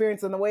Black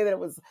experience and the way that it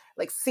was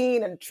like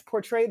seen and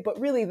portrayed. But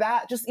really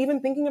that just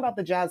even thinking about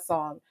the jazz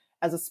song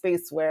as a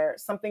space where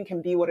something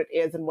can be what it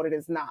is and what it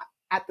is not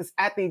at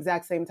the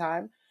exact same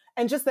time.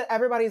 And just that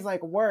everybody's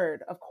like,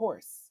 word, of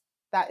course,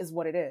 that is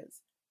what it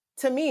is.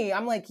 To me,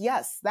 I'm like,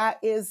 yes, that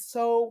is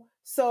so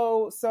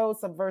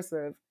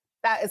subversive.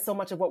 That is so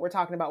much of what we're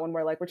talking about when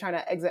we're trying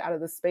to exit out of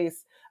this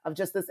space of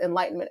just this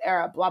Enlightenment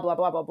era, blah, blah,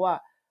 blah, blah, blah.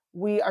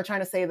 We are trying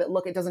to say that,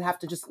 look, it doesn't have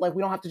to just like,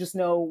 we don't have to just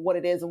know what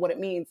it is and what it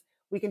means.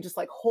 We can just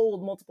like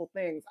hold multiple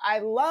things. I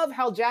love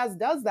how jazz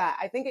does that.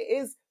 I think it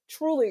is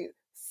truly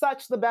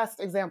such the best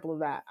example of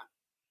that.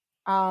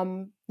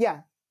 Yeah,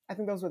 I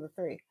think those were the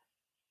 3.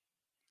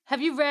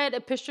 Have you read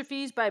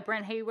Epistrophes by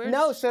Brent Hayward?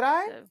 No, should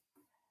I?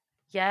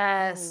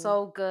 Yes,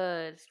 so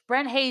good.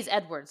 Brent Hayes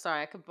Edwards.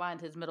 Sorry, I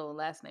combined his middle and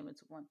last name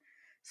into one.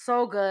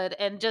 So good.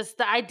 And just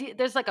the idea,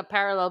 there's like a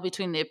parallel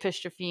between the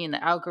epistrophe and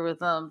the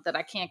algorithm that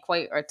I can't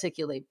quite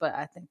articulate, but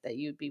I think that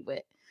you'd be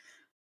with.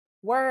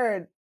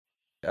 Word.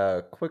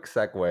 Quick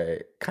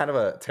segue, kind of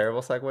a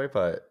terrible segue,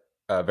 but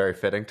very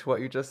fitting to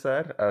what you just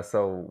said.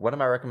 So one of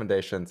my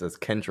recommendations is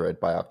Kindred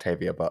by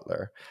Octavia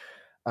Butler.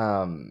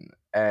 And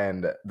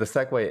the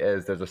segue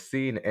is there's a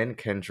scene in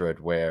Kindred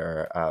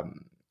where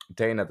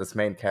Dana, this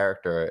main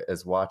character,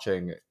 is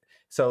watching.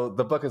 So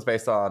the book is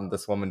based on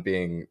this woman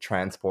being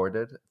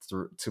transported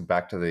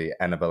back to the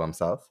Annabellum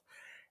South.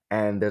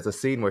 And there's a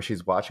scene where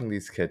she's watching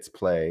these kids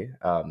play.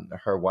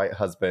 Her white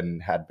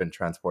husband had been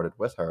transported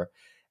with her.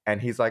 And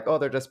he's like, oh,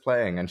 they're just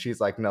playing. And she's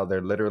like, no,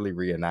 they're literally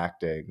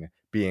reenacting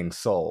being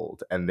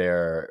sold. And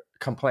they're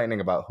complaining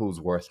about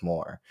who's worth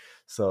more.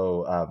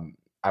 So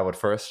I would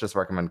first just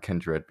recommend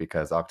Kindred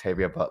because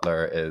Octavia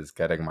Butler is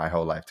getting my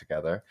whole life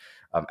together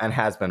and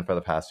has been for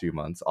the past few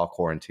months, all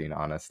quarantine,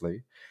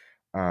 honestly.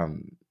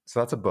 So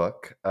that's a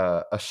book.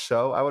 A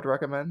show I would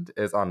recommend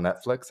is on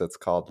Netflix. It's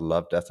called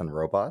Love, Death, and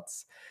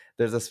Robots.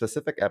 There's a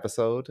specific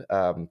episode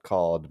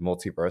called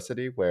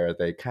Multiversity where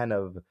they kind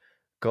of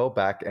go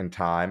back in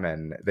time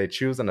and they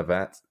choose an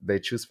event. They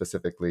choose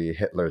specifically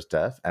Hitler's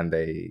death, and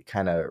they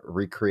kind of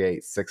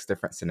recreate 6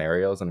 different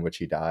scenarios in which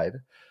he died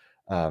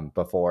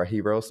before he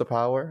rose to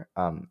power.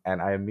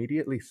 And I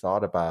immediately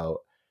thought about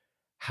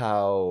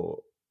how,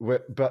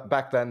 but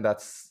back then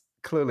that's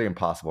clearly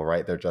impossible,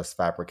 right? They're just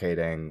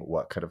fabricating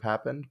what could have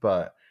happened.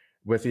 But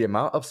with the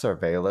amount of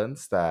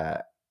surveillance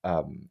that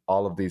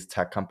all of these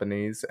tech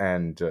companies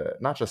and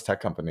not just tech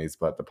companies,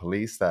 but the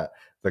police that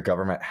the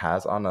government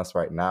has on us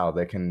right now,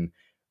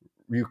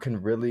 you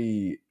can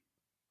really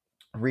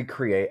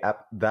recreate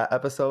that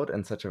episode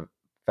in such a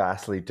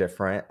vastly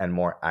different and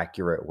more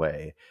accurate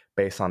way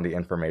based on the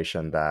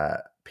information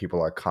that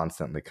people are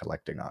constantly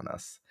collecting on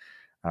us.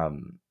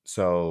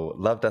 So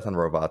Love, Death, and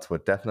Robots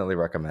would definitely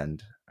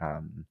recommend.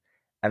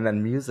 And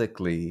then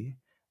musically,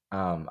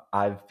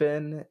 I've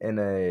been in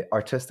a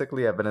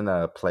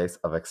place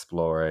of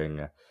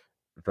exploring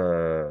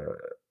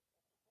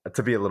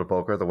to be a little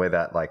vulgar, the way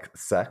that like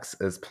sex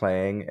is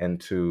playing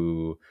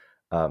into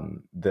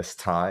this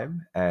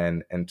time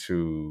and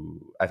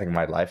into, I think,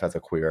 my life as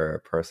a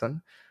queer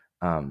person.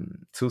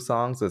 2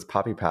 songs is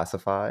Poppy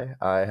Pacify.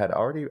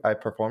 I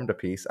performed a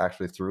piece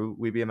actually through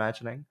We Be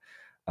Imagining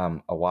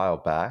a while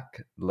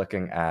back,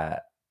 looking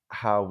at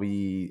how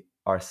we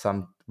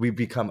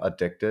become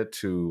addicted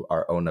to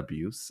our own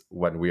abuse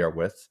when we are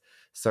with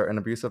certain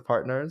abusive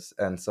partners.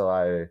 And so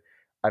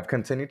I've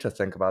continued to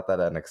think about that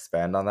and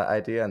expand on that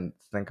idea and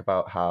think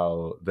about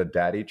how the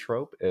daddy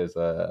trope is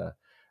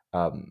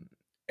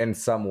in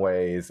some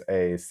ways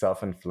a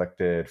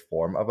self-inflicted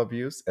form of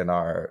abuse in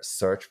our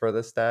search for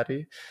this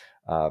daddy.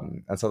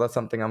 And so that's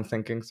something I'm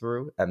thinking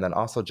through. And then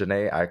also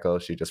Jhené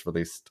Aiko, she just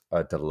released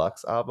a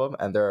deluxe album,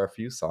 and there are a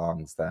few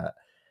songs that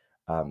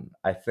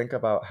I think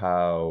about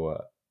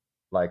how,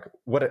 like,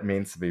 what it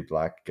means to be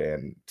Black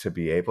and to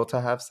be able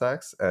to have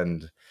sex.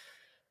 And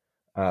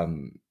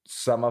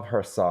some of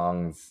her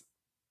songs,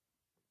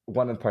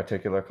 one in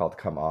particular called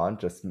Come On,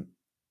 just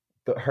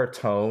her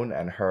tone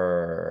and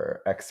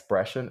her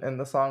expression in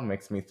the song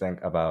makes me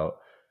think about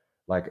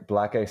like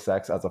Black gay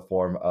sex as a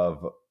form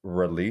of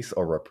release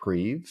or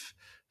reprieve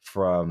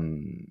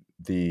from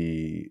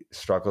the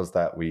struggles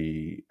that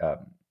we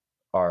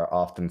are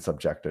often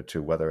subjected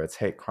to, whether it's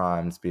hate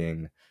crimes,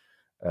 being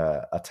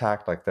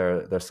attacked. Like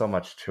there's so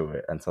much to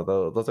it. And so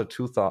those are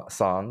 2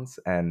 songs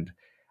and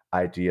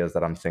ideas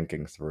that I'm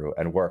thinking through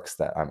and works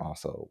that I'm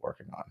also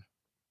working on.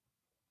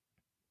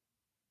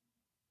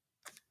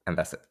 And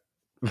that's it.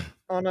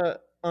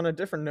 On a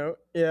different note,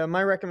 yeah,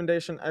 my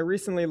recommendation, I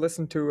recently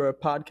listened to a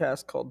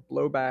podcast called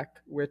Blowback,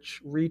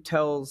 which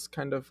retells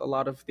kind of a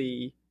lot of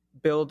the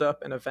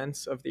build-up and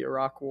events of the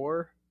Iraq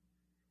War.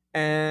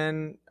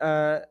 And,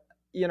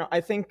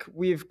 I think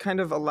we've kind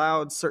of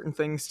allowed certain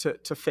things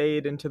to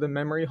fade into the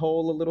memory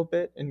hole a little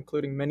bit,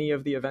 including many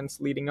of the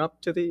events leading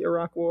up to the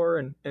Iraq War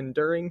and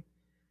during.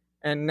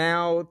 And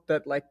now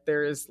that, like,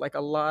 there is, like,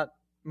 a lot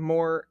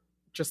more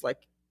just,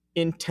 like,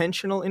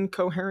 intentional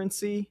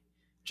incoherency,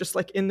 just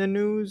like in the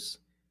news.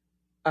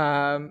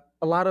 A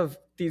lot of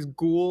these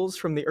ghouls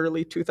from the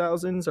early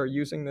 2000s are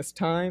using this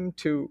time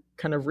to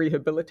kind of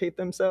rehabilitate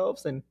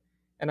themselves, and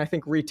I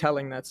think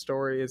retelling that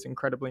story is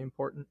incredibly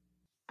important.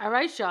 All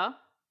right, y'all.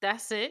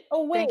 That's it.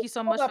 Oh, wait. Thank you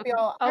so much Hold up,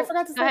 y'all. I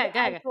forgot to say go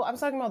ahead. I was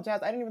talking about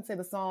jazz. I didn't even say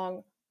the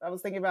song I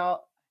was thinking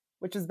about,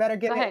 which is Better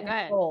Get It in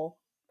Your Soul.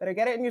 Better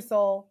Get It in Your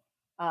Soul,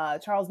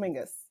 Charles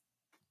Mingus.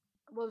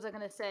 What was I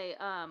going to say?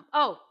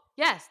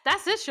 Yes,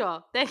 that's it,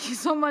 y'all. Thank you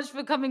so much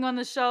for coming on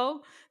the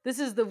show. This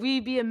is the We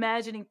Be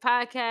Imagining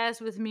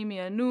podcast with Mimi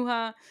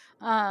Anuha.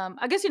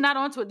 I guess you're not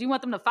onto it. Do you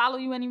want them to follow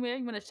you anywhere?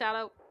 You want to shout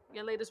out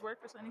your latest work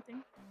or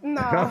anything?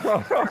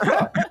 No.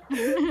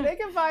 They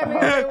can find me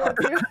if they want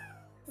to.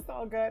 It's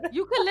all good.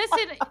 You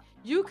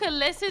can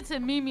listen to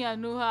Mimi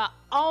Anuha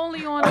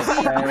only on the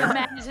We Be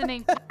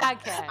Imagining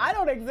podcast. I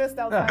don't exist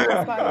outside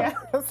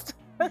this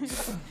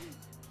podcast.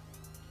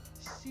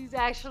 She's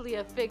actually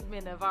a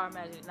figment of our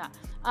imagination.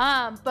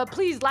 But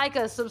please like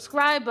us,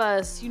 subscribe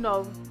us,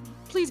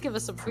 please give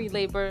us some free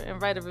labor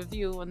and write a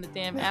review on the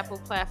damn Apple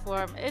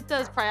platform. It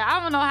does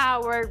I don't know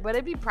how it works, but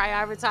it be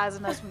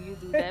prioritizing us when you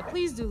do that.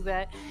 Please do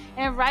that.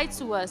 And write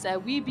to us at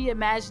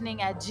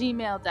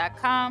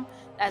webeimagining@gmail.com.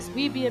 That's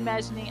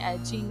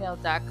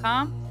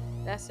webeimagining@gmail.com.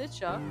 That's it,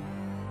 y'all.